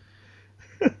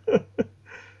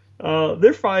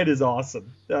 Their fight is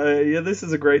awesome. This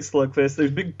is a great slugfest.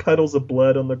 There's big puddles of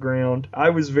blood on the ground. I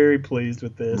was very pleased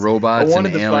with this. Robots and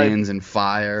aliens and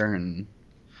fire and.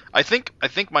 I think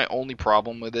my only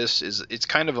problem with this is it's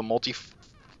kind of a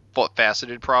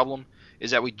multifaceted problem.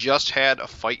 Is that we just had a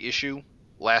fight issue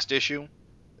last issue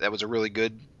that was a really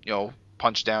good,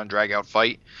 punch down, drag out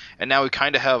fight, and now we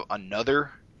kind of have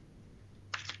another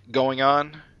going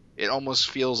on. It almost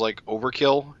feels like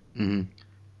overkill. Mm-hmm.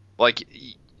 Like,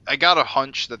 I got a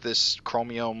hunch that this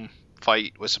Chromium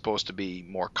fight was supposed to be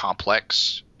more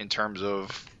complex in terms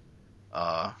of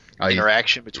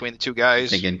interaction between the two guys.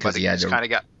 Thinking because he had had to kind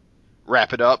of got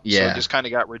wrap it up. Yeah. So it just kind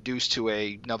of got reduced to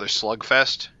another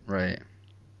slugfest. Right.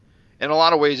 In a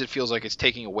lot of ways, it feels like it's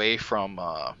taking away from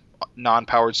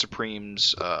non-powered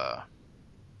Supreme's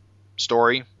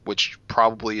story, which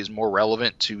probably is more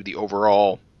relevant to the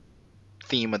overall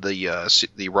theme of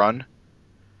the run.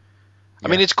 I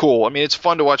mean, it's cool. I mean, it's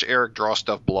fun to watch Eric draw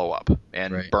stuff blow up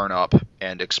and burn up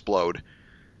and explode.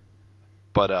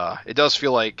 But it does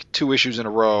feel like 2 issues in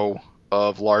a row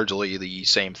of largely the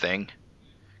same thing.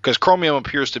 Because Chromium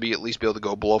appears to be at least be able to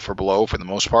go blow for the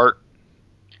most part.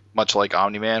 Much like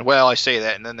Omni-Man. Well, I say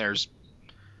that, and then there's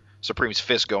Supreme's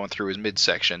fist going through his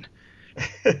midsection.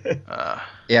 I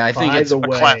think it's a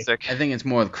classic. I think it's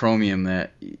more with Chromium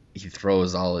that he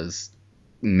throws all his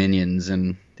minions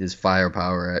and his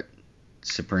firepower at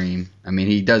Supreme. I mean,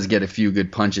 he does get a few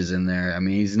good punches in there. I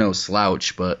mean, he's no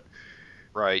slouch, but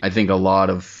I think a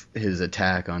lot of his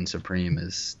attack on Supreme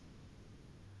is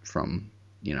from,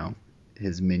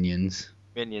 his minions.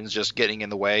 Minions just getting in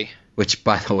the way. Which,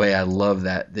 by the way, I love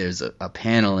that there's a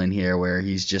panel in here where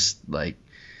he's just like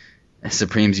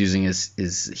Supreme's using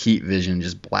his heat vision,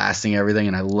 just blasting everything,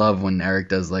 and I love when Eric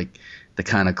does like the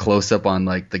kind of close up on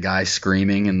like the guy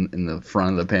screaming in the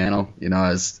front of the panel,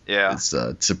 as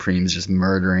Supreme's just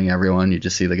murdering everyone. You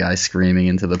just see the guy screaming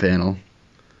into the panel.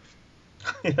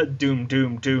 Doom,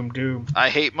 doom, doom, doom. I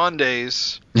hate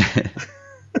Mondays.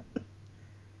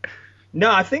 No,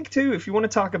 I think too, if you want to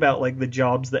talk about like the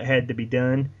jobs that had to be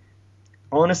done,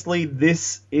 honestly,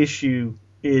 this issue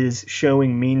is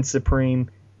showing Mean Supreme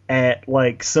at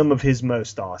like some of his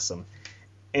most awesome.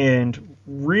 And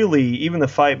really, even the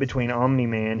fight between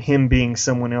Omni-Man, him being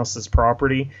someone else's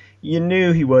property, you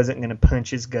knew he wasn't going to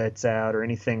punch his guts out or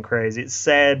anything crazy. It's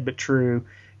sad but true.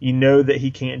 You know that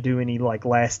he can't do any like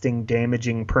lasting,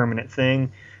 damaging, permanent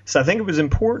thing. So I think it was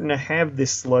important to have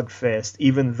this slugfest,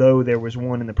 even though there was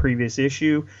one in the previous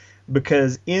issue,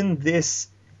 because in this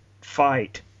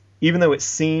fight, even though it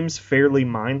seems fairly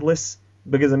mindless,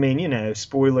 because, I mean,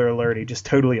 spoiler alert, he just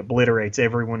totally obliterates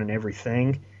everyone and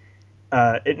everything,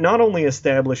 it not only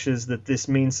establishes that this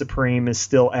Mean Supreme is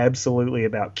still absolutely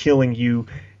about killing you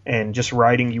and just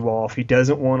writing you off. He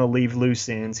doesn't want to leave loose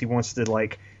ends. He wants to,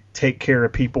 like, take care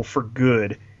of people for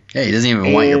good. Yeah, he doesn't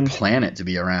even want your planet to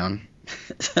be around.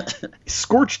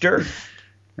 Scorched earth.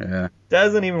 Yeah.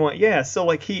 Doesn't even want. Yeah. So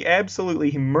like he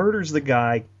murders the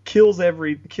guy, kills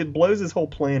blows his whole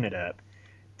planet up,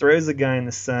 throws the guy in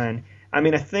the sun. I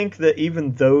mean, I think that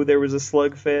even though there was a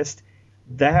slugfest,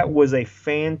 that was a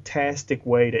fantastic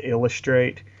way to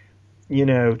illustrate,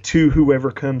 to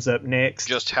whoever comes up next.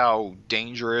 Just how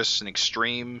dangerous and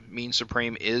extreme Mean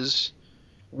Supreme is.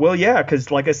 Well, yeah,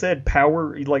 because like I said,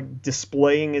 power, like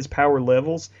displaying his power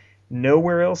levels.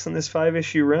 Nowhere else in this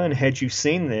 5-issue run had you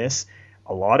seen this.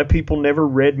 A lot of people never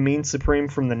read Mean Supreme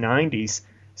from the 90s.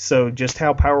 So just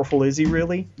how powerful is he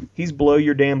really? He's blow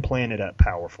your damn planet up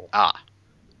powerful.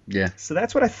 Yeah. So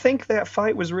that's what I think that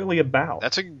fight was really about.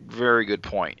 That's a very good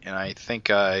point, and I think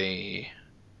I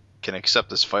can accept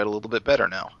this fight a little bit better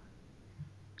now.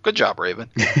 Good job, Raven.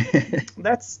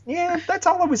 That's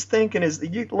all I was thinking is,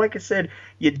 like I said,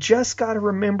 you just got to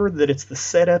remember that it's the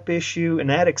setup issue, and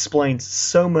that explains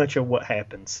so much of what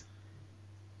happens.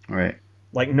 Right.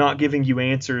 Like not giving you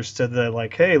answers to the,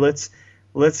 like, hey,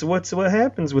 what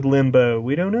happens with Limbo?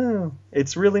 We don't know.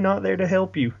 It's really not there to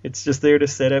help you. It's just there to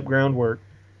set up groundwork.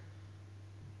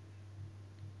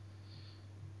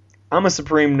 I'm a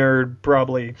Supreme nerd,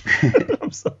 probably.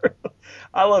 I'm sorry.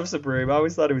 I love Supreme. I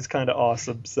always thought he was kind of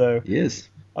awesome, so He is.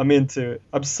 I'm into it.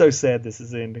 I'm so sad this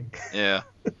is ending. Yeah.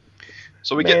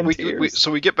 So we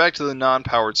get back to the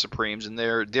non-powered Supremes, and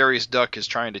there Darius Duck is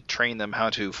trying to train them how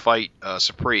to fight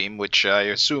Supreme, which I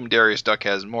assume Darius Duck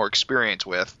has more experience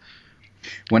with.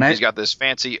 He's got this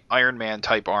fancy Iron Man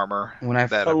type armor.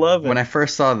 I love it. When I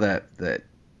first saw that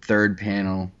third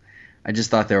panel, I just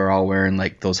thought they were all wearing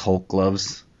like those Hulk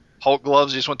gloves. Hulk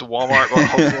gloves? You just went to Walmart and bought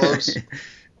Hulk gloves?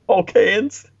 Hulk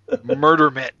hands? Murder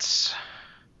mitts.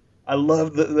 I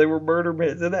love that they were murder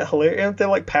mitts. Isn't that hilarious? Aren't they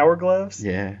like power gloves?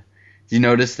 Yeah. Did you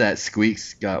notice that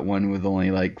Squeak's got one with only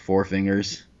like 4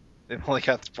 fingers? They've only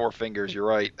got 4 fingers. You're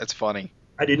right. That's funny.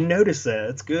 I didn't notice that.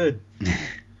 That's good.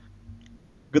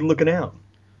 Good looking out.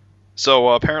 So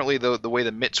apparently the way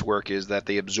the mitts work is that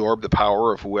they absorb the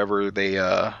power of whoever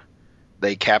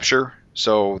they capture.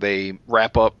 So they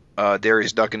wrap up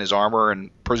Darius Duck in his armor and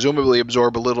presumably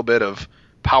absorb a little bit of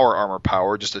power armor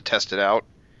power just to test it out.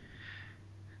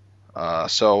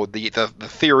 So the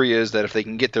theory is that if they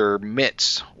can get their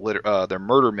mitts, their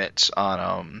murder mitts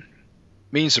on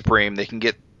Mean Supreme, they can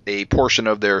get a portion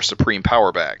of their Supreme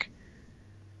power back,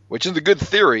 which is a good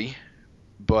theory.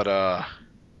 But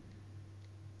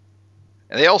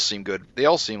and they all seem good. They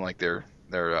all seem like they're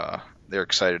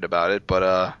excited about it.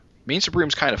 But Mean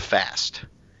Supreme's kind of fast.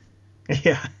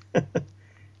 Yeah.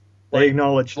 They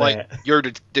acknowledge that. Like you're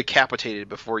decapitated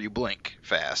before you blink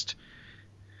fast.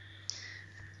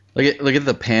 Look at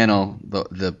the panel.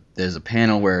 There's a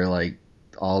panel where like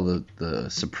all the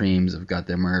Supremes have got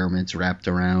their murder mitts wrapped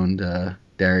around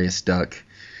Darius Duck,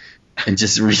 and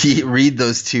just read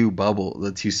those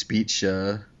the two speech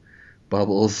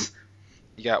bubbles.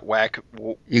 You got whack.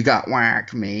 You got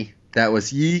whack me. That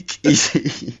was yeek.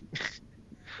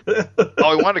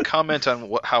 I wanted to comment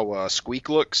on how Squeak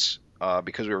looks,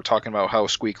 because we were talking about how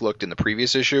Squeak looked in the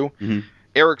previous issue. Mm-hmm.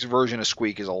 Eric's version of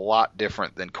Squeak is a lot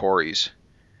different than Corey's.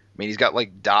 I mean, he's got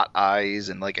like dot eyes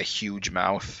and like a huge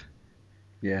mouth.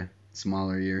 Yeah,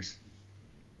 smaller ears.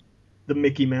 The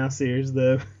Mickey Mouse ears,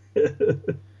 though.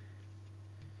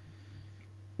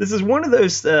 This is one of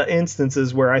those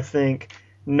instances where I think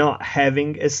not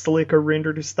having as slick a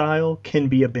rendered style can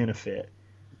be a benefit.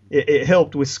 It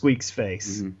helped with Squeak's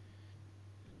face. Mm-hmm.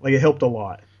 Like, it helped a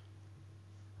lot.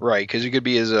 Right, because it could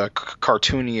be as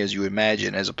cartoony as you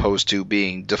imagine, as opposed to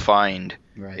being defined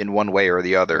in one way or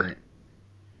the other.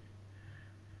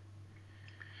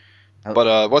 Right.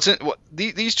 But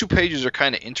these 2 pages are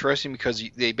kind of interesting because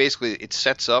it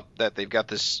sets up that they've got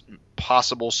this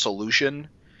possible solution,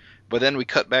 but then we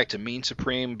cut back to Mean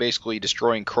Supreme basically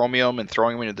destroying Chromium and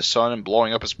throwing him into the sun and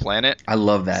blowing up his planet. I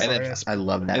love that. And I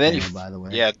love that panel, by the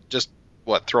way. Yeah, just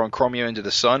throwing Chromium into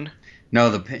the sun? No,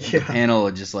 the panel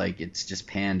just like it's just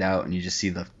panned out and you just see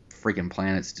the freaking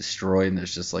planets destroyed and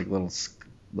there's just like little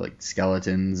like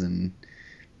skeletons and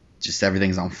just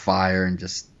everything's on fire and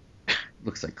just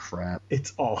looks like crap.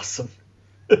 It's awesome.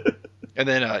 And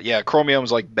then,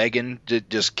 Chromium's like begging to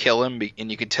just kill him,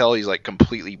 and you can tell he's like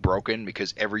completely broken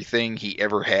because everything he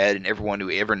ever had and everyone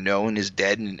who ever known is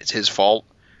dead, and it's his fault.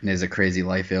 And there's a crazy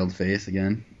life-ailed face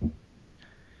again.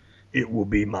 It will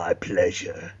be my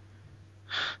pleasure.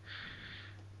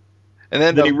 And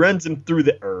then he runs him through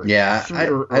the earth. Yeah, I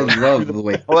love the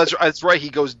way. Well, that's right. He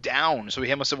goes down, so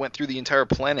he must have went through the entire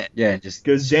planet. Yeah, just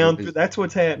goes down through. That's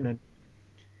what's happening.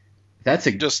 That's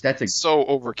so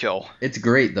overkill. It's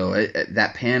great though.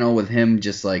 That panel with him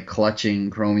just like clutching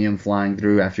Chromium flying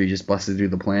through after he just busted through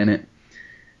the planet.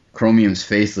 Chromium's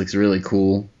face looks really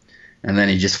cool, and then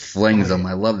he just flings him.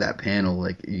 I love that panel.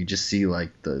 Like you just see you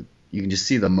can just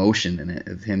see the motion in it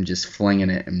of him just flinging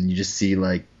it, and you just see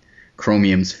like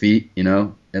Chromium's feet,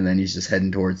 and then he's just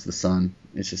heading towards the sun.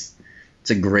 It's just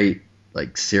It's a great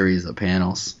like series of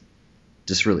panels.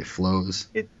 Just really flows.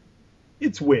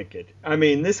 It's wicked. I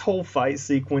mean, this whole fight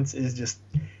sequence is just,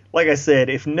 like I said,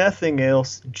 if nothing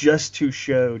else, just to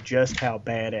show just how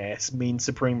badass Mean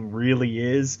Supreme really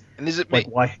is. And is it Like,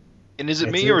 me? why? And is it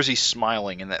That's me, it. or is he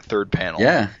smiling in that third panel?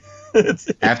 Yeah. That's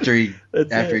it. After he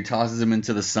That's it. tosses him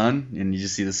into the sun and you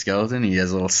just see the skeleton, he has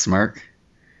a little smirk.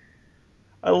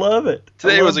 I love it.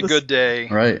 Today I was love a good day.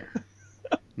 Right.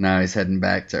 Now he's heading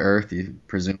back to Earth,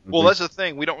 presumably. Well, that's the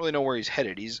thing. We don't really know where he's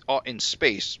headed. He's in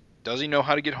space. Does he know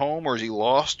how to get home, or is he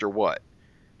lost, or what?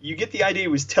 You get the idea he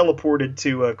was teleported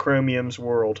to Chromium's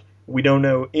world. We don't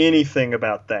know anything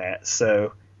about that,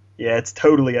 so yeah, it's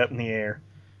totally up in the air.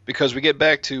 Because we get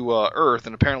back to Earth,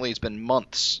 and apparently it's been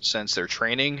months since their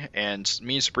training, and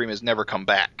Mean Supreme has never come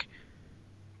back.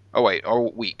 Oh, wait. Or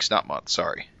weeks, not months.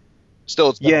 Sorry. Still,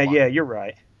 it's been a month. Yeah, you're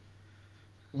right.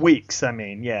 Weeks, I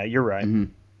mean. Yeah, you're right. Mm-hmm.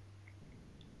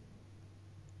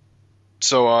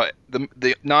 So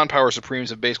the non-power Supremes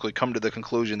have basically come to the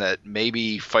conclusion that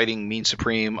maybe fighting Mean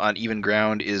Supreme on even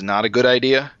ground is not a good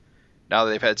idea, now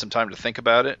that they've had some time to think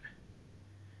about it.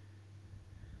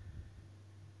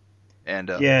 And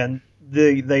Yeah, and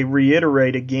they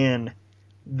reiterate again.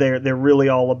 They're really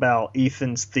all about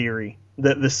Ethan's theory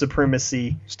that the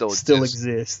supremacy Still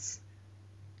exists.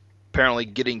 apparently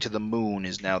getting to the moon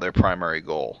is now their primary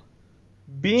goal.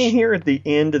 Being here at the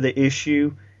end of the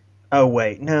issue. Oh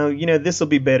wait, no. This will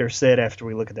be better said after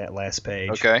we look at that last page.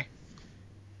 Okay.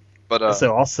 But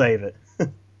So I'll save it.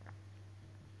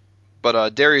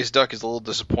 But Darius Duck is a little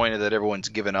disappointed that everyone's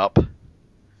given up.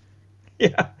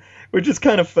 Yeah, which is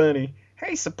kind of funny.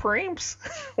 Hey, Supremes,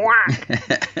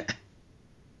 whack!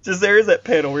 Just there is that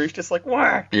panel where he's just like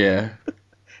whack, Yeah.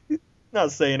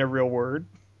 not saying a real word.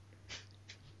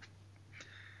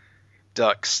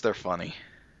 Ducks, they're funny.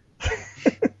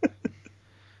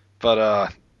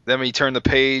 But then we turn the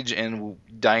page, and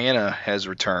Diana has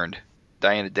returned.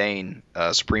 Diana Dane,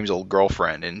 Supreme's old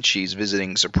girlfriend, and she's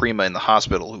visiting Suprema in the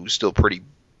hospital, who's still pretty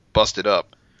busted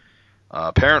up.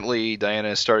 Apparently, Diana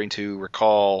is starting to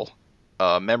recall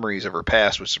memories of her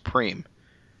past with Supreme.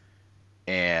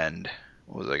 And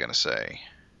what was I going to say?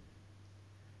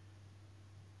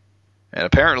 And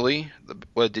apparently,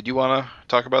 what did you want to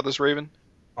talk about this, Raven?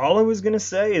 All I was going to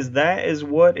say is that is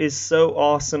what is so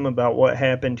awesome about what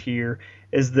happened here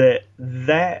is that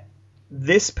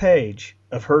this page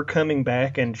of her coming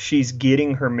back and she's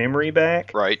getting her memory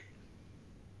back, Right.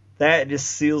 that just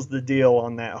seals the deal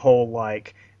on that whole,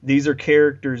 like, these are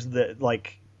characters that,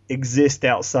 like, exist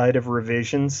outside of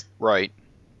revisions, Right.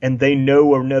 and they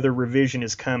know another revision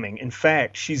is coming. In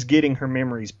fact, she's getting her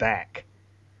memories back.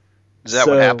 Is that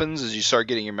So- what happens? Is you start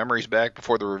getting your memories back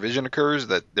before the revision occurs?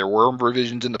 That there were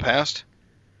revisions in the past?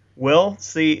 Well,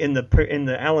 see, in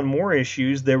the Alan Moore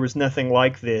issues, there was nothing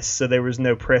like this, so there was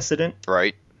no precedent.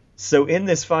 Right. So in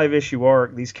this 5-issue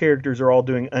arc, these characters are all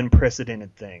doing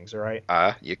unprecedented things, right?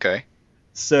 Okay.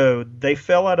 So they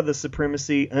fell out of the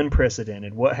supremacy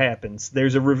unprecedented. What happens?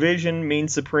 There's a revision. Mean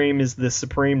Supreme is the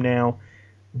Supreme now,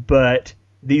 but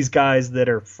these guys that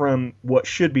are from what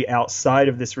should be outside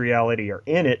of this reality are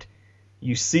in it.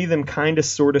 You see them kind of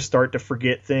sort of start to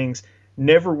forget things.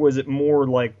 Never was it more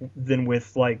like than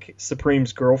with like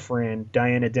Supreme's girlfriend,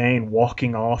 Diana Dane,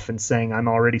 walking off and saying, I'm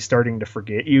already starting to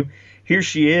forget you. Here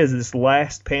she is, this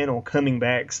last panel coming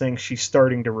back saying she's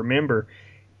starting to remember.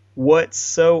 What's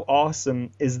so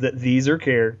awesome is that these are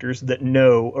characters that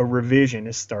know a revision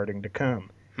is starting to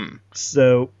come.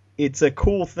 So it's a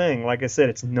cool thing. Like I said,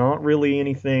 it's not really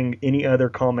anything any other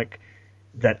comic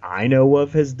that I know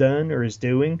of has done or is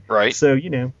doing. Right. So,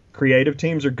 creative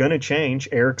teams are going to change.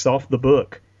 Eric's off the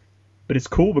book. But it's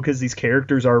cool because these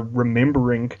characters are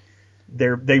remembering.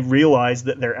 They realize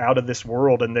that they're out of this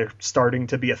world and they're starting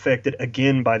to be affected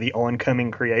again by the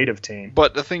oncoming creative team.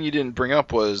 But the thing you didn't bring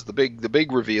up was the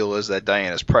big reveal is that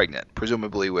Diana's pregnant,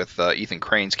 presumably with Ethan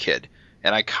Crane's kid.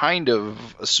 And I kind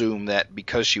of assume that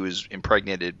because she was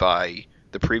impregnated by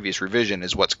the previous revision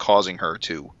is what's causing her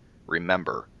to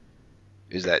remember.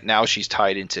 Is that now she's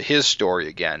tied into his story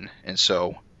again, and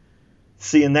so...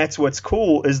 See, and that's what's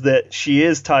cool, is that she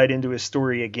is tied into his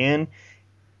story again.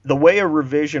 The way a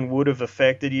revision would have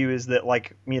affected you is that,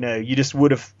 like, you just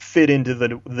would have fit into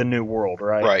the new world,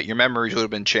 right? Right, your memories would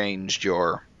have been changed,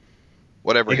 your...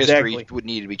 Whatever Exactly. history would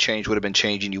need to be changed would have been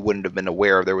changed, and you wouldn't have been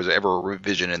aware there was ever a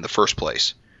revision in the first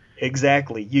place.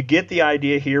 Exactly. You get the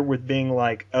idea here with being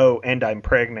like, oh, and I'm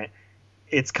pregnant.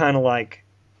 It's kind of like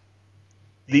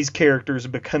these characters are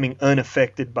becoming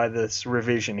unaffected by this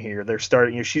revision here. They're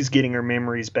starting, she's getting her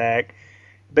memories back.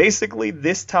 Basically,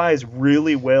 this ties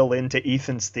really well into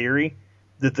Ethan's theory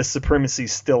that the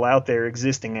supremacy's still out there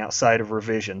existing outside of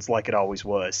revisions like it always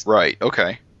was. Right.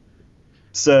 Okay.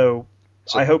 So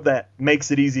I hope that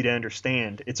makes it easy to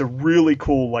understand. It's a really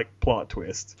cool plot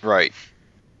twist. Right.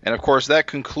 And of course that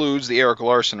concludes the Erik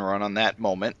Larsen run on that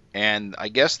moment. And I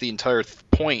guess the entire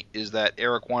point is that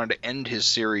Erik wanted to end his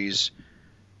series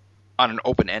on an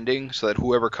open ending so that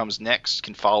whoever comes next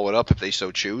can follow it up if they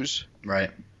so choose.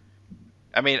 Right.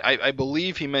 I mean, I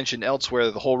believe he mentioned elsewhere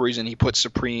that the whole reason he put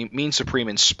Mean Supreme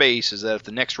in space is that if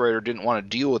the next writer didn't want to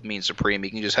deal with Mean Supreme, he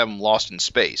can just have him lost in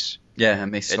space. Yeah, that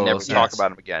makes total and never sense. talk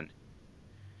about him again.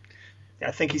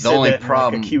 I think he The said only that in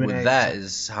problem a Q&A. with that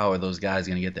is how are those guys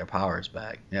going to get their powers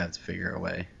back? Yeah, to figure a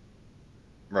way.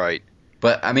 Right.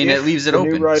 But, I mean, If it leaves it the new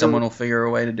open. writer- Someone will figure a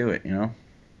way to do it, you know?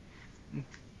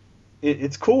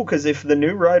 It's cool because if the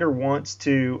new writer wants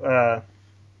to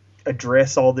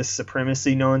address all this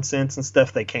supremacy nonsense and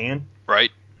stuff, they can.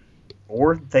 Right.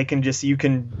 Or they can you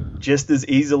can just as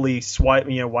easily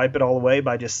wipe it all away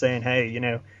by just saying,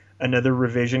 hey, another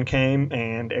revision came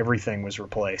and everything was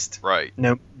replaced. Right.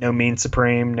 No Mean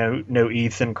Supreme, no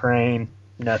Ethan Crane,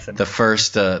 nothing. The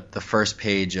first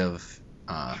page of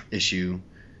issue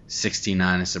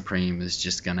 69 of Supreme is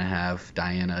just going to have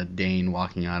Diana Dane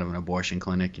walking out of an abortion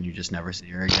clinic and you just never see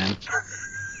her again.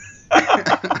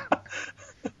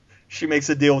 She makes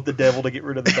a deal with the devil to get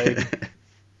rid of the baby.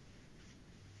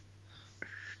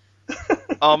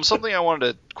 Something I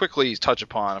wanted to quickly touch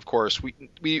upon, of course,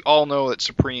 we all know that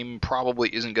Supreme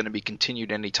probably isn't going to be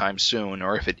continued anytime soon,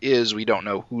 or if it is, we don't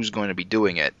know who's going to be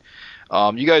doing it.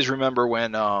 You guys remember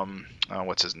when,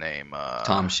 what's his name?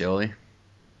 Tom Scioli.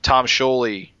 Tom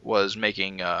Scioli was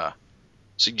making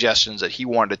suggestions that he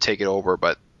wanted to take it over,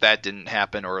 but that didn't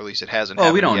happen, or at least it hasn't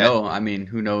happened we don't yet. know. I mean,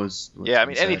 who knows? Yeah, I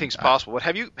mean, anything's possible. But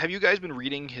have you guys been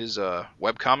reading his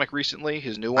webcomic recently,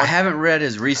 his new one? I haven't read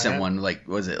his recent one.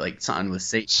 Was it something with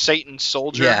Satan? Satan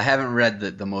Soldier? Yeah, I haven't read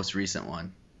the most recent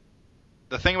one.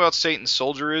 The thing about Satan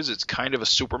Soldier is it's kind of a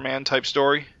Superman type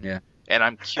story. Yeah. And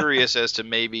I'm curious as to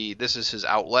maybe this is his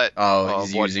outlet. Oh,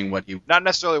 he's using what you... Not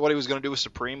necessarily what he was going to do with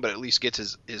Supreme, but at least gets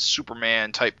his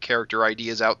Superman type character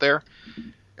ideas out there.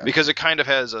 Because it kind of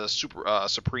has a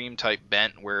Supreme type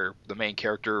bent where the main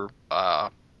character,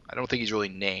 I don't think he's really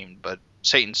named, but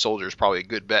Satan Soldier is probably a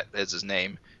good bet as his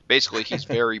name. Basically, he's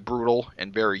very brutal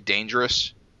and very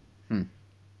dangerous.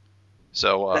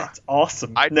 So that's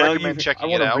awesome. I'd recommend checking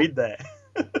it out. I want to read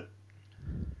that.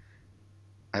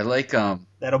 I like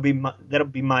that'll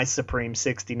be my Supreme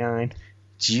 69.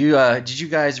 Did you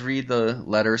guys read the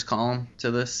letters column to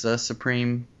this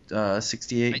Supreme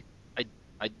 68?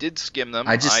 I did skim them.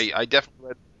 I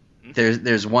definitely read.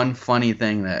 There's one funny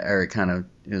thing that Erik kind of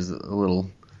is a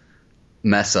little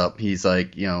mess up. He's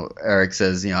like, Erik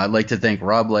says, I'd like to thank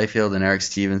Rob Liefeld and Eric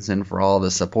Stevenson for all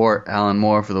the support, Alan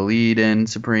Moore for the lead in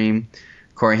Supreme,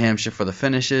 Corey Hampshire for the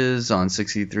finishes on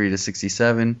 63 to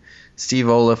 67, Steve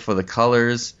Olaf for the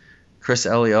colors, Chris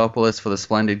Eliopoulos for the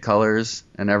splendid colors,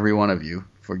 and every one of you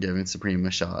for giving Supreme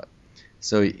a shot.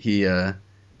 So he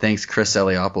thanks Chris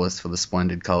Eliopoulos for the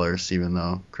splendid colors, even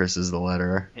though Chris is the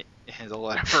letterer. The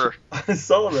letterer. I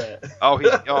saw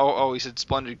that. He said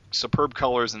splendid, superb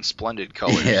colors and splendid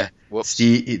colors. Yeah. Whoops.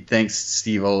 He thanks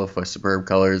Steve Olaf for superb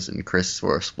colors and Chris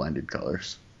for splendid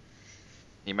colors.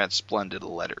 He meant splendid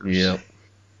letters. Yep.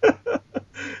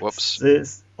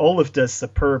 Whoops. Olaf does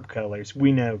superb colors.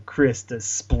 We know Chris does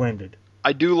splendid.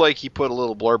 I do like he put a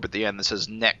little blurb at the end that says,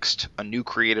 next, a new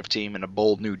creative team in a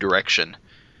bold new direction.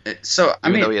 So,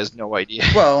 Even though he has no idea.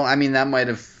 Well, I mean, that might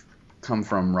have come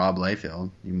from Rob Liefeld.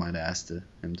 You might have asked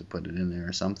him to put it in there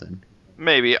or something.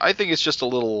 Maybe. I think it's just a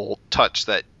little touch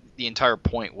that the entire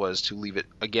point was to leave it,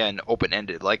 again,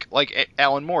 open-ended, like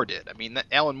Alan Moore did. I mean,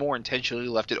 Alan Moore intentionally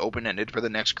left it open-ended for the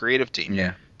next creative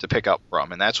team to pick up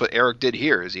from. And that's what Erik did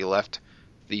here, is he left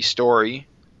the story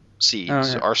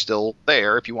seeds are still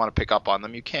there. If you want to pick up on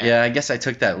them, you can. Yeah, I guess I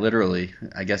took that literally.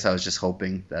 I guess I was just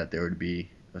hoping that there would be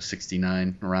a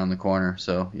 69 around the corner.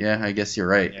 So, yeah, I guess you're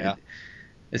right. Yeah.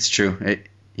 It's true.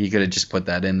 He could have just put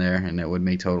that in there, and it would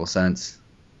make total sense.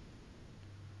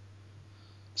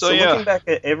 So looking back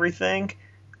at everything,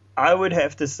 I would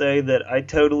have to say that I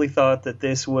totally thought that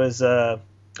this was, I'm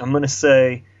going to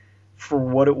say, for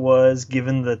what it was,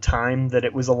 given the time that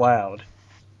it was allowed,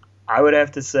 I would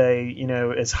have to say,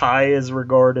 as high as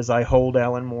regard as I hold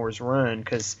Alan Moore's run,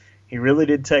 because he really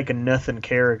did take a nothing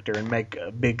character and make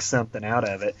a big something out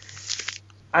of it.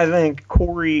 I think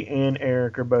Corey and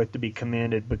Erik are both to be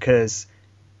commended because,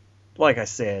 like I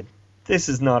said, this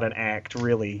is not an act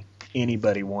really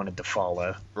anybody wanted to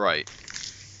follow. Right.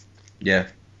 Yeah.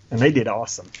 And they did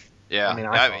awesome. Yeah. I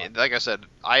mean, like I said,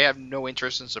 I have no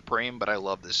interest in Supreme, but I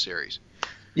love this series.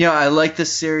 I like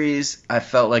this series. I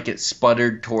felt like it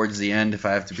sputtered towards the end, if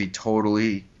I have to be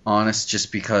totally honest,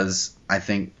 just because I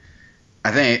think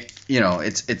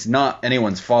it's not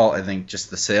anyone's fault. I think just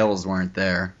the sales weren't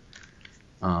there.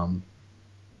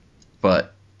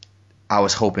 But I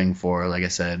was hoping for, like I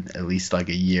said, at least like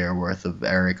a year worth of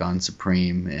Eric on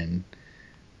Supreme and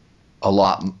a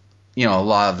lot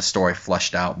of the story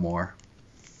fleshed out more.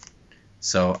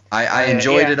 So I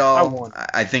enjoyed it all.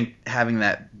 I think having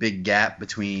that big gap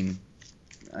between,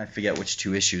 I forget which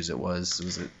 2 issues it was.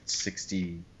 Was it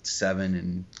 67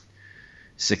 and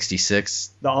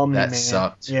 66? The Omni-Man. That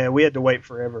sucked. Yeah, we had to wait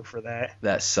forever for that.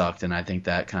 That sucked, and I think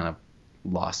that kind of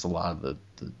lost a lot of the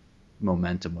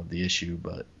momentum of the issue.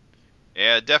 But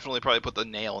yeah, it definitely probably put the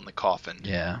nail in the coffin.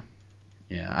 Yeah.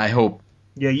 I hope.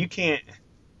 Yeah, you can't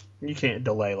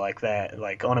delay like that,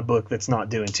 like on a book that's not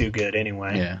doing too good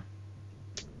anyway. Yeah.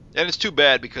 And it's too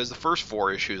bad because the first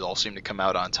 4 issues all seem to come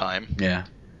out on time. Yeah.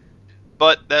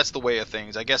 But that's the way of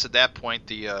things. I guess at that point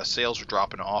the sales were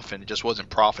dropping off and it just wasn't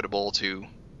profitable to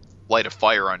light a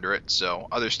fire under it. So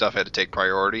other stuff had to take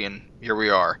priority, and here we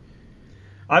are.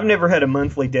 I've never had a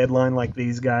monthly deadline like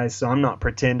these guys, so I'm not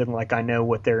pretending like I know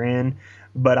what they're in.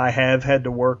 But I have had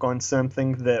to work on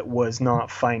something that was not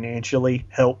financially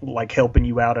helping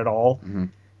you out at all. Mm-hmm.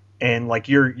 And like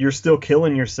you're still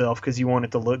killing yourself because you want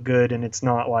it to look good, and it's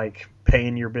not like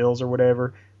paying your bills or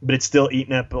whatever, but it's still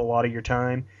eating up a lot of your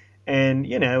time. And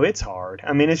it's hard.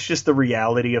 I mean, it's just the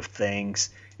reality of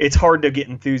things. It's hard to get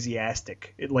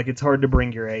enthusiastic. It's hard to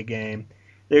bring your A game.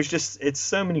 It's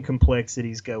so many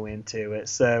complexities go into it.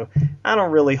 So I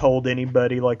don't really hold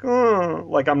anybody like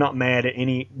I'm not mad at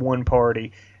any one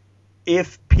party.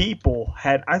 If people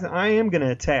had, I am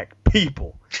gonna attack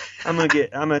people. I'm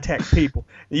gonna attack people.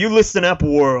 You listen up,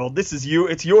 world. This is you.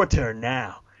 It's your turn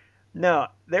now. No,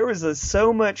 there was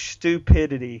so much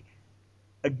stupidity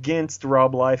against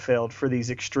Rob Liefeld for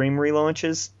these Extreme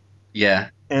relaunches. Yeah,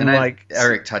 and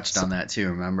Eric touched on that too.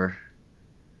 Remember?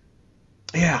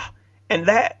 Yeah, and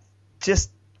that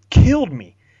just killed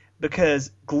me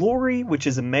because Glory, which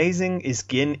is amazing, is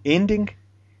ending.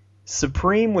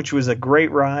 Supreme, which was a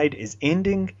great ride, is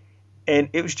ending. And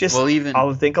it was just,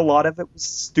 I think a lot of it was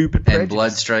stupid prejudice. And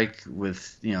Bloodstrike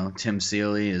with, Tim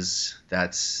Seeley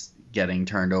that's getting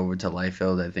turned over to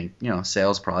Liefeld. I think,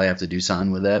 sales probably have to do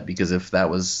something with that, because if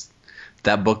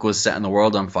that book was setting the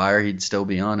world on fire, he'd still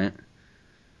be on it.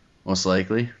 Most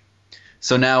likely.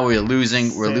 So now we're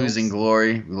losing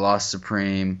Glory. We lost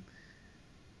Supreme.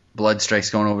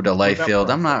 Bloodstrike's going over to Liefeld.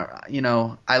 I'm not,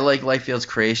 I like Liefeld's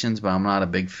creations, but I'm not a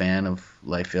big fan of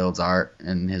Liefeld's art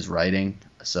and his writing.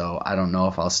 So I don't know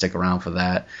if I'll stick around for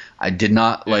that. I did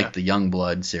not like the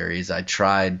Youngblood series. I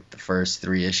tried the first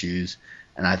 3 issues,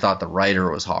 and I thought the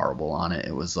writer was horrible on it.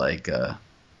 It was like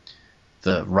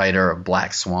the writer of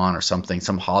Black Swan or something,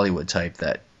 some Hollywood type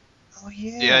that. Oh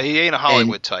yeah. Yeah, he ain't a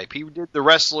Hollywood type. He did The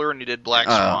Wrestler and he did Black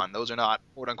Swan. Those are not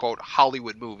quote unquote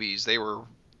Hollywood movies. They were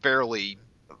fairly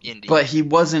indie. But he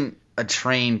wasn't a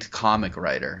trained comic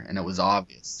writer, and it was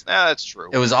obvious. Yeah, that's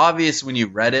true. It was obvious when you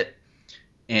read it.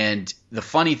 And the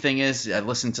funny thing is, I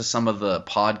listened to some of the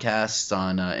podcasts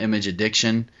on Image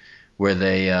Addiction where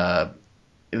they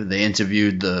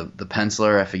interviewed the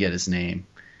penciler. I forget his name,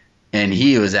 and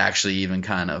he was actually even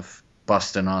kind of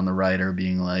busting on the writer,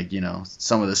 being like,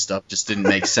 some of this stuff just didn't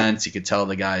make sense. You could tell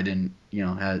the guy didn't,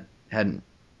 hadn't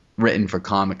written for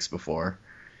comics before.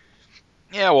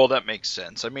 Yeah, well, that makes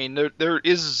sense. I mean, there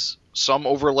is some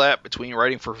overlap between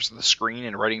writing for the screen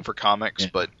and writing for comics,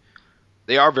 but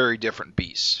they are very different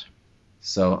beasts.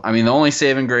 So, I mean, the only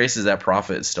saving grace is that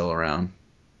Prophet is still around.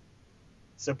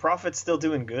 So Prophet's still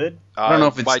doing good? I don't know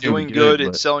if it's by doing good, but...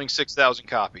 it's selling 6,000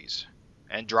 copies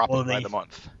and dropping by the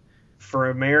month. For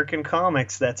American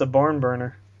comics, that's a barn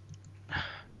burner.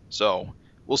 So,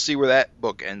 we'll see where that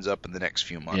book ends up in the next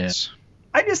few months. Yeah.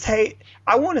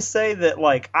 I want to say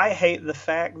that, I hate the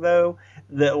fact, though,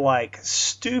 that,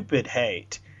 stupid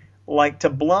hate, to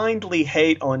blindly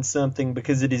hate on something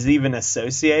because it is even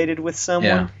associated with someone.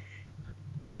 Yeah.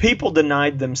 People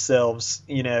denied themselves,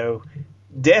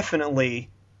 definitely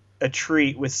a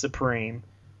treat with Supreme.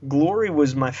 Glory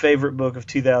was my favorite book of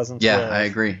 2012. Yeah, I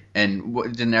agree. And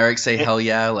didn't Eric say hell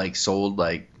yeah, sold,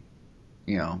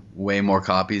 way more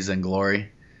copies than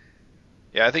Glory?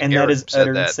 Yeah, I think and Eric that is said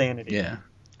utter that. insanity. Yeah.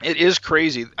 It is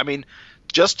crazy. I mean,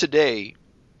 just today,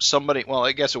 somebody, well,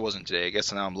 I guess it wasn't today. I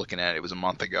guess now I'm looking at it. It was a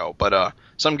month ago. But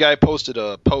some guy posted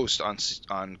a post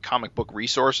on Comic Book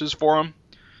Resources Forum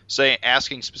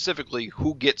asking specifically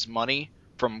who gets money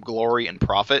from Glory and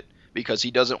Prophet, because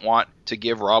he doesn't want to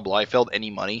give Rob Liefeld any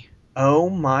money Oh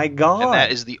my God! And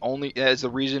that is the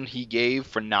reason he gave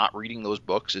for not reading those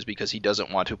books, is because he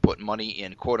doesn't want to put money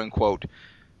in, quote unquote,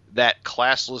 that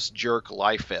classless jerk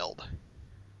Liefeld.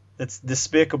 That's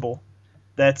despicable.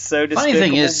 That's so despicable. Funny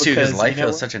thing is, too, because you know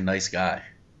Liefeld's such a nice guy.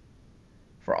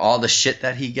 For all the shit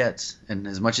that he gets, and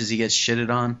as much as he gets shitted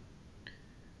on,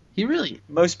 he really...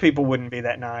 Most people wouldn't be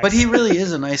that nice. But he really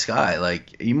is a nice guy.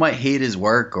 Like, you might hate his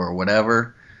work or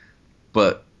whatever,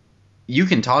 but you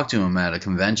can talk to him at a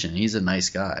convention. He's a nice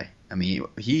guy. I mean,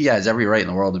 he has every right in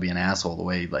the world to be an asshole the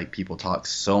way, like, people talk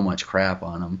so much crap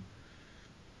on him.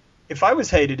 If I was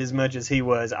hated as much as he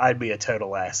was, I'd be a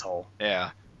total asshole.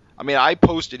 Yeah. I mean, I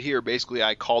posted here, basically,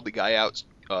 I called the guy out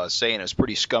saying it was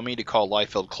pretty scummy to call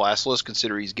Liefeld classless,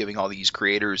 considering he's giving all these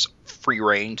creators free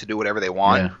reign to do whatever they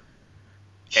want.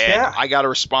 Yeah. And Yeah. I got a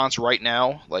response right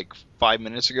now, like 5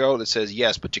 minutes ago, that says,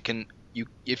 yes, but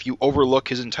if you overlook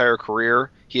his entire career,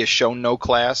 he has shown no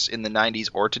class in the 90s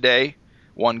or today.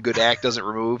 One good act doesn't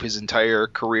remove his entire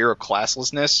career of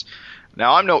classlessness.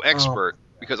 Now, I'm no expert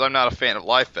because I'm not a fan of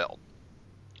Liefeld,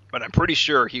 but I'm pretty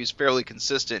sure he was fairly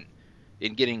consistent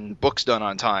in getting books done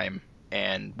on time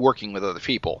and working with other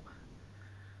people.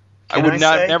 I would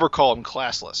never call him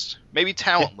classless. Maybe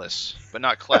talentless, but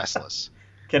not classless.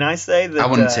 Can I say that... I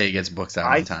wouldn't say he gets books out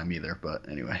on time either, but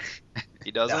anyway.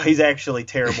 He doesn't? No, he's actually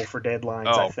terrible for deadlines,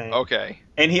 I think. Okay.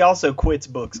 And he also quits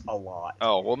books a lot.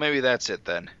 Oh, well, maybe that's it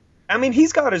then. I mean,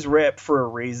 he's got his rep for a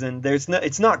reason.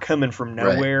 It's not coming from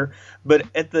nowhere. Right. But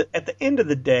at the end of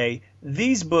the day,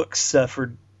 these books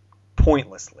suffered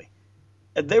pointlessly.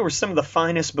 They were some of the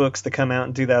finest books to come out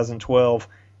in 2012,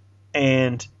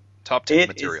 and top 10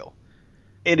 material.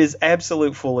 It is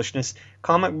absolute foolishness.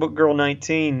 Comic Book Girl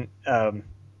 19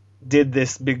 did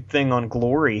this big thing on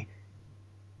Glory,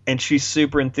 and she's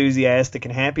super enthusiastic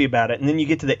and happy about it. And then you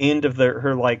get to the end of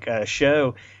her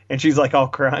show, and she's like all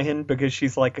crying because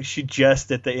she's like she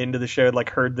just at the end of the show like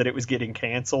heard that it was getting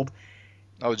canceled.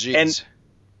 Oh, jeez. And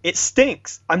it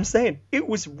stinks. I'm saying it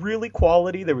was really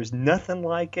quality. There was nothing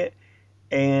like it.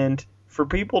 And for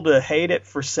people to hate it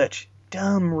for such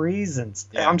dumb reasons,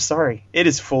 yeah. I'm sorry. It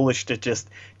is foolish to just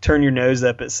turn your nose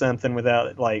up at something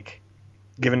without like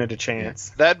giving it a chance.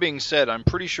 Yeah. That being said, I'm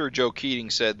pretty sure Joe Keating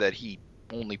said that he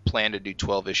only planned to do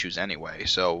 12 issues anyway.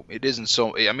 So it isn't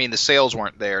so. I mean, the sales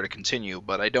weren't there to continue,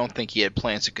 but I don't think he had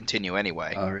plans to continue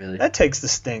anyway. Oh, really? That takes the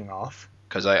sting off.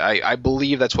 Because I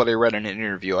believe that's what I read in an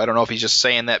interview. I don't know if he's just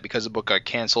saying that because the book got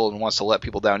canceled and wants to let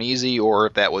people down easy, or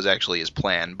if that was actually his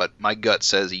plan. But my gut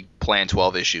says he planned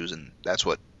 12 issues, and that's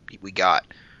what we got.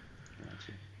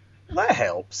 That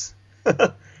helps.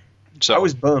 So I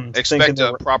was bummed. Expect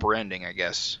a proper ending, I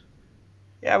guess.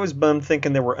 Yeah, I was bummed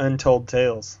thinking there were untold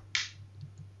tales.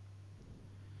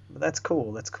 But that's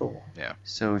cool. That's cool. Yeah.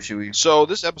 So should we? So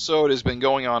this episode has been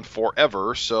going on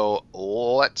forever. So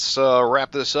let's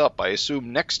wrap this up. I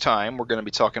assume next time we're going to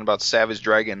be talking about Savage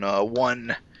Dragon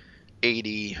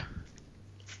 180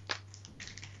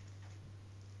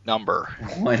 number.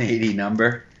 180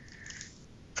 number.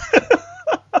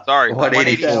 Sorry,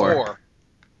 184.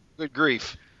 Good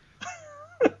grief.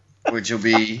 Which will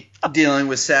be dealing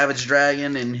with Savage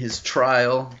Dragon and his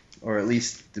trial, or at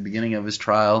least the beginning of his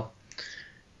trial.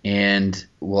 And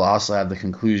we'll also have the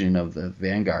conclusion of the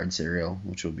Vanguard serial,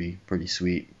 which will be pretty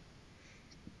sweet.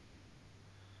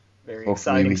 Very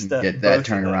Hopefully exciting we can stuff. get that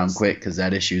turned around quick, because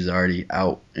that issue is already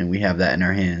out, and we have that in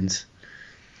our hands.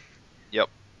 Yep.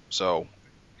 So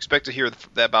expect to hear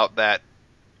about that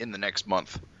in the next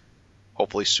month.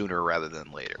 Hopefully sooner rather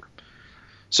than later.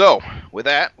 So with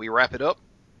that, we wrap it up.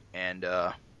 And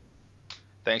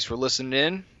thanks for listening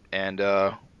in. And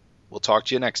we'll talk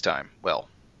to you next time. Well,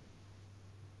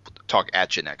 talk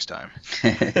at you next time,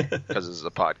 because this is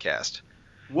a podcast.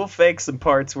 We'll fake some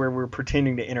parts where we're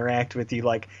pretending to interact with you,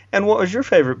 like, and what was your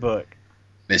favorite book?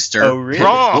 Mr. Oh, really?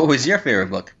 Wrong. What was your favorite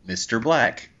book? Mr.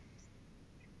 Black.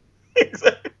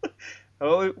 Exactly.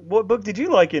 Oh, what book did you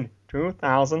like in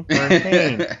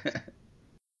 2013?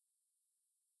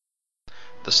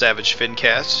 The Savage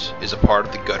Fincast is a part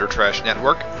of the Gutter Trash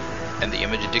Network and the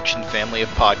Image Addiction family of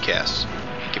podcasts.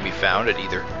 It can be found at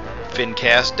either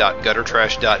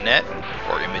fincast.guttertrash.net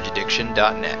or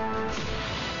imageaddiction.net.